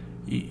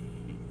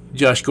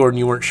Josh Gordon,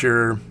 you weren't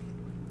sure,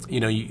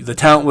 the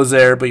talent was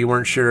there, but you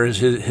weren't sure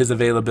his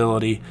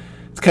availability.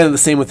 It's kind of the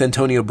same with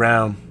Antonio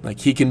Brown. Like,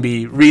 he can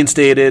be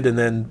reinstated and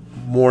then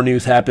more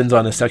news happens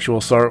on his sexual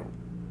assault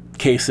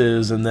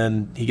cases, and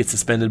then he gets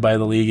suspended by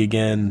the league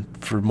again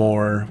for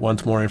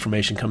once more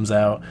information comes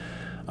out.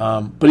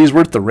 But he's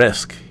worth the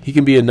risk. He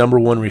can be a number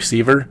one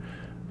receiver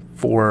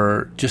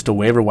for just a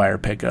waiver wire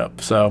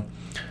pickup. So,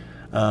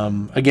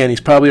 again,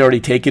 he's probably already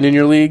taken in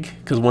your league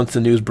because once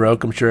the news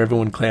broke, I'm sure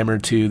everyone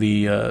clamored to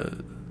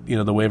the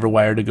the waiver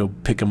wire to go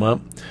pick him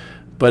up.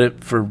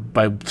 But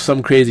by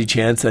some crazy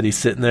chance that he's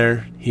sitting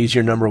there, he's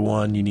your number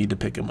one. You need to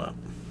pick him up.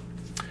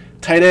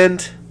 Tight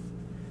end.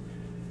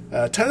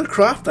 Tyler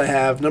Kroft I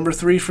have, number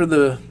 3 for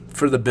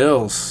the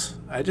Bills.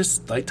 I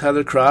just like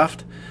Tyler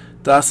Kroft.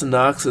 Dawson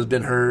Knox has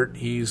been hurt.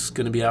 He's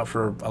going to be out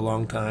for a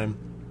long time.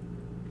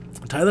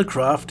 Tyler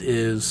Kroft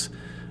is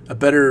a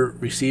better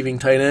receiving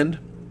tight end,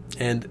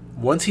 and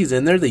once he's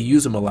in there, they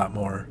use him a lot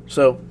more.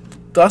 So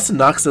Dawson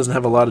Knox doesn't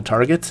have a lot of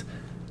targets.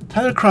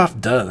 Tyler Kroft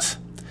does.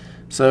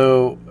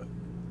 So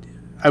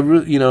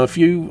if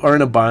you are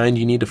in a bind,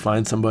 you need to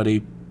find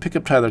somebody. Pick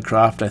up Tyler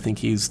Kroft. I think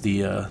he's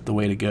the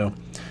way to go.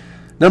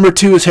 Number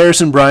 2 is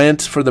Harrison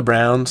Bryant for the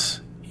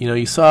Browns.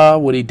 You saw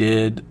what he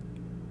did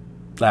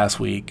last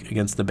week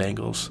against the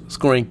Bengals,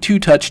 scoring 2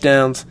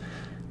 touchdowns.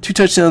 2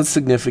 touchdowns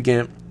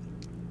significant.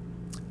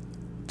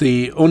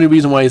 The only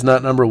reason why he's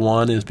not number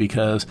 1 is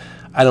because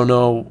I don't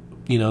know,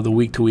 the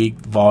week-to-week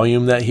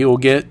volume that he will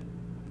get,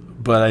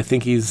 but I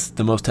think he's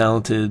the most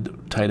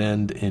talented tight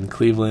end in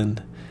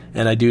Cleveland,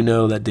 and I do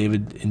know that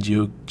David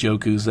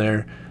Njoku's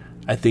there.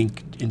 I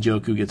think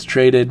Njoku gets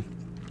traded.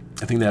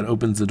 I think that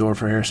opens the door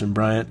for Harrison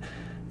Bryant.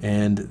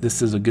 And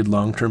this is a good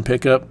long-term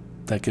pickup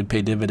that could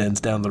pay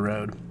dividends down the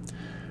road.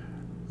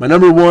 My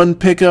number 1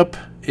 pickup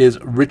is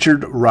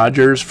Richard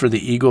Rodgers for the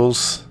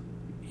Eagles,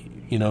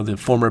 the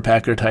former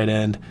Packer tight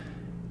end.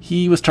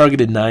 He was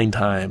targeted 9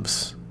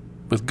 times.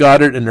 With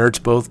Goddard and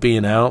Ertz both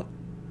being out,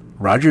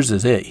 Rodgers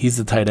is it. He's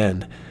the tight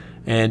end.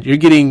 And you're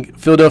getting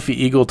Philadelphia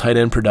Eagle tight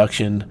end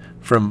production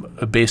from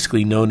a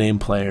basically no-name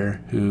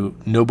player who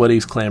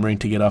nobody's clamoring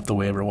to get off the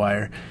waiver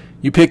wire.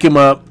 You pick him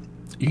up.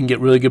 You can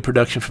get really good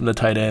production from the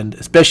tight end,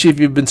 especially if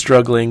you've been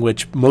struggling,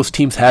 which most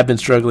teams have been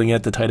struggling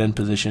at the tight end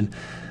position.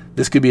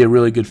 This could be a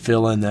really good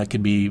fill-in that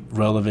could be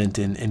relevant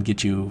and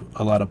get you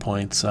a lot of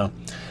points. So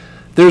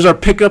there's our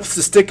pickups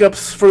to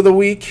stick-ups for the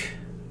week.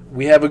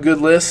 We have a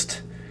good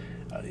list.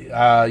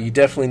 You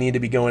definitely need to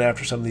be going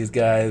after some of these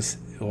guys.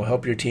 It will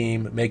help your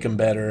team, make them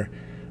better.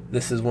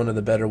 This is one of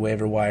the better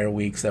waiver wire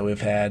weeks that we've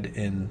had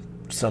in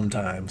some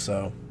time,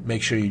 so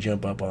make sure you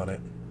jump up on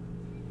it.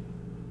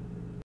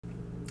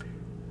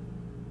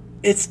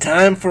 It's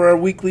time for our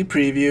weekly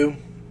preview.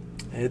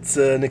 It's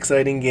an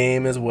exciting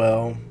game as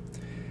well.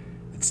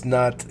 It's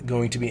not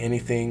going to be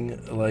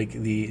anything like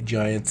the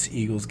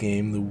Giants-Eagles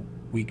game the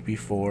week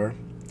before.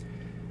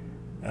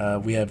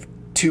 We have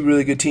 2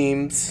 really good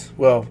teams.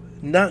 Well,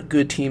 not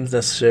good teams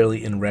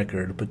necessarily in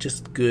record, but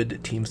just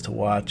good teams to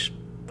watch.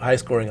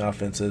 High-scoring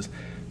offenses.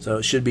 So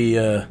it should be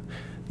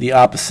the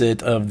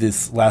opposite of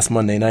this last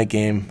Monday night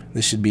game.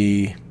 This should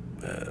be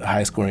a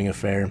high-scoring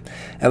affair.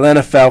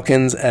 Atlanta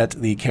Falcons at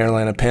the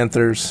Carolina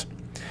Panthers.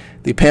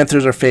 The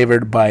Panthers are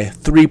favored by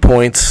 3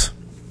 points,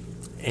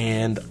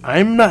 and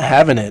I'm not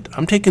having it.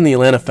 I'm taking the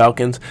Atlanta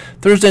Falcons.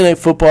 Thursday Night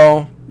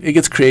Football, it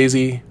gets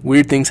crazy.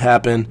 Weird things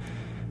happen,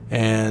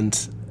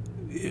 and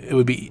it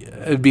would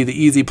be the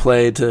easy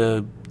play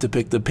to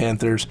pick the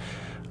Panthers.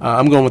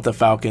 I'm going with the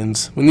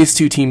Falcons. When these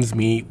two teams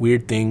meet,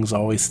 weird things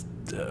always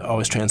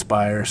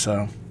transpire.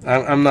 So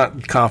I'm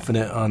not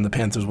confident on the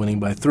Panthers winning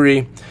by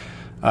 3.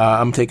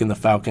 I'm taking the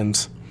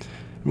Falcons.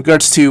 In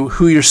regards to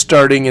who you're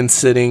starting and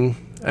sitting,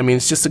 I mean,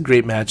 it's just a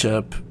great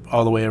matchup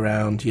all the way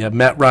around. You have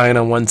Matt Ryan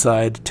on one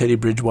side, Teddy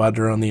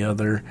Bridgewater on the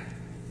other.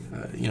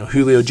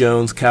 Julio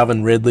Jones,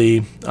 Calvin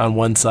Ridley on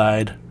one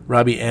side,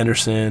 Robbie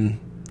Anderson,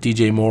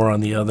 DJ Moore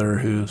on the other,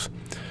 who's,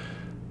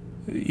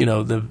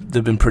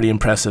 they've been pretty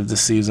impressive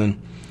this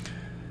season.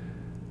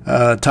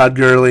 Todd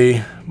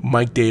Gurley,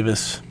 Mike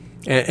Davis.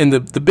 And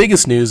the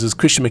biggest news is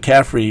Christian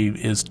McCaffrey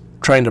is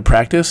trying to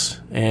practice,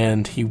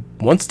 and he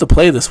wants to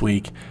play this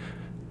week.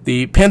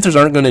 The Panthers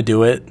aren't going to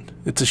do it.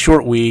 It's a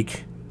short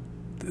week.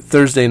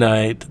 Thursday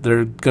night,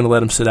 they're going to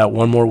let him sit out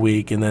one more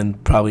week and then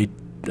probably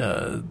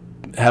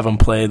have him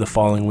play the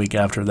following week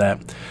after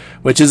that,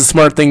 which is a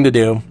smart thing to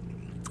do.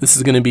 This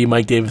is going to be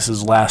Mike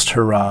Davis's last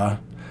hurrah.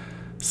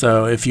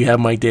 So if you have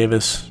Mike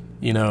Davis,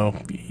 you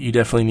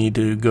definitely need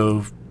to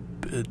go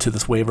to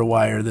this waiver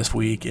wire this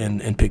week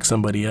and pick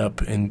somebody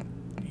up and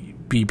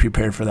be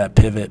prepared for that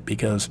pivot,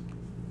 because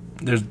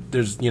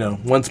there's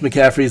once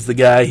McCaffrey's the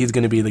guy, he's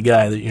going to be the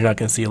guy. That you're not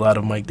going to see a lot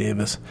of Mike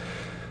Davis.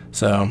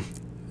 So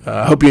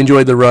I hope you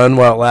enjoyed the run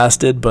while it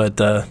lasted, but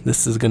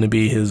this is going to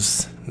be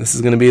his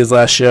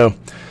last show.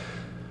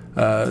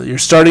 You're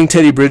starting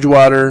Teddy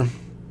Bridgewater.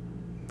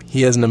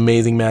 He has an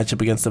amazing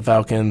matchup against the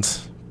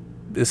Falcons.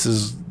 This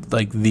is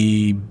like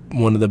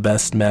one of the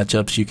best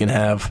matchups you can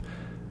have.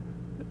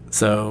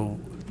 So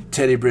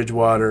Teddy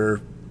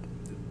Bridgewater,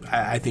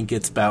 I think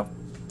it's about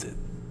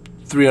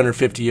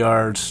 350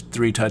 yards,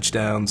 3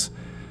 touchdowns.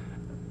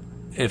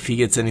 If he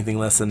gets anything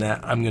less than that,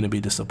 I'm going to be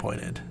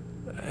disappointed.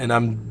 And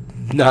I'm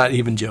not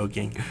even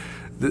joking.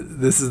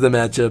 This is the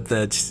matchup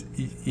that,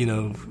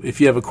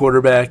 if you have a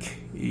quarterback,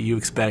 you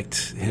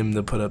expect him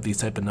to put up these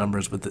type of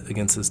numbers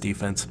against this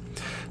defense.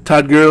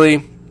 Todd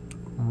Gurley,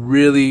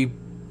 really,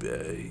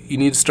 you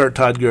need to start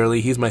Todd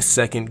Gurley. He's my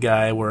second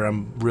guy where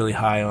I'm really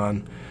high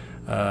on.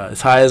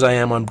 As high as I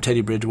am on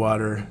Teddy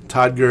Bridgewater,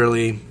 Todd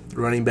Gurley,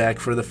 running back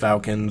for the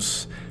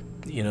Falcons.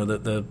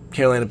 The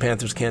Carolina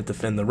Panthers can't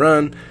defend the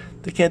run.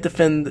 They can't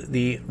defend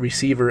the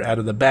receiver out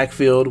of the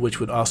backfield, which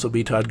would also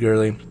be Todd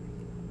Gurley.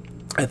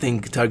 I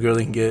think Todd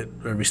Gurley can get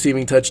a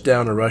receiving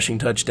touchdown, a rushing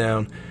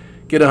touchdown,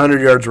 get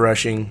 100 yards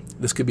rushing.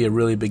 This could be a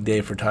really big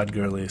day for Todd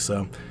Gurley.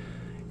 So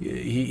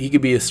he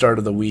could be a start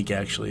of the week,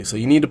 actually. So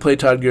you need to play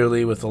Todd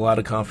Gurley with a lot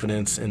of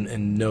confidence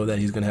and know that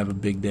he's going to have a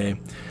big day.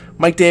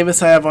 Mike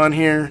Davis I have on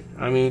here.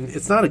 I mean,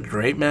 it's not a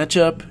great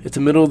matchup. It's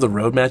a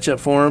middle-of-the-road matchup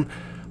for him.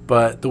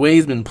 But the way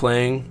he's been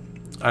playing,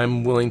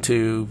 I'm willing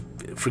to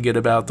forget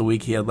about the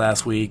week he had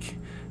last week.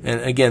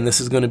 And again,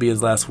 this is going to be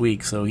his last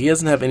week, so he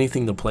doesn't have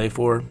anything to play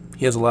for.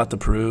 He has a lot to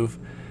prove,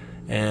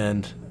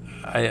 and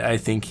I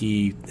think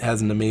he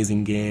has an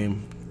amazing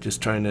game.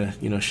 Just trying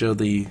to show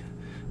the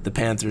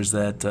Panthers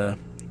that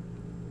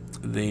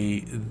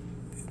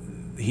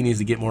he needs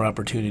to get more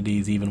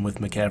opportunities, even with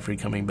McCaffrey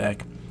coming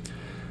back.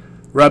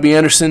 Robbie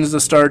Anderson is a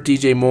start.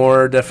 DJ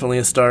Moore definitely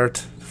a start.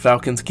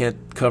 Falcons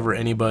can't cover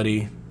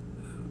anybody.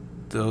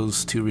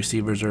 Those two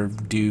receivers are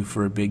due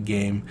for a big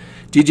game.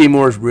 DJ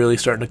Moore is really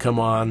starting to come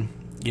on.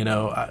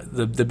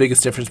 The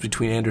biggest difference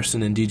between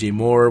Anderson and DJ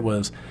Moore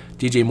was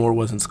DJ Moore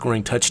wasn't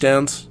scoring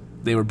touchdowns.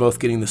 They were both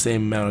getting the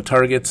same amount of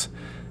targets.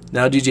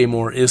 Now DJ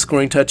Moore is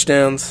scoring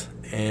touchdowns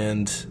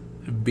and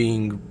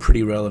being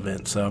pretty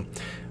relevant. So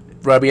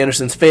Robbie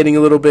Anderson's fading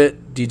a little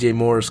bit. DJ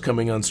Moore is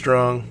coming on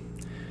strong.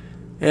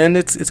 And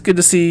it's good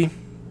to see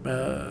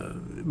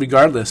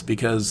regardless,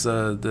 because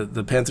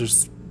the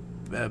Panthers'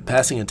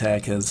 passing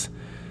attack has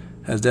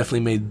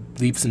definitely made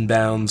leaps and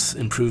bounds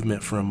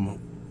improvement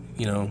from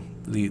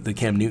the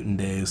Cam Newton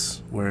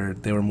days, where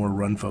they were more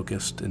run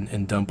focused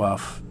and dump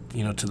off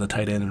to the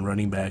tight end and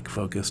running back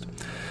focused.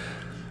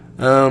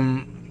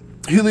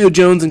 Julio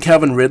Jones and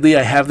Calvin Ridley,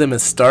 I have them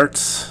as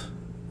starts.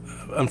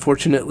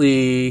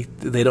 Unfortunately,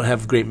 they don't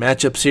have great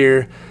matchups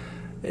here.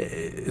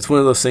 It's one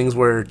of those things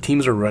where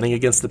teams are running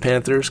against the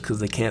Panthers because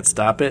they can't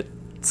stop it,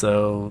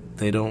 so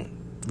they don't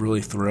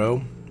really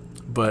throw.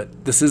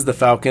 But this is the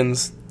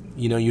Falcons.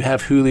 You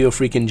have Julio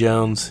freaking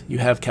Jones. You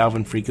have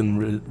Calvin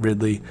freaking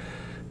Ridley.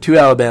 2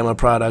 Alabama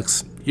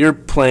products. You're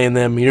playing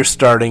them. You're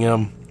starting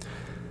them.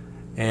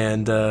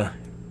 And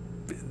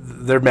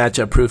they're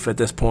matchup proof at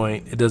this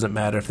point. It doesn't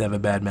matter if they have a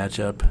bad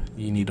matchup.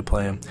 You need to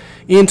play them.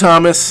 Ian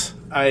Thomas.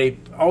 I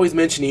always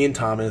mention Ian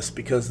Thomas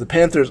because the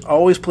Panthers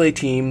always play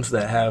teams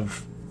that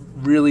have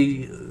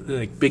really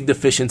big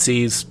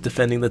deficiencies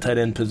defending the tight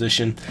end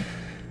position.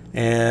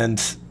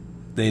 And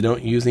they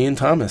don't use Ian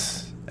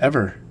Thomas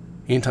ever.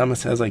 Ian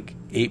Thomas has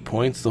 8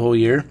 points the whole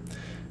year.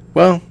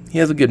 Well, he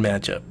has a good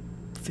matchup.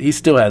 He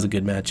still has a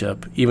good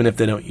matchup, even if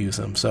they don't use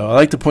him. So I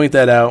like to point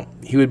that out.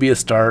 He would be a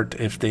start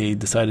if they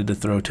decided to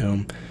throw to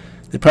him.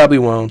 They probably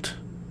won't,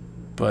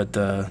 but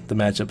the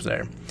matchup's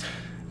there.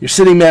 You're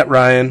sitting Matt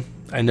Ryan.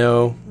 I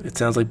know it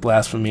sounds like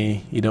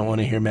blasphemy. You don't want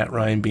to hear Matt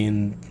Ryan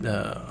being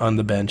on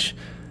the bench,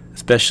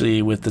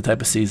 especially with the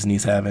type of season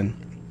he's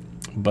having.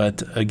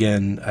 But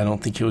again, I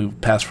don't think he'll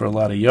pass for a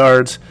lot of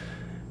yards,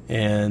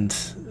 and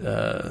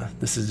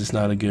this is just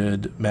not a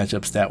good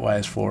matchup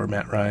stat-wise for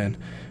Matt Ryan.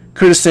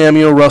 Curtis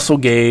Samuel, Russell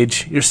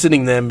Gage, you're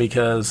sitting them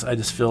because I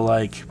just feel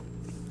like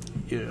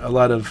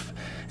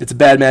it's a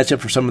bad matchup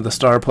for some of the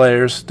star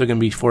players. They're going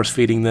to be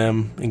force-feeding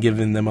them and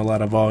giving them a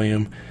lot of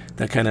volume.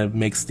 That kind of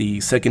makes the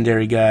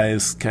secondary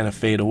guys kind of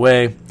fade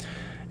away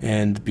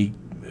and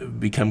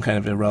become kind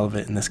of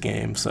irrelevant in this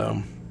game.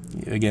 So,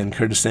 again,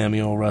 Curtis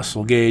Samuel,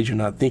 Russell Gage, you're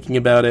not thinking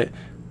about it.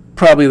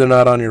 Probably they're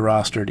not on your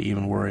roster to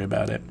even worry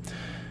about it.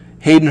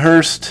 Hayden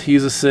Hurst,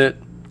 he's a sit,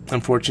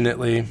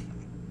 unfortunately.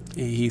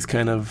 He's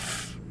kind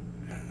of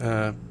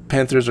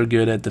Panthers are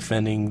good at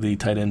defending the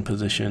tight end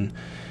position,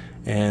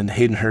 and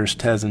Hayden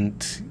Hurst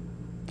hasn't,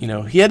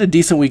 he had a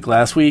decent week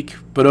last week,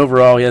 but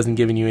overall he hasn't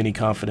given you any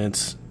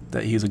confidence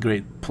that he's a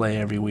great play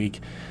every week.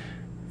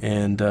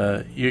 And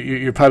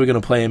you're probably going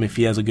to play him if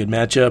he has a good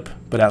matchup,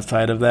 but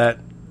outside of that,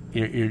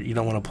 you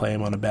don't want to play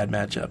him on a bad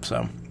matchup.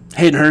 So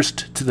Hayden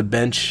Hurst to the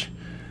bench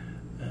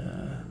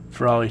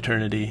for all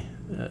eternity,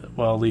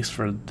 well, at least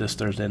for this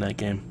Thursday night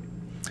game.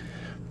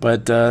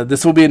 But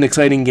this will be an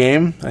exciting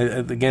game.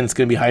 Again, it's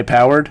going to be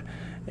high-powered,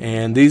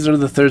 and these are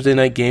the Thursday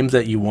night games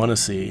that you want to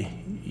see.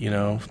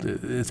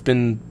 It's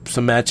been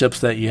some matchups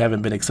that you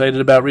haven't been excited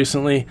about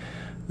recently.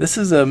 This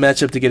is a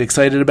matchup to get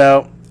excited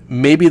about.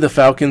 Maybe the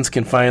Falcons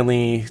can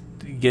finally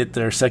get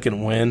their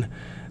second win.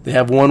 They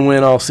have one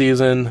win all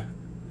season.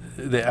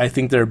 I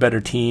think they're a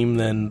better team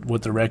than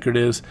what the record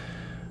is,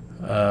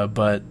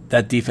 but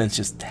that defense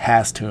just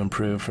has to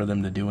improve for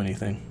them to do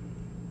anything.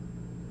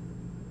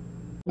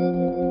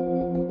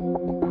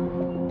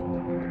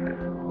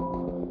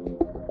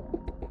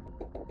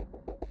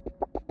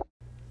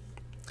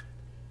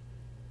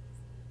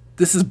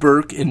 This is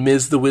Burke and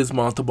Ms. The Wiz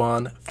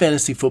Montalban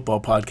Fantasy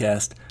Football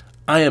Podcast.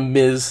 I am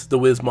Ms. The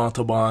Wiz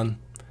Montalban.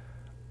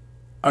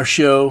 Our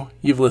show,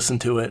 you've listened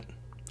to it,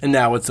 and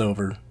now it's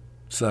over.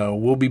 So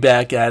we'll be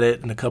back at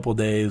it in a couple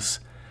days,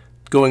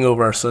 going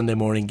over our Sunday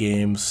morning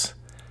games.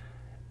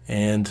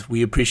 And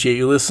we appreciate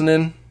you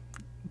listening.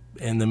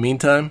 In the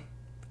meantime,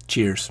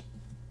 cheers.